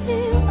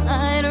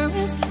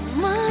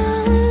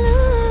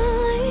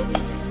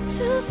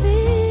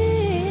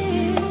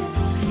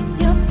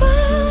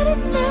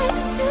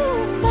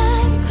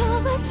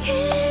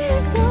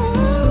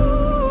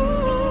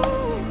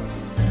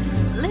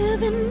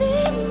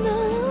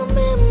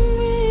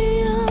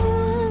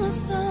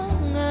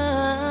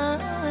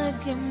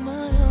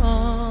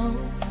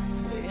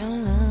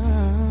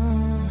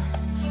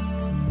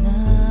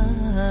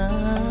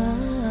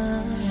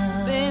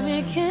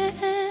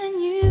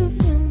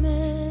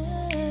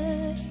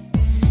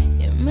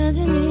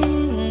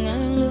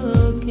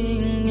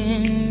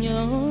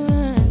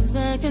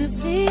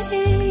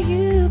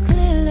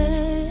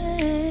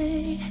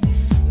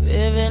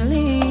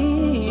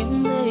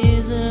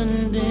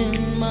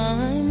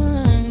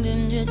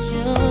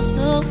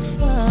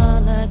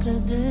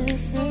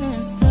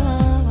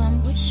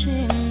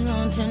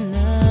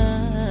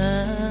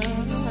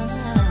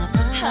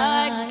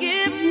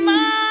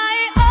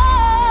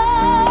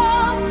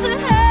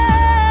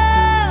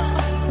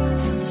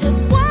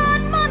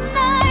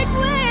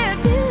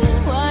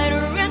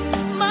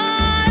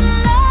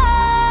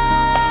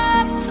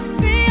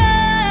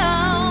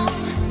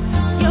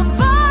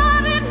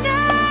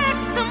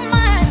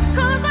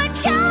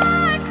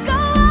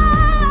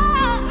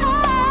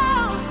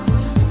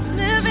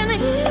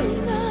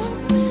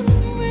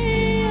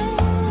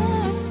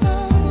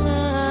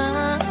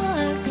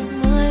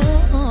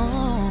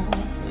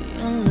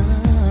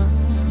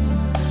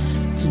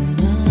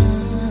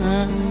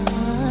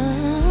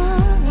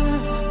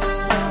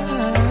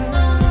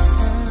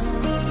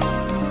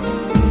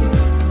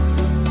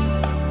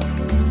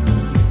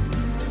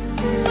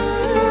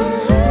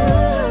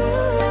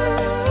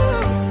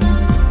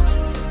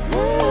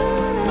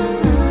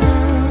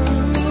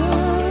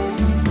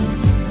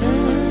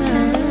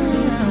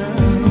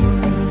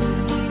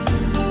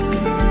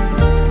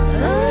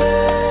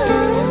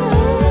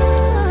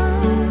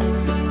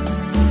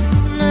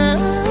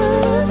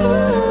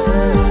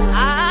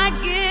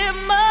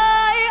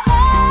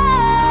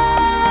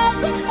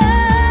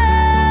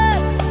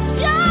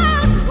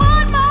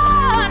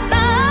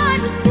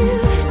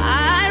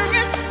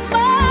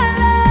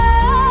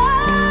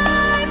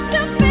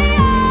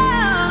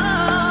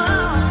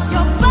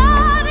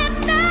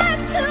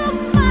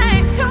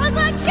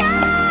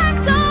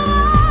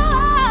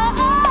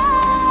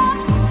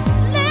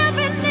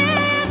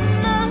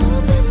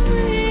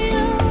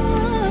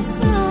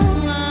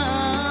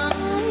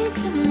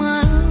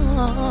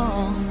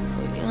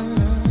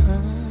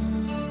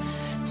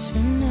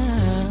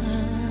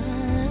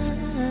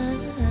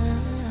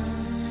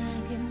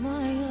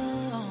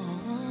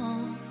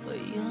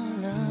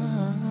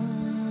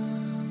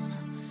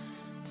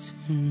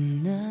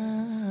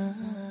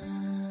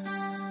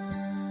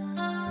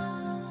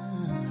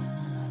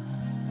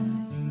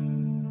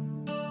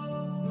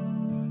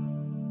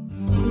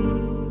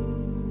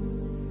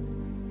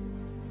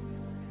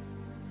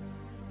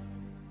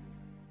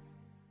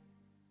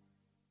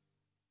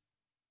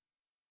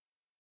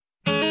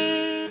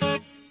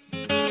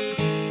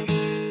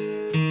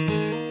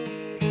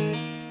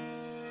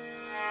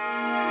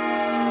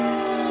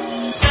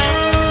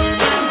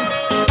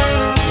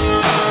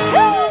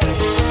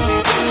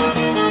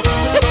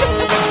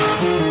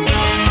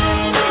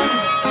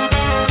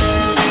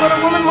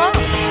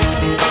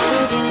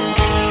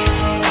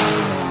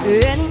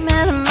 Any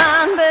man of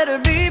mine better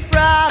be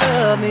proud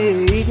of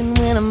me. Even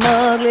when I'm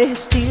ugly, he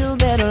still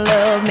better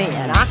love me.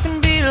 And I can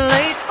be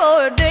late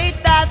for a date,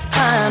 that's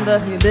fine,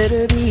 but he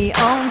better be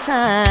on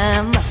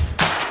time.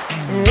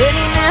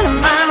 Any man of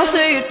mine will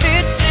say it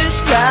fits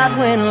just right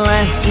when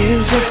last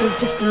year's dress is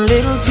just a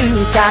little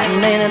too tight.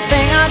 And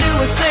anything I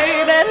do or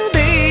say better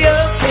be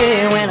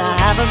okay when I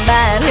have a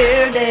bad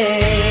hair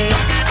day.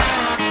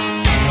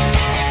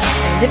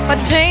 And if I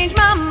change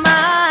my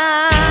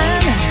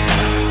mind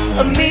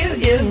a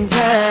million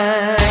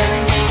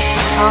times,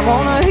 I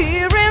wanna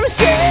hear him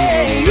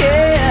say,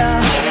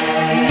 yeah,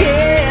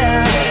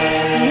 yeah,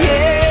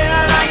 yeah,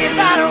 I like it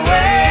that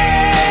way.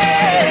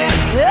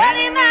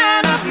 Any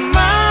man of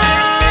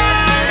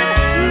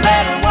mine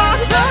better walk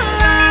the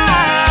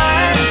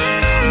line,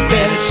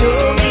 better show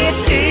me a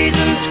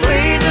teasing,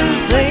 squeezing,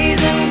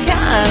 blazing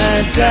kind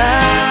of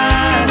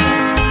time.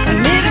 I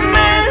need a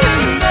man who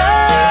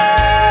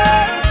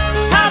knows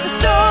how the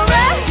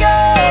story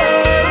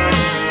goes.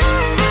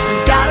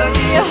 There's gotta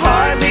be a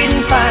heart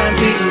beating fine,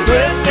 sweet,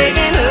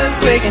 breathtaking,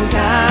 earthquaking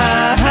kind.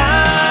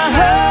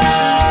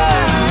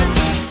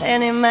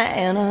 Any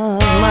man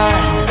of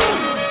mine.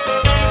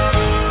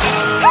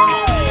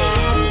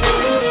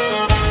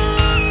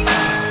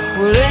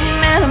 Well, any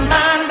man of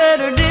mine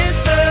better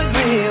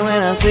disagree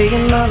when I say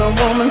another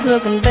woman's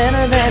looking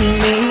better than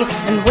me.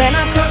 And when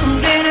I cook him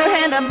dinner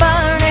and I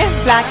burn it,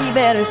 like he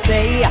better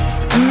say, I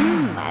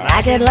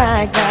like it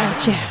like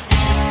that, yeah.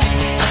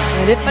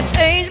 And if I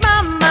change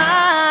my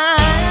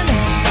mind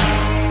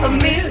a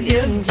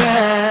million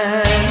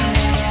times,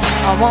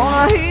 I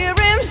wanna hear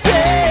him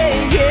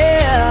say,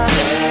 yeah,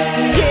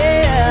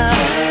 yeah,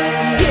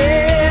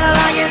 yeah, I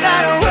like it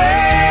that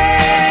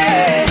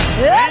way.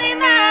 Any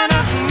man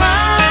of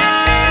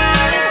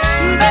mine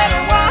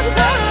better walk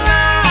the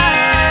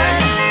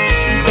line,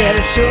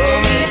 better show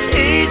me a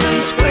teasing,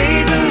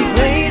 squeezing,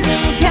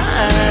 blazing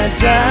kind of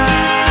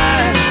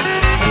time.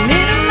 I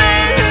need a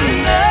man who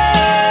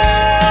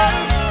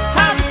knows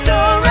how the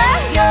story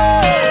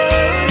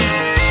goes.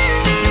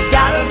 There's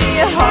gotta be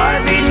a heart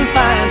beating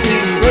fine,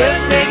 sweet,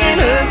 breathtaking,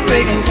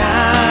 earthquaking kind.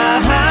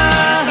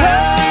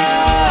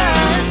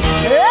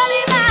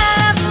 Any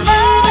man of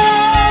mine.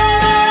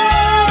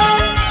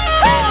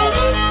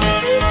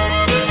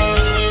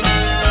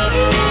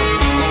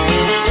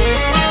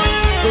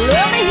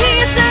 Let me hear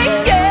you say,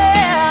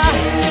 yeah,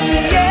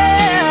 yeah,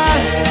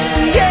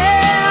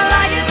 yeah, I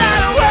like it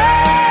that way.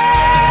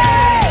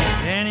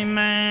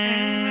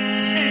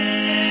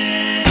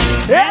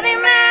 Any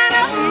man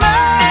of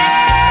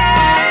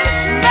mine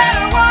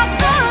better walk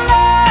the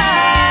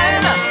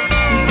line,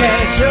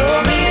 better show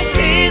me a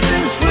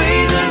teasing,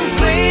 squeezing,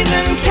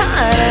 pleasing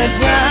kind of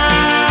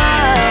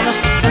time.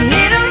 I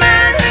need a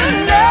man who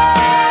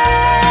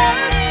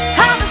knows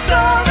how the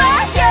story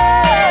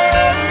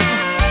goes.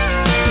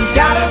 There's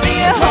gotta be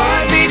a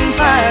heart beating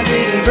fine,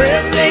 beating,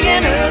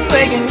 breathtaking,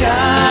 earthquaking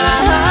kind.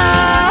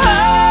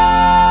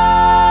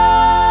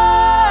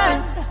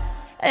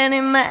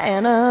 Any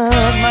man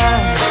of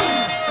mine.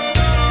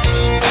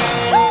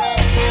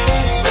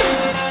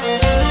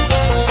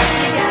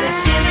 You gotta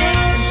shimmy,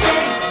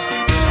 shake,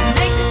 and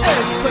make the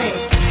earthquake.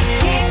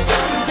 Kick,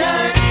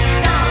 turn,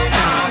 stomp,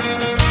 stomp.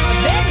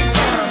 Then you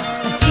jump,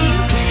 and keep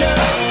your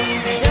toe.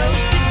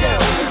 Dose to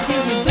dose,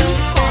 until your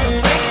boots wanna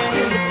break,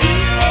 till your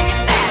feet and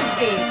your back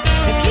ache.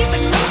 And keep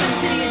it moving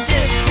till you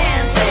just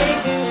can't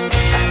take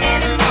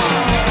anymore.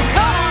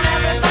 Come on,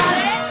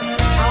 everybody,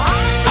 on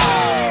the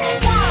floor.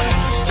 1,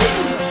 2,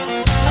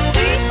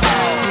 3,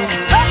 4.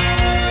 Up,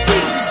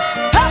 2,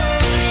 up.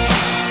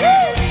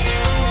 Woo!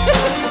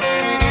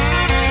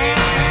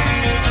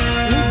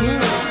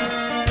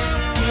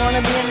 You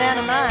wanna be a man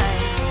of mine?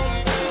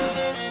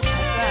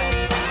 That's right.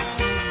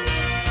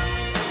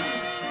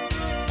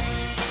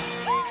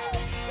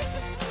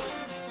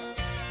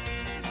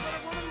 This is what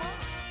a woman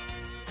wants.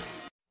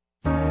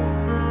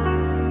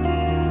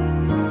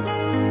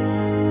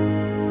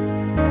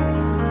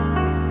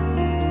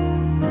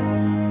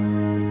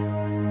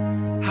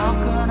 How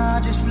can I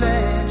just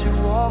let you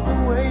walk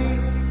away?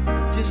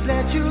 Just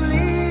let you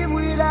leave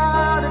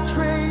without a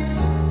trace.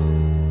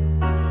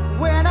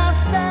 When I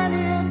stand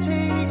here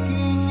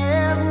taking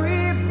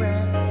every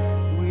breath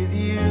with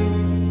you.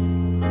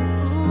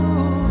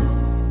 Ooh,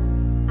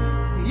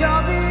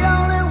 you're the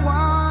only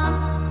one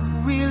who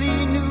really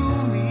knew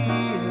me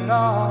at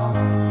all.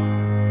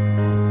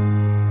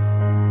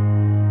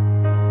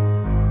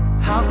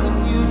 How can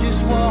you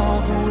just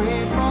walk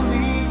away from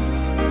me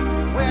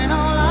when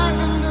all I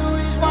can do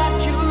is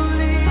watch you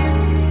leave?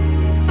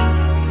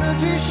 'Cause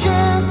we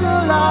shared the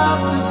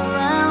laughter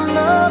and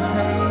the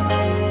pain,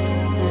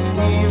 and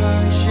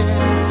even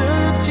shared the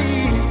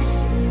tears.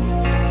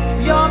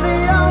 You're the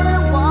only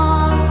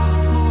one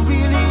who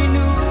really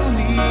knew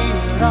me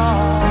at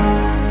all.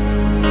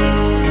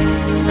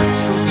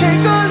 So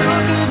take a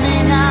look at me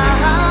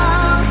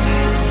now.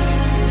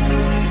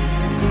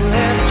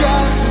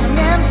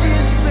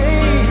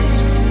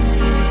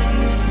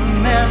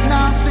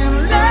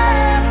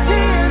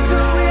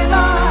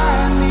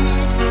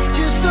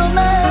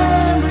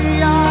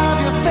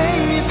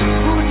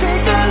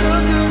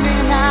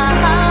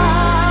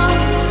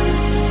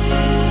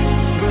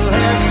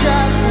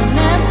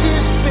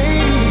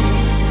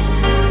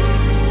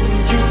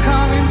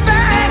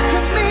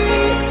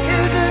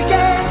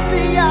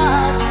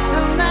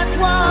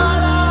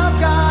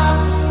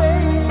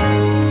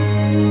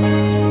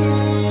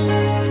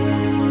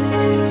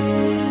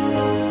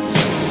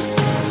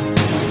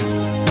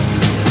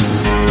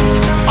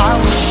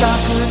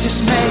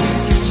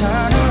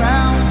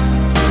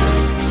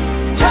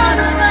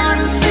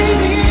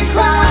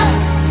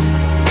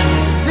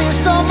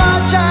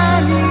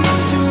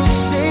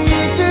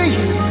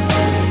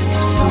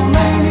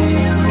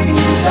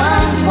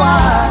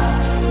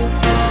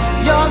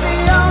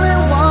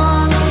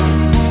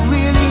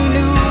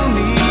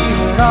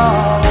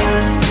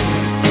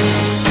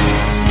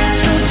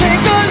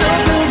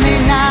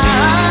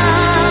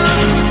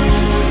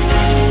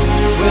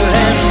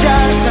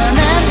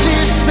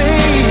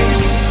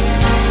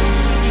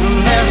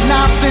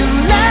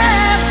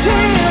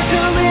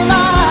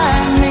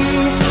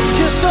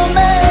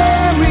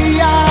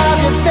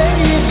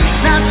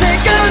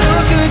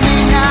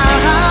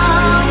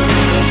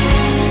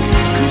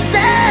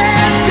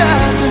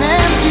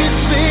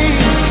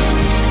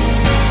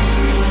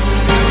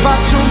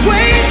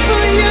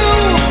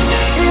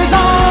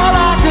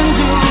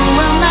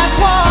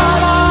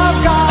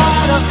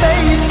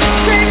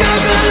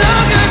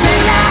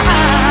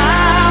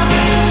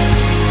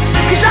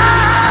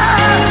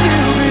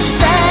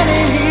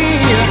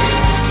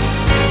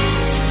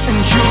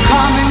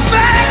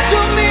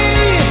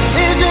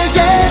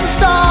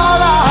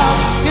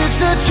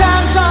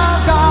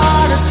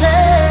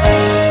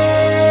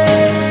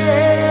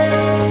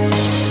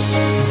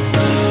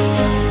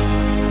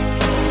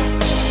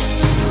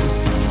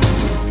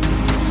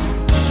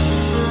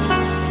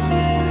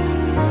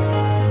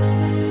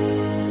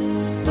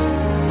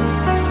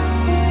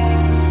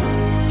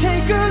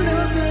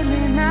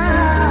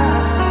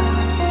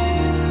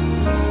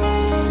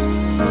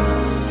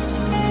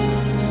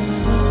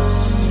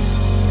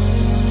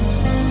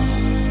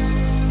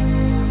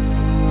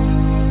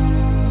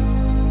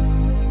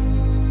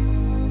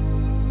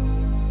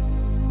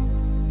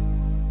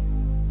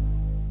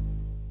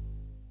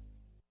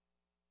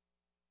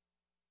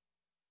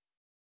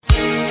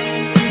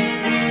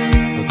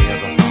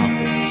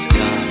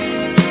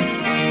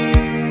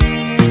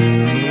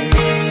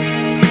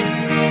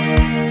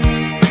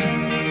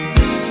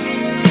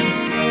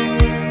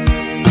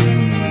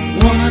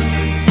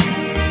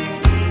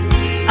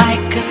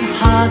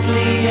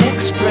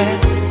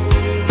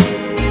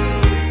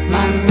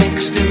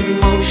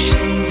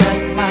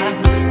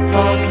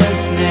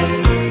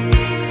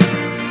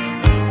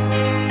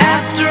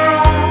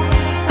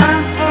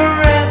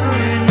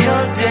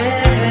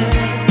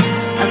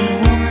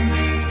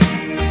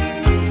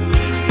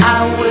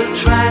 will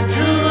try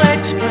to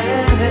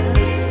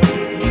express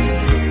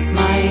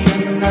my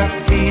inner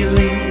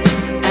feelings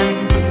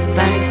and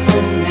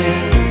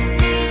thankfulness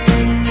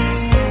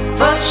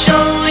for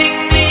showing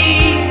me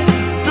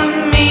the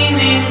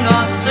meaning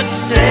of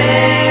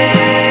success.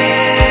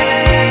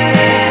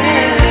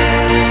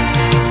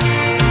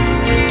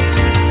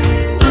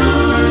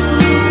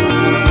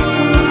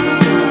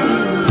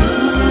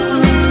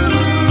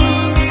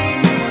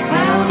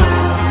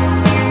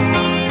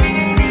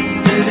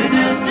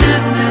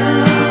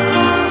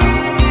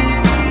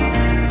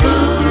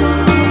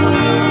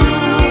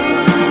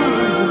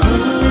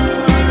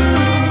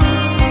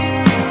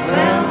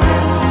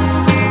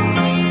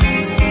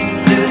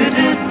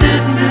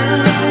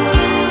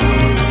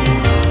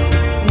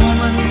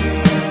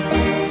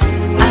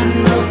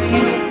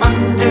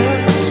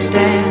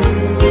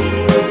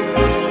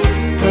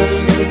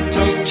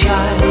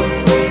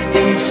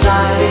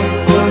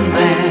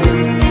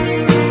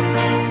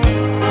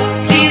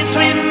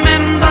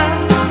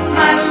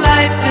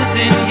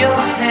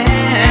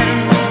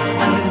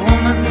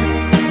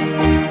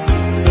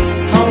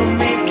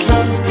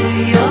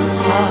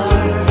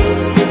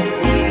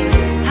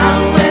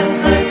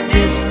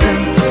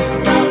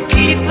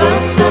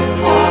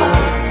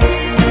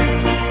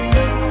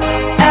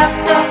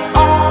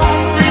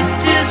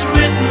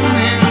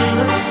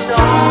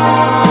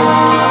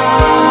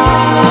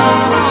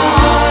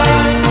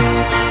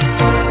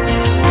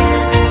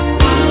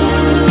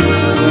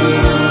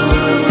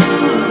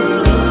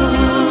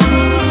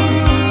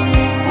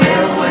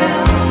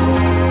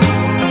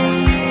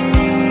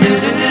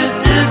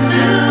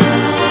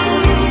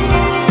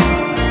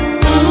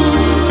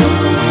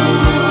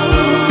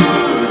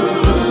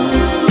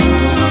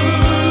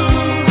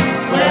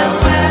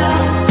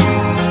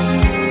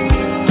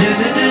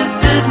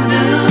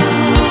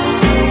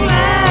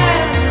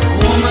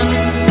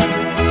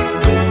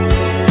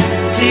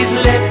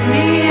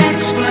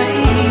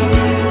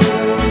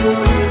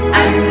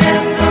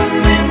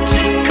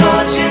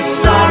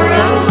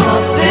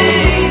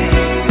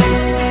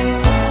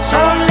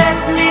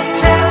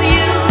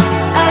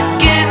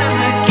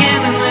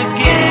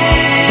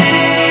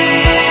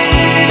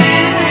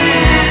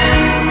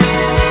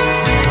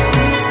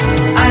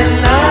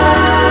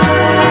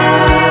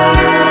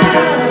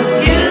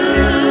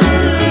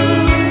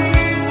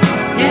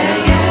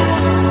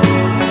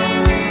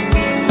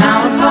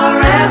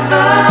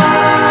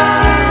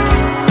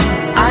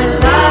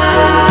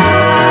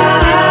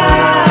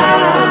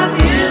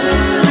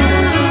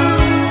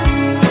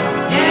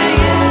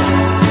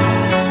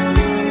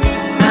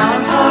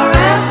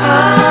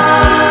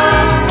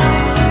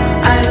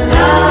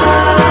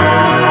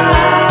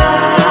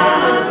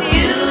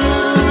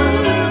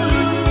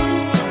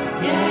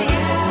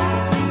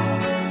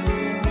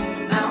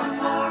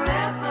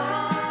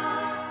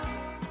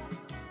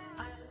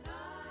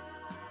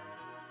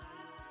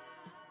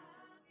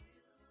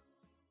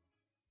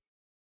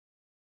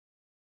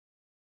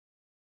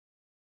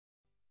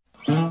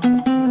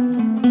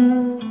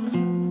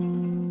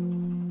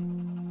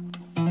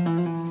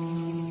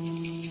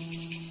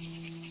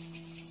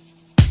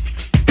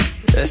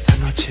 Esta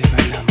noche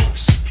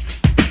bailamos,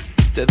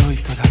 te doy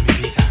toda